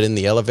met. Was it in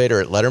the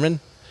elevator at Letterman?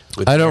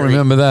 I don't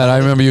remember that. I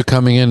remember you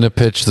coming in to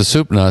pitch the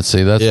Soup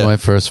Nazi. That's my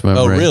first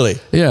memory. Oh, really?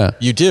 Yeah.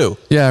 You do?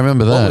 Yeah, I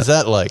remember that. What was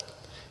that like?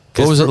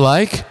 What was it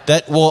like?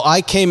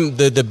 I came,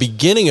 the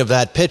beginning of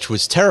that pitch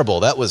was terrible.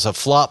 That was a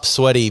flop,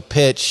 sweaty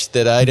pitch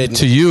that I didn't...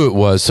 To you it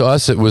was. To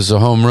us it was a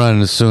home run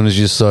as soon as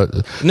you saw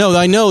it. No,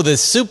 I know the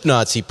Soup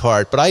Nazi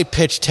part, but I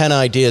pitched 10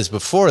 ideas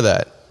before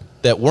that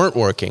weren't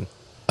working.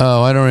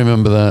 Oh, I don't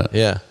remember that.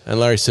 Yeah. And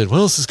Larry said, what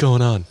else is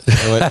going on?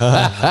 I went,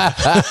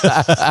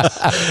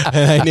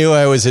 and I knew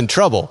I was in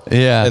trouble.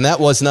 Yeah. And that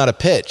was not a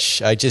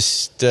pitch. I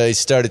just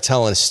started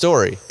telling a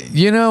story.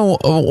 You know,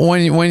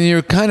 when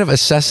you're kind of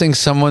assessing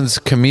someone's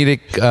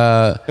comedic,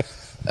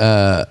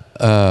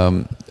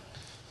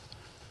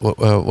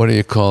 what do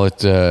you call it?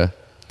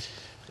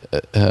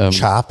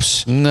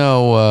 Chops?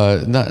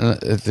 No, not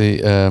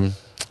the.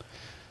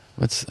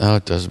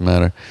 It doesn't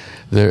matter.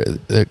 They're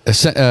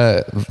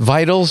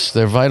vitals.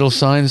 They're vital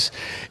signs.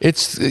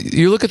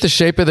 You look at the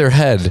shape of their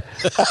head,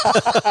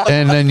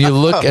 and then you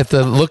look at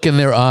the look in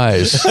their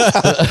eyes,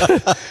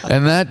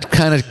 and that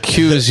kind of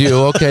cues you.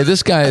 Okay,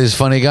 this guy is a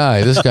funny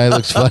guy. This guy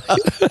looks funny.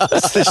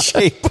 That's the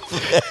shape of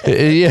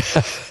it.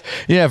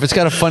 Yeah. If it's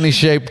got a funny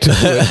shape to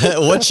it.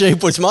 What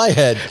shape was my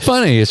head?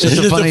 Funny. It's just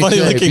a funny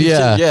shape.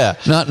 Yeah.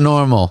 Not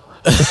normal.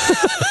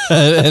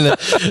 and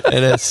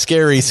a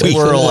scary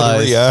squirrel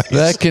eyes.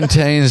 That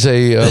contains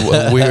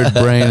a weird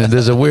brain, and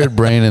there's a weird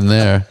brain in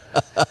there.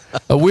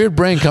 A weird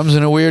brain comes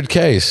in a weird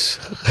case.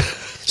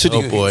 So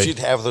you should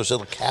have those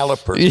little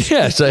calipers.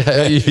 Yes,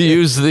 I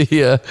use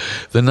the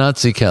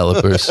Nazi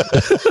calipers.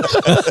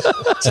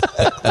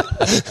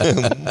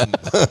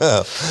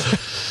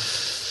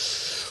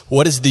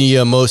 What is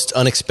the most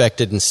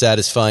unexpected and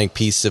satisfying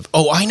piece of...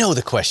 Oh, I know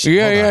the question.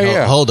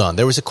 Yeah. Hold on.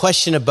 There was a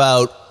question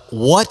about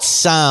what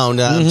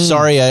sound... I'm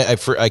sorry,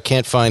 I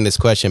can't find this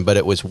question, but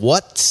it was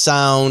what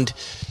sound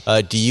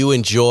do you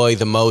enjoy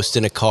the most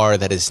in a car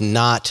that is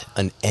not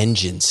an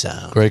engine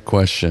sound? Great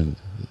question.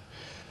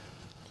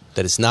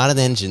 That is not an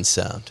engine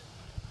sound.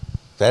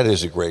 That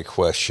is a great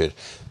question.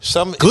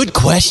 Good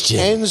question. It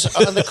depends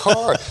on the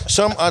car.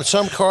 On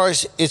some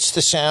cars, it's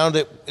the sound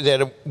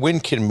that a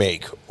wind can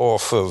make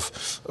off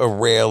of a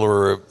rail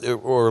or a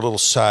little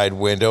side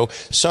window.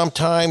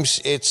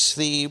 Sometimes it's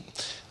the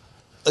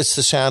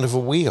sound of a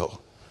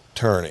wheel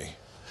turning.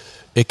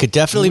 It could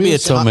definitely be a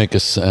don't make a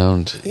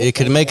sound. It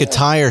could make a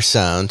tire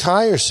sound.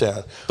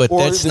 But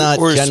that's not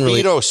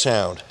generally... Or a speedo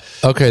sound.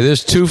 Okay,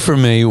 there's two for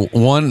me.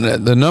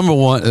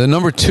 The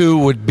number two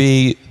would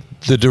be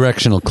the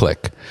directional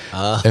click.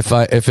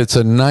 If it's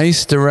a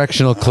nice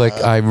directional click,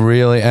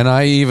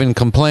 I even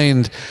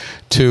complained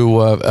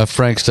to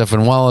Frank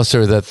Stephan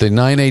Walliser that the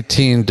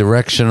 918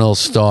 directional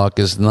stalk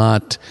is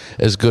not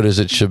as good as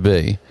it should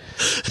be.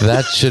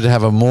 That should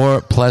have a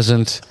more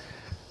pleasant...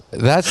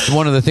 That's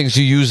one of the things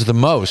you use the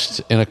most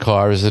in a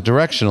car is the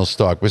directional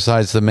stalk,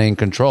 besides the main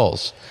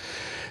controls.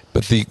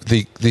 But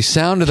the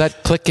sound of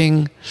that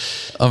clicking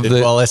of Did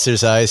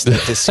Walliser's eyes start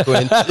to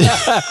squint?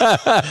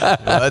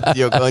 What?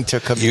 You're going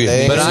to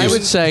complain? But I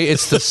would say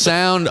it's the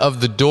sound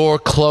of the door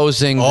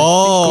closing, the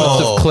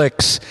sequence of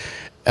clicks.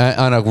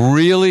 On a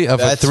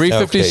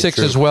 356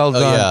 is well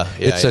done.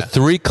 It's a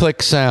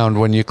 3-click sound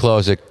when you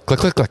close it.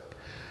 Click, click, click.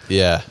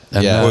 Yeah.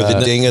 Or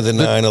the ding of the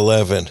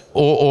 911.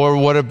 Or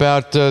what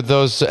about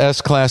those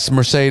S-Class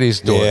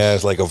Mercedes doors? Yeah,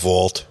 it's like a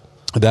vault.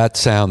 That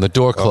sound, the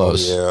door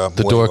close.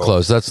 The door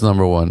close. That's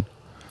number one.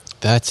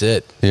 That's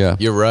it. Yeah.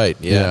 You're right.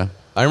 Yeah.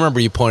 I remember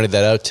you pointed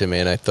that out to me,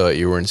 and I thought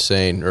you were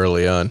insane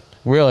early on.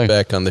 Really?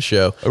 Back on the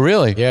show.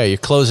 Really? Yeah, you're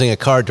closing a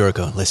car door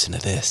going, listen to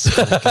this.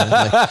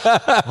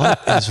 What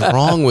is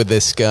wrong with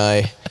this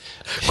guy?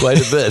 Quite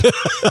a bit.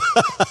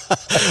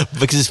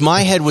 Because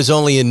my head was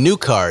only in new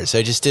cars.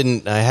 I was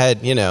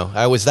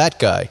that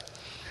guy.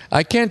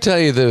 I can't tell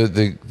you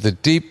the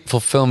deep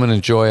fulfillment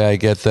and joy I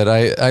get that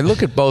I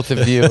look at both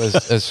of you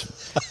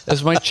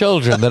as my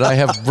children that I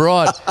have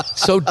brought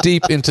so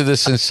deep into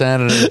this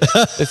insanity.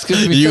 It's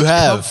given me such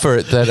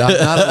comfort that I'm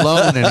not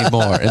alone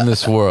anymore in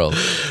this world.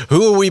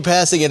 Who are we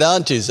passing it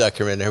on to,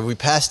 Zuckerman? Have we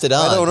passed it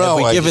on? I don't know.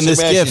 Have we given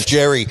this gift?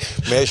 Jerry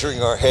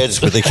measuring our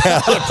heads with the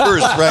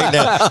calipers right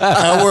now.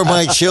 How are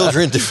my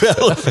children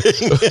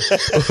developing?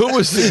 Who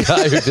was the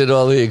guy who did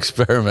all the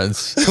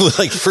experiments?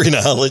 Like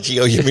phrenology.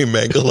 Oh, you mean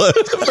Mengele?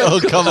 Oh,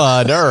 come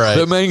on. All right.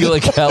 The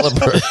Mengele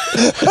caliper.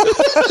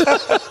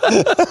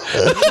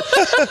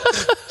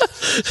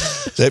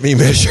 Let me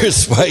measure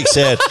Spike's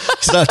head.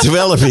 He's not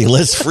developing.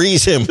 Let's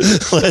freeze him.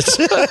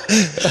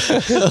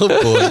 Oh,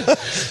 boy.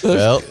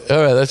 Well, All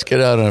right, let's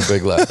get out on a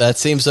big laugh. that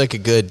seems like a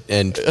good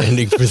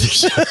ending for the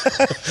show.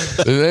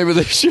 The name of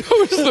the show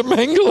is The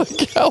Mangling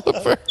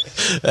Caliber.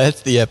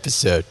 That's the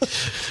episode.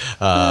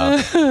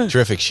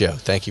 Terrific show.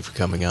 Thank you for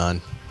coming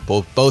on.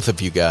 Both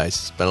of you guys.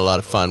 It's been a lot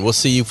of fun. We'll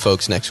see you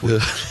folks next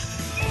week.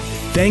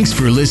 Thanks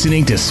for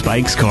listening to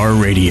Spike's Car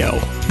Radio,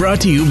 brought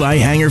to you by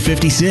Hangar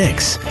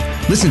 56.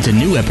 Listen to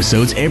new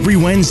episodes every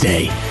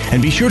Wednesday, and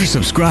be sure to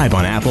subscribe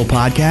on Apple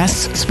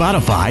Podcasts,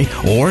 Spotify,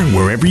 or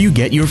wherever you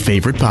get your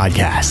favorite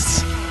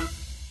podcasts.